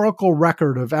historical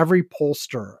record of every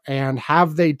pollster and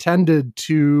have they tended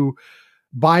to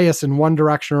bias in one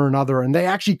direction or another, and they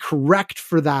actually correct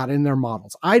for that in their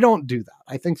models. I don't do that.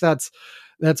 I think that's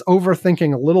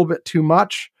overthinking a little bit too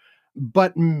much,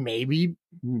 but maybe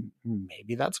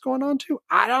that's going on too.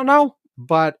 I don't know.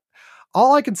 But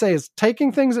all I can say is,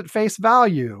 taking things at face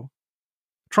value,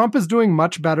 Trump is doing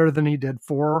much better than he did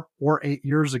 4 or 8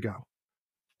 years ago.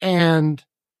 And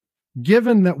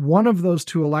given that one of those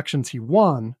 2 elections he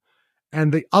won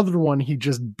and the other one he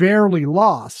just barely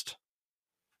lost,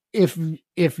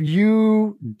 if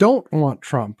you don't want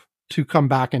Trump to come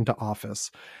back into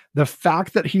office, the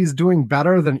fact that he's doing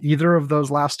better than either of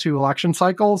those last two election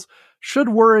cycles should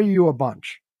worry you a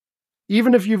bunch.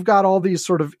 Even if you've got all these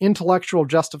sort of intellectual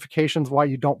justifications why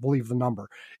you don't believe the number,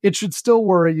 it should still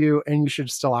worry you and you should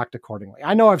still act accordingly.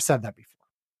 I know I've said that before.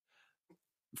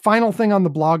 Final thing on the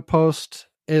blog post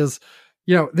is,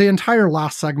 the entire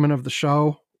last segment of the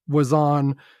show was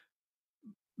on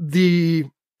the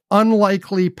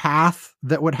unlikely path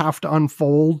that would have to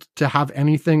unfold to have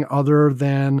anything other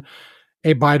than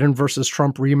a Biden versus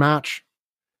Trump rematch.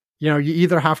 You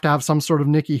either have to have some sort of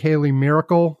Nikki Haley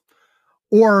miracle,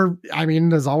 or,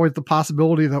 there's always the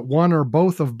possibility that one or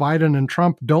both of Biden and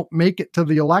Trump don't make it to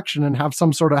the election and have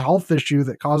some sort of health issue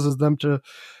that causes them to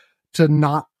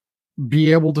not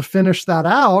be able to finish that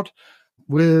out.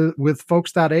 With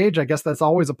folks that age, I guess that's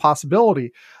always a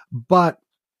possibility. But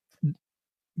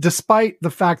despite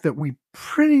the fact that we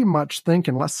pretty much think,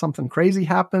 unless something crazy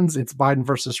happens, it's Biden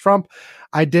versus Trump,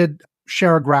 I did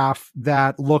share a graph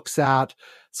that looks at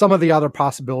some of the other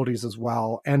possibilities as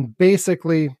well. And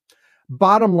basically,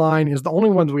 bottom line is the only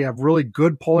ones we have really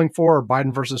good polling for are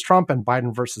Biden versus Trump and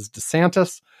Biden versus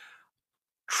DeSantis.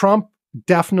 Trump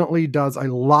definitely does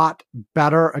a lot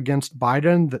better against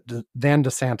Biden than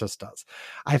DeSantis does.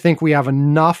 I think we have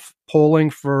enough polling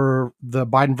for the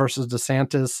Biden versus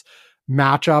DeSantis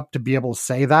matchup to be able to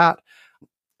say that.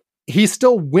 He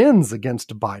still wins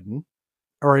against Biden,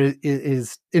 or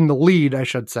is in the lead, I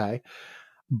should say,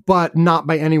 but not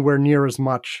by anywhere near as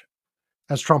much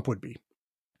as Trump would be.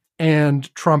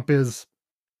 And Trump is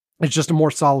just a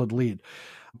more solid lead.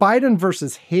 Biden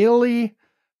versus Haley,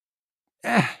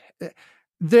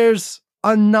 there's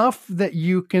enough that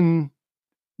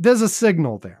there's a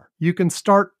signal there. You can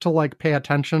start to pay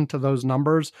attention to those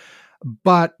numbers.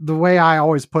 But the way I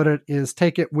always put it is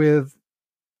take it with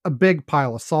a big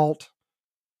pile of salt.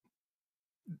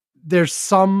 There's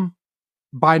some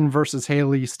Biden versus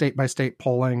Haley state by state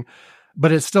polling,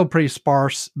 but it's still pretty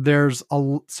sparse.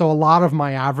 So a lot of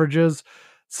my averages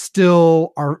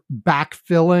still are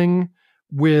backfilling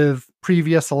with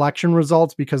previous election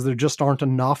results because there just aren't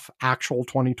enough actual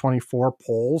 2024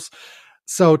 polls.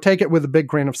 So take it with a big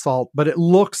grain of salt, but it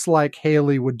looks like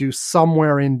Haley would do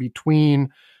somewhere in between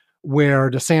where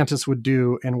DeSantis would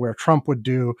do and where Trump would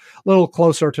do, a little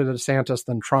closer to DeSantis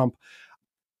than Trump.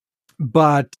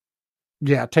 But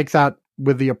yeah, take that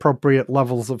with the appropriate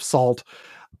levels of salt.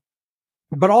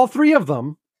 But all three of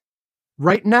them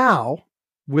right now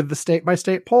with the state by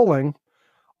state polling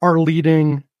are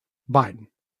leading Biden.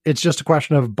 It's just a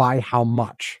question of by how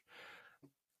much.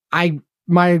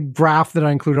 My graph that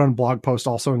I included on blog post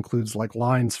also includes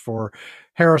lines for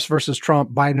Harris versus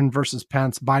Trump, Biden versus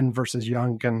Pence, Biden versus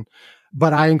Youngkin.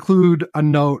 But I include a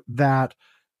note that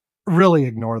really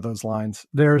ignore those lines.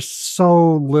 There's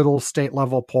so little state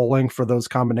level polling for those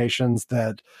combinations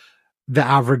that the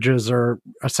averages are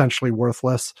essentially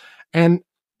worthless. And,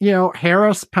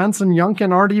 Harris, Pence, and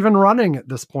Youngkin aren't even running at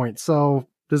this point. So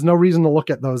there's no reason to look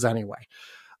at those anyway.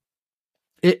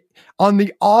 On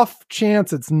the off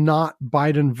chance it's not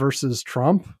Biden versus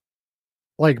Trump,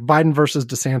 Biden versus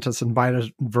DeSantis and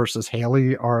Biden versus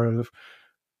Haley are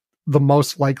the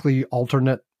most likely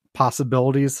alternate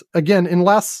possibilities. Again,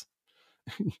 unless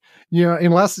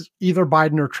either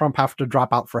Biden or Trump have to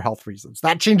drop out for health reasons.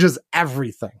 That changes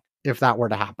everything if that were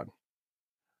to happen.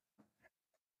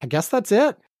 I guess that's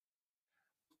it.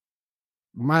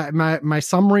 My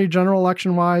summary, general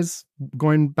election wise,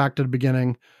 going back to the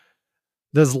beginning,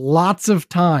 there's lots of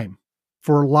time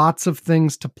for lots of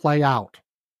things to play out.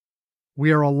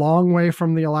 We are a long way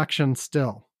from the election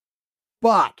still.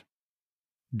 But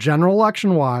general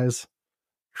election wise,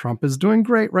 Trump is doing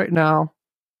great right now.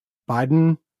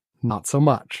 Biden, not so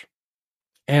much.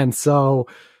 And so,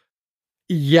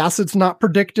 yes, it's not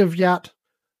predictive yet,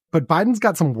 but Biden's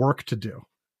got some work to do.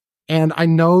 And I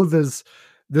know there's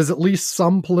at least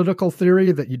some political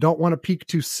theory that you don't want to peak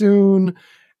too soon.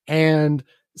 And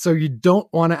so you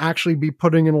don't want to actually be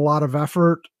putting in a lot of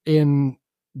effort in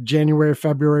January,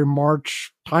 February,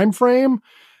 March timeframe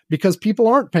because people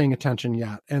aren't paying attention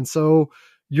yet. And so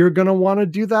you're going to want to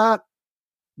do that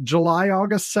July,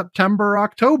 August, September,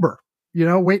 October,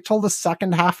 wait till the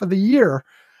second half of the year.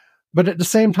 But at the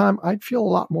same time, I'd feel a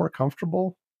lot more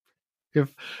comfortable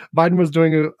if Biden was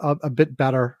doing a bit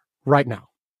better right now.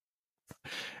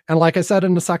 And like I said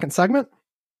in the second segment,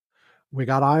 we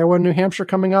got Iowa and New Hampshire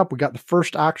coming up. We got the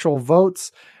first actual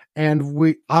votes. And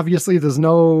there's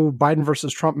no Biden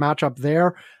versus Trump matchup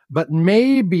there, but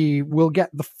maybe we'll get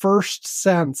the first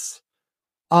sense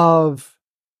of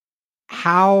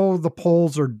how the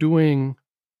polls are doing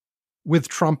with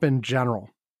Trump in general.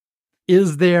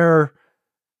 is there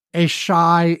a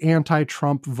shy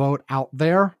anti-Trump vote out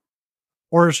there?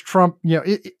 Or is Trump,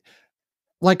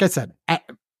 like I said,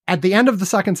 at the end of the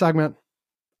second segment,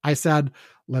 I said,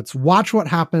 let's watch what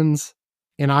happens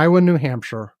in Iowa, New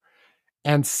Hampshire,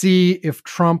 and see if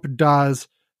Trump does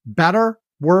better,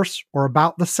 worse, or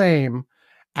about the same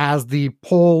as the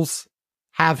polls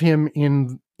have him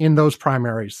in those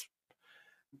primaries.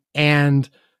 And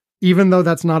even though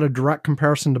that's not a direct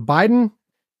comparison to Biden,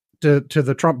 to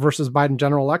the Trump versus Biden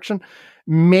general election,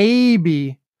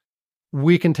 maybe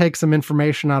we can take some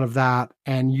information out of that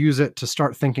and use it to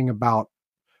start thinking about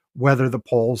whether the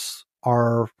polls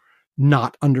are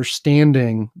not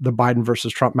understanding the Biden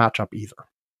versus Trump matchup either.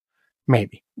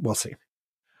 Maybe. We'll see.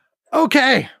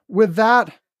 Okay. With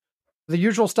that, the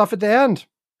usual stuff at the end.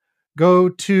 Go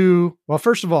to, well,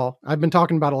 first of all, I've been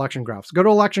talking about election graphs. Go to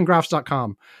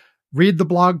electiongraphs.com. Read the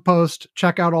blog post,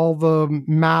 check out all the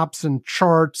maps and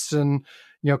charts, and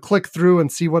click through and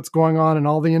see what's going on in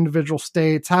all the individual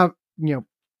states. Have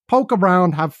poke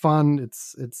around, have fun.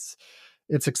 It's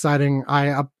exciting.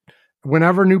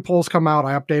 Whenever new polls come out,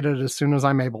 I update it as soon as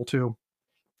I'm able to.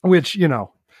 Which I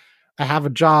have a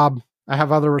job, I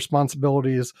have other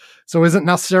responsibilities, so isn't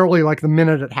necessarily like the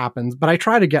minute it happens. But I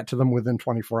try to get to them within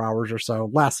 24 hours or so,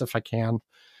 less if I can.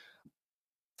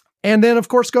 And then, of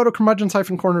course, go to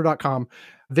curmudgeons-corner.com.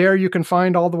 There you can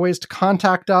find all the ways to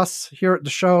contact us here at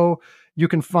the show. You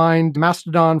can find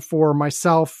Mastodon for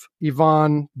myself,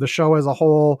 Yvonne, the show as a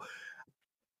whole.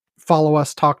 Follow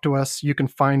us, talk to us. You can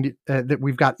find that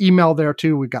we've got email there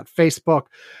too. We've got Facebook.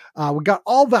 We've got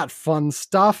all that fun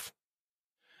stuff.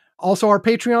 Also our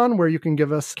Patreon, where you can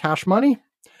give us cash money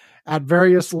at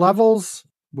various levels.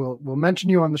 We'll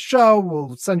mention you on the show.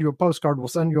 We'll send you a postcard. We'll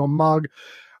send you a mug.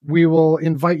 We will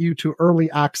invite you to early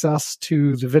access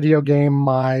to the video game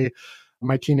my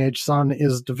teenage son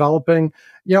is developing.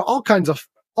 All kinds of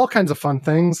fun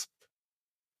things.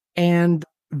 And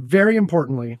very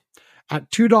importantly,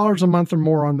 at $2 a month or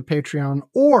more on the Patreon,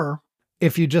 or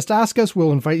if you just ask us,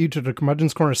 we'll invite you to the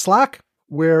Curmudgeon's Corner Slack,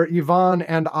 where Yvonne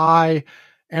and I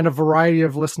and a variety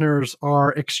of listeners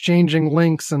are exchanging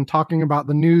links and talking about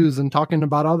the news and talking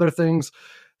about other things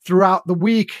throughout the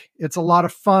week. It's a lot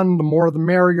of fun. The more the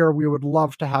merrier. We would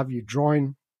love to have you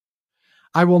join.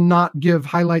 I will not give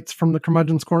highlights from the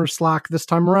Curmudgeon's Corner Slack this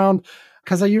time around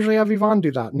because I usually have Yvonne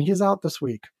do that, and he's out this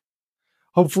week.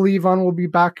 Hopefully Yvonne will be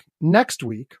back next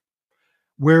week,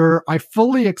 where I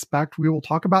fully expect we will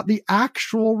talk about the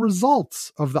actual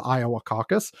results of the Iowa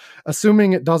caucus,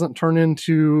 assuming it doesn't turn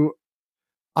into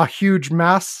a huge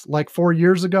mess like 4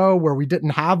 years ago, where we didn't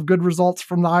have good results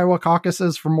from the Iowa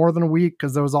caucuses for more than a week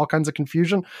because there was all kinds of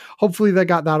confusion. Hopefully they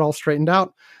got that all straightened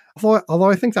out. Although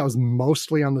I think that was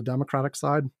mostly on the Democratic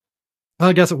side.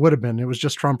 I guess it would have been. It was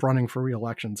just Trump running for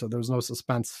re-election, so there was no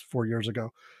suspense 4 years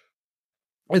ago.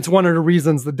 It's one of the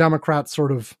reasons the Democrats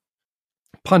sort of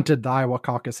punted the Iowa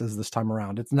caucuses this time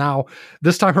around.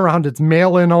 This time around, it's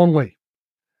mail-in only,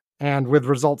 and with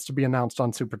results to be announced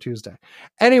on Super Tuesday.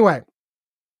 Anyway,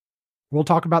 we'll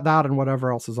talk about that and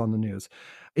whatever else is on the news.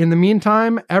 In the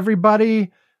meantime,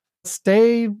 everybody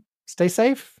stay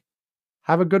safe.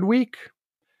 Have a good week.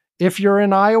 If you're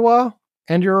in Iowa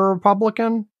and you're a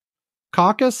Republican,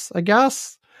 caucus, I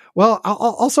guess. Well,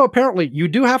 also apparently you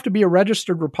do have to be a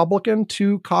registered Republican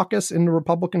to caucus in the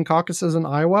Republican caucuses in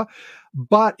Iowa.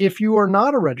 But if you are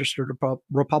not a registered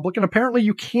Republican, apparently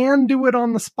you can do it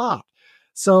on the spot.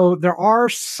 So there are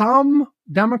some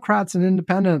Democrats and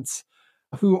independents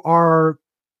who are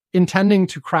intending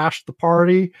to crash the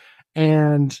party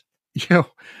and,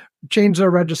 change their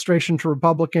registration to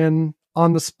Republican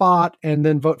on the spot and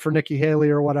then vote for Nikki Haley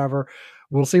or whatever.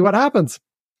 We'll see what happens.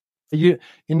 In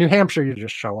New Hampshire, you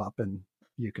just show up and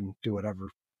you can do whatever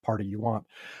party you want.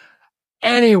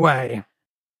 Anyway,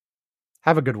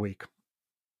 have a good week.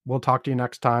 We'll talk to you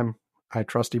next time. I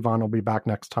trust Yvonne will be back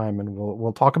next time, and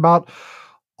we'll talk about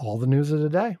all the news of the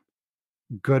day.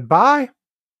 Goodbye.